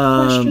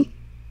 And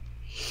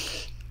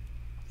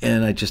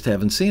I just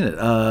haven't seen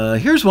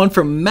it. Here's one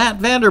from Matt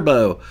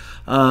Vanderbo.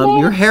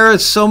 Your hair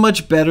is so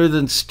much better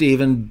than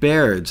Stephen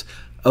Baird's.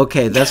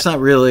 Okay, that's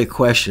not really a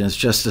question. It's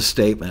just a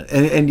statement.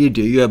 And you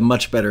do. You have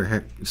much better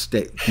hair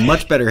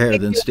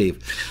than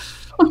Steve.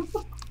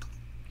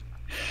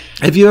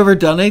 Have you ever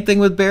done anything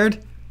with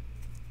Baird?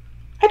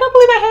 I don't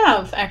believe I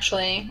have,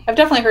 actually. I've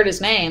definitely heard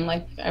his name.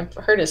 Like, I've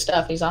heard his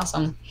stuff. He's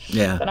awesome.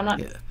 Yeah. But I'm not.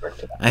 Yeah.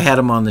 I had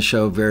him on the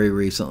show very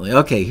recently.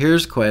 Okay,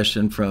 here's a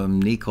question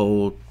from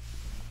Nicole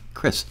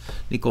Chris.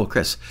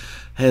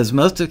 Has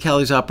most of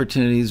Kelly's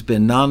opportunities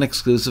been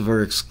non-exclusive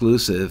or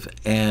exclusive?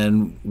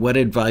 And what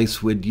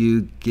advice would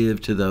you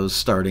give to those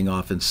starting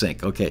off in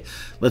sync? Okay,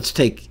 let's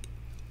take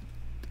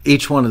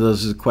each one of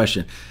those as a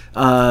question.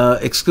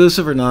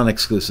 Exclusive or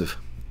non-exclusive?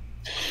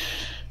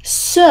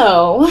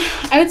 So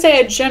I would say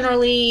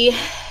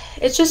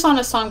it's just on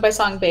a song by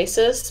song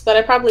basis, but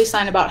I probably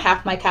sign about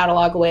half my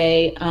catalog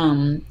away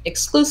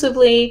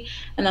exclusively,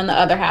 and then the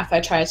other half I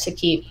try to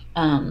keep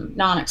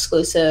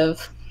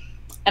non-exclusive.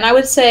 And I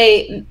would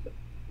say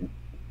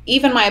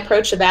even my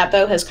approach to that,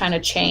 though, has kind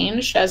of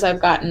changed as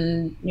I've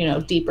gotten,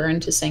 deeper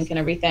into sync and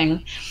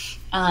everything.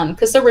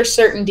 Because there were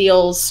certain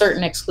deals,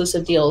 certain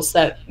exclusive deals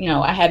that,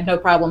 I had no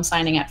problem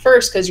signing at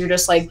first, because you're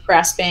just like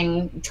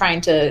grasping,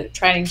 trying to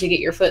get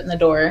your foot in the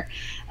door.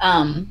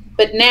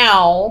 But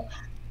now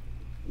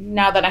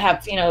that I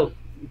have,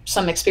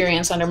 some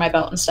experience under my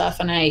belt and stuff,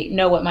 and I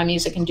know what my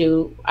music can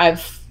do,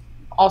 I've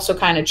also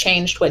kind of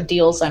changed what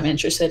deals I'm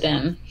interested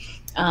in.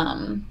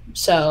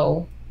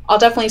 So I'll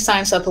definitely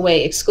sign stuff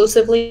away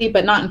exclusively,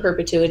 but not in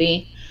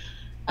perpetuity.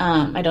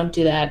 I don't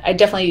do that. I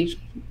definitely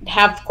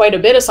have quite a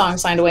bit of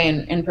songs signed away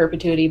in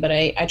perpetuity, but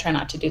I try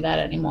not to do that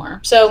anymore.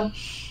 So,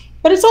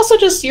 but it's also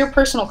just your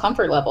personal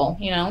comfort level,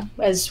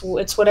 as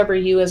it's whatever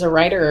you as a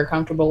writer are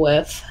comfortable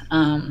with.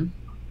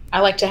 I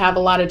like to have a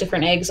lot of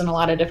different eggs in a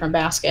lot of different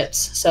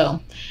baskets.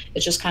 So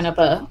it's just kind of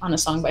on a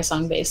song by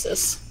song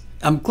basis.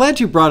 I'm glad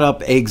you brought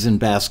up eggs in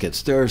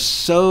baskets. There are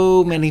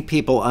so many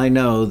people I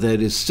know that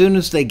as soon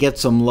as they get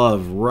some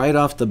love right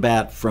off the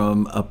bat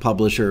from a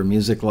publisher or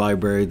music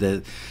library,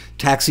 that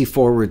taxi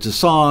forwards a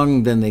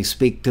song, then they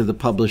speak to the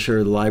publisher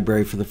or the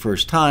library for the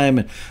first time,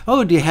 and,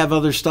 oh, do you have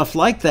other stuff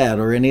like that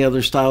or any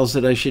other styles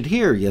that I should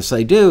hear? Yes,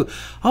 I do.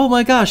 Oh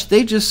my gosh,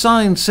 they just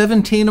signed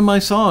 17 of my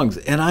songs.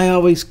 And I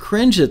always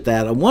cringe at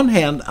that. On one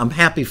hand, I'm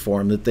happy for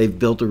them that they've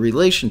built a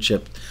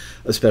relationship,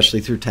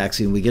 especially through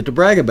taxi, and we get to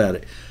brag about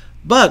it.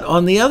 But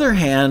on the other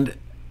hand,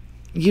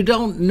 you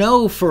don't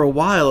know for a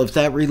while if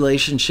that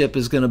relationship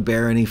is going to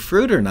bear any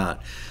fruit or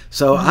not.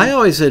 So I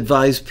always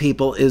advise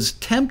people, as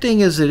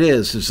tempting as it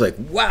is, it's like,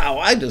 wow,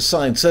 I just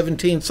signed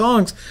 17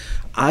 songs.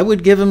 I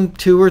would give them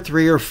 2 or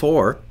 3 or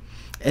 4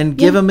 and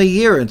give them a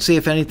year and see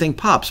if anything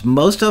pops.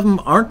 Most of them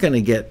aren't going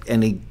to get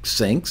any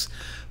syncs,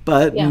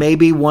 but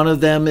maybe one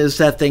of them is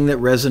that thing that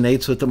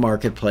resonates with the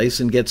marketplace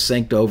and gets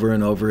synced over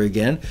and over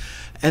again.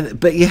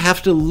 But you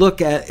have to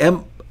look at...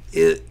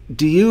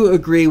 do you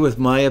agree with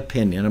my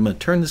opinion? I'm going to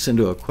turn this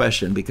into a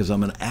question because I'm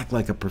going to act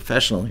like a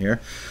professional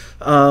here.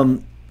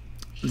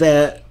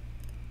 That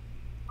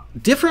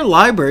different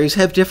libraries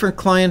have different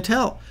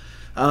clientele.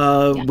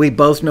 We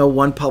both know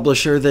one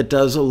publisher that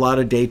does a lot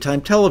of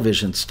daytime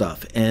television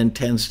stuff and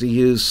tends to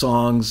use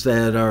songs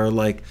that are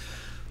like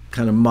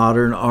kind of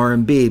modern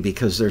R&B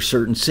because there are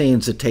certain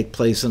scenes that take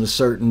place in a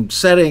certain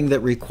setting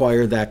that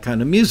require that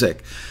kind of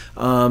music.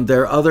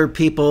 There are other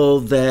people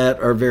that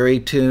are very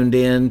tuned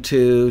in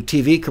to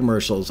TV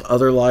commercials,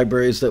 other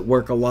libraries that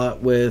work a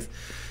lot with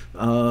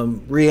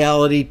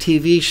reality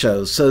TV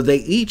shows. So they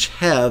each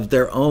have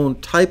their own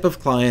type of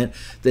client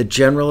that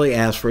generally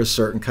asks for a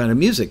certain kind of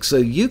music. So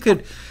you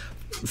could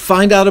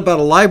find out about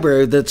a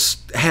library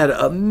that's had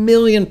 1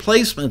 million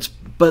placements,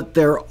 but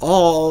they're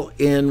all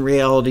in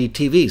reality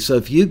TV. So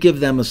if you give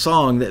them a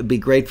song that would be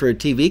great for a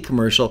TV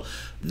commercial,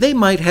 they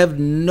might have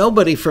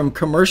nobody from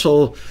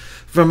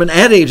an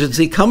ad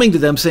agency coming to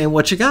them saying,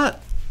 what you got?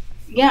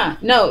 Yeah,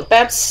 no,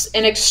 that's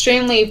an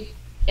extremely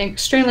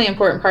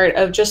important part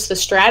of just the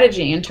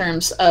strategy in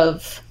terms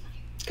of,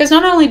 because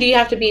not only do you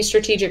have to be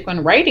strategic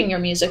when writing your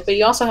music, but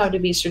you also have to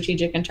be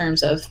strategic in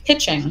terms of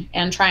pitching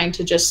and trying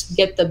to just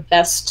get the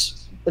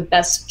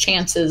best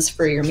chances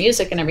for your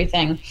music and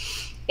everything.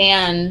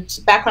 And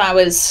back when I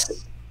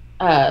was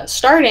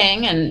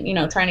starting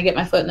and, trying to get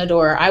my foot in the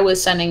door, I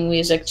was sending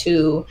music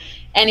to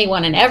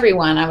anyone and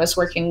everyone I was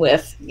working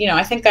with.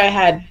 I think I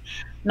had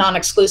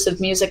non-exclusive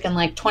music in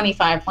like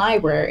 25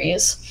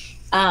 libraries.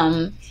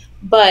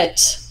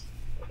 But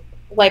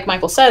like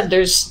Michael said,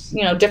 there's,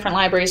 different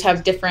libraries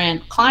have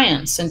different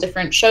clients and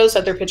different shows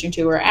that they're pitching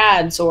to, or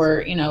ads,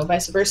 or,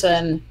 vice versa.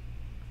 And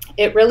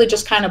it really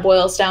just kind of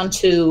boils down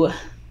to,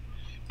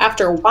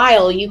 after a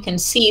while, you can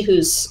see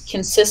who's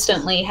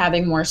consistently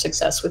having more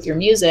success with your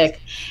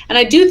music. And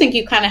I do think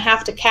you kind of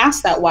have to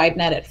cast that wide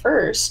net at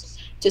first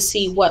to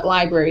see what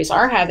libraries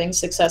are having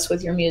success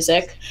with your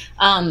music.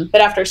 But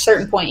after a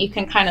certain point, you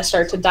can kind of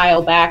start to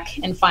dial back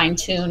and fine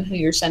tune who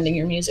you're sending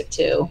your music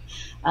to,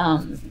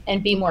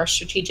 and be more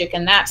strategic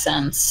in that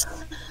sense.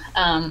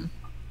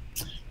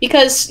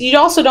 Because you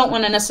also don't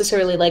want to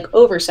necessarily like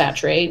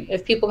oversaturate.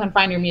 If people can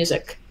find your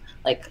music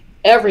like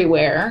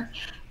everywhere,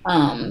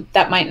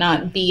 that might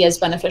not be as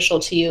beneficial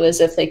to you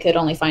as if they could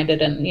only find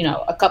it in,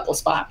 a couple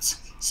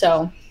spots.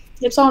 So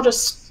it's all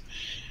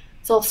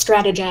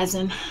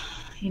strategizing,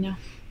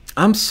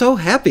 I'm so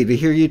happy to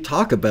hear you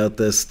talk about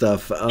this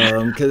stuff,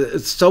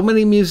 because so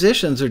many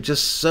musicians are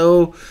just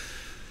so,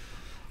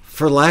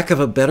 for lack of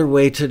a better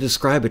way to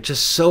describe it,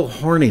 just so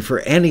horny for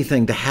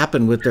anything to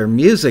happen with their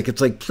music. It's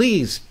like,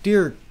 please,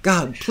 dear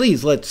God,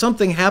 please let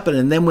something happen.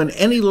 And then when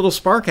any little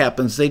spark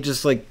happens, they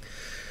just like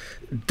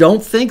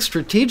don't think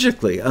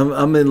strategically.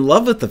 I'm in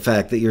love with the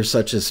fact that you're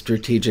such a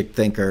strategic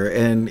thinker,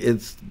 and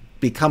it's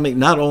becoming,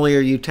 not only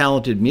are you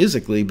talented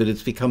musically, but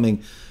it's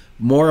becoming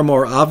more and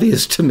more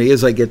obvious to me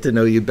as I get to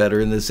know you better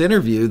in this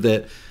interview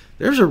that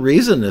there's a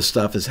reason this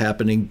stuff is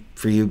happening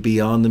for you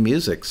beyond the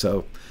music.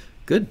 So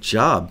good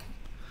job.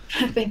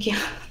 Thank you.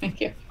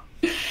 Thank you.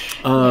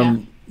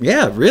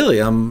 Yeah,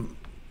 really.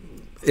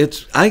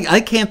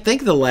 I can't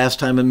think of the last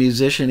time a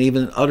musician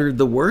even uttered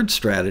the word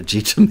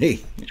strategy to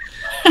me.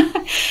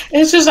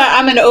 It's just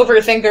I'm an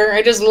overthinker.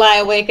 I just lie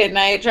awake at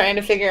night trying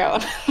to figure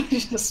out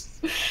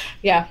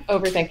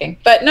overthinking.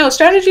 But no,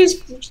 strategy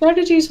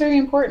is very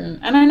important.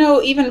 And I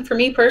know even for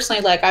me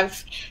personally, like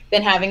I've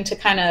been having to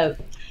kind of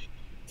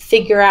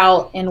figure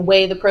out and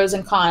weigh the pros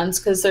and cons,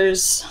 because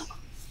there's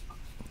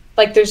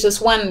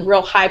this one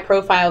real high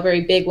profile,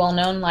 very big,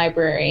 well-known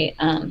library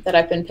that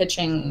I've been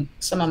pitching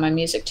some of my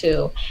music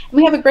to. And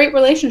we have a great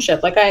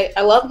relationship. Like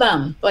I love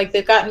them. Like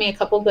they've gotten me a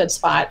couple good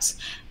spots,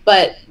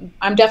 but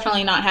I'm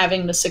definitely not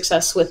having the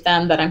success with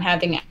them that I'm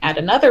having at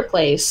another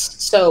place.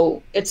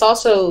 So it's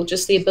also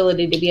just the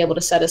ability to be able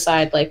to set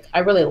aside, like, I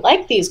really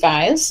like these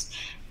guys.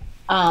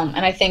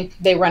 And I think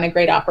they run a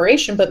great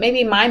operation, but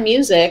maybe my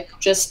music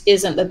just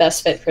isn't the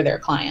best fit for their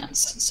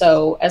clients.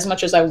 So as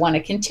much as I want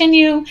to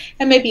continue,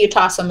 and maybe you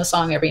toss them a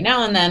song every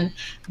now and then,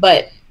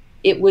 but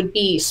it would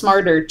be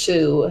smarter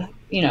to,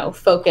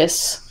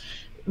 focus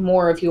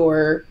more of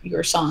your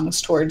songs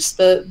towards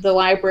the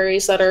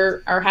libraries that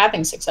are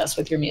having success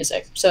with your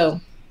music.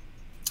 So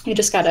you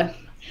just got to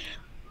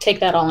take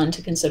that all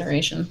into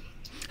consideration.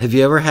 Have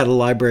you ever had a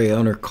library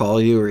owner call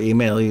you or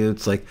email you?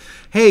 It's like,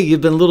 hey, you've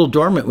been a little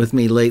dormant with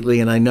me lately,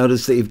 and I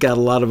noticed that you've got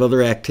a lot of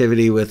other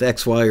activity with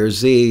X, Y, or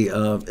Z.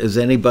 Has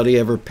anybody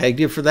ever pegged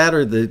you for that,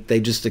 or they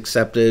just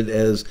accept it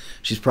as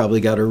she's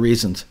probably got her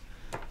reasons?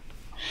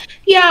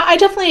 Yeah, I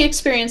definitely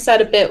experienced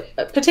that a bit,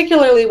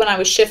 particularly when I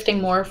was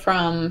shifting more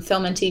from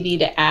film and TV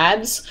to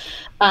ads.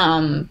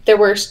 There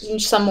were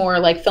some more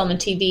like film and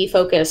TV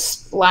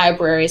focused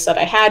libraries that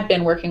I had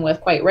been working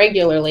with quite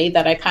regularly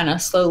that I kind of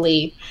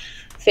slowly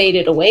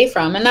faded away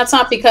from. And that's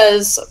not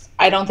because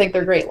I don't think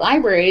they're great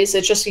libraries.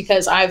 It's just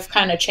because I've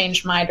kind of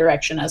changed my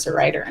direction as a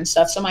writer and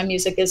stuff. So my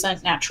music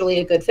isn't naturally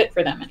a good fit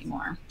for them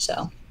anymore.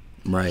 So,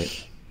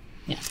 right.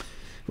 Yeah.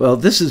 Well,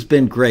 this has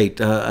been great.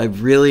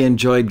 I've really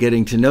enjoyed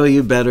getting to know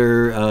you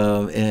better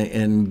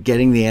and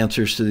getting the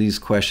answers to these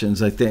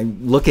questions. I think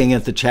looking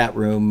at the chat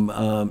room,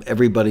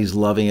 everybody's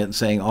loving it and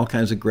saying all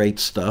kinds of great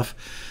stuff.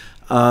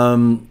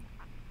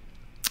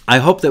 I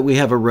hope that we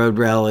have a road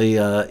rally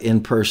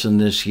in person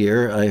this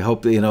year. I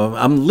hope that,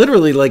 I'm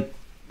literally like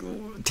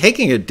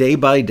taking it day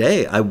by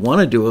day. I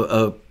want to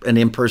do an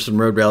in-person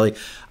road rally.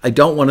 I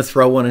don't want to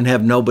throw one and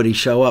have nobody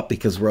show up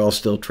because we're all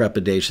still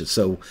trepidatious.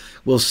 So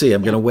we'll see.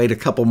 I'm going to wait a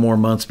couple more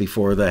months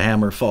before the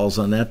hammer falls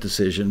on that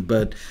decision.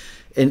 But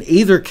in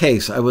either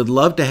case, I would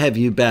love to have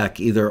you back,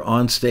 either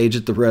on stage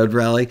at the road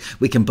rally.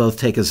 We can both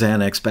take a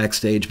Xanax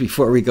backstage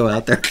before we go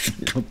out there.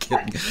 I'm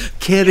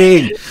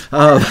kidding.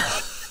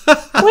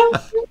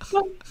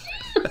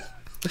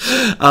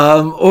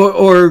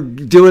 Or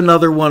do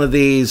another one of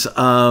these,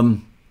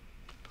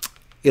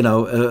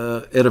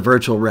 at a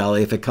virtual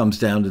rally if it comes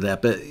down to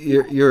that. But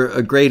you're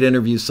a great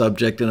interview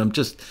subject, and I'm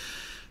just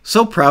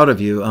so proud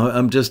of you.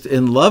 I'm just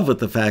in love with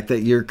the fact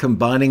that you're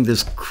combining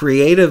this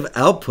creative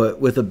output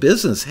with a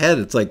business head.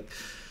 It's like,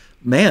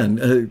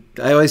 man,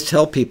 I always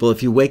tell people,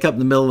 if you wake up in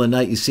the middle of the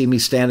night, you see me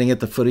standing at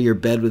the foot of your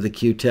bed with a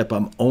Q-tip,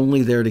 I'm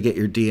only there to get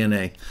your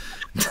DNA.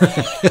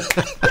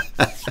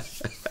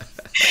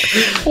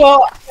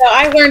 Well,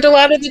 I learned a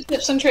lot of the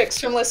tips and tricks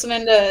from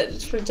listening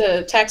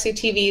to Taxi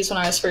TVs when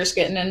I was first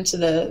getting into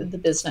the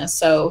business.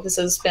 So this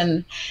has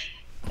been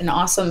an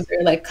awesome,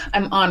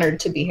 I'm honored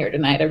to be here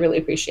tonight. I really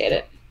appreciate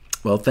it.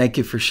 Well, thank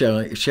you for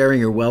sharing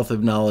your wealth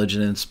of knowledge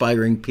and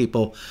inspiring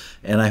people.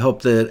 And I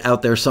hope that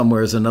out there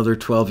somewhere is another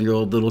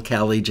 12-year-old little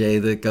Callie J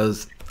that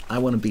goes, I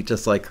want to be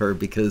just like her,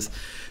 because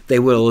they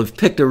will have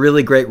picked a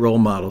really great role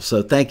model.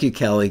 So thank you,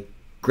 Callie.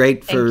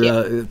 Great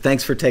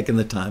thanks for taking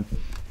the time.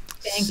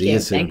 Thank you.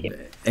 Thank you.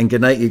 And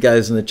good night, you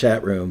guys in the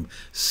chat room.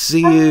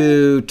 See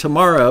you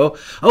tomorrow.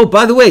 Oh,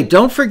 by the way,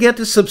 don't forget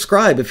to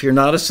subscribe if you're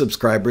not a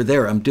subscriber.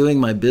 There, I'm doing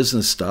my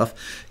business stuff.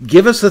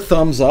 Give us a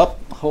thumbs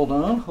up. Hold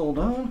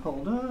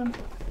on.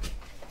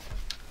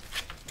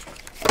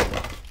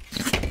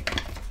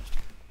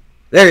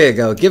 There you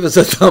go. Give us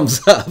a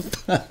thumbs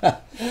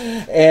up.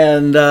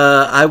 And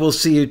I will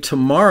see you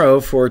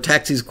tomorrow for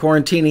Taxi's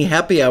Quarantini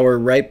Happy Hour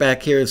right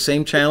back here,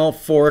 same channel,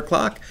 4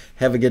 o'clock.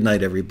 Have a good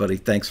night, everybody.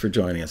 Thanks for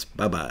joining us.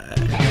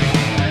 Bye-bye.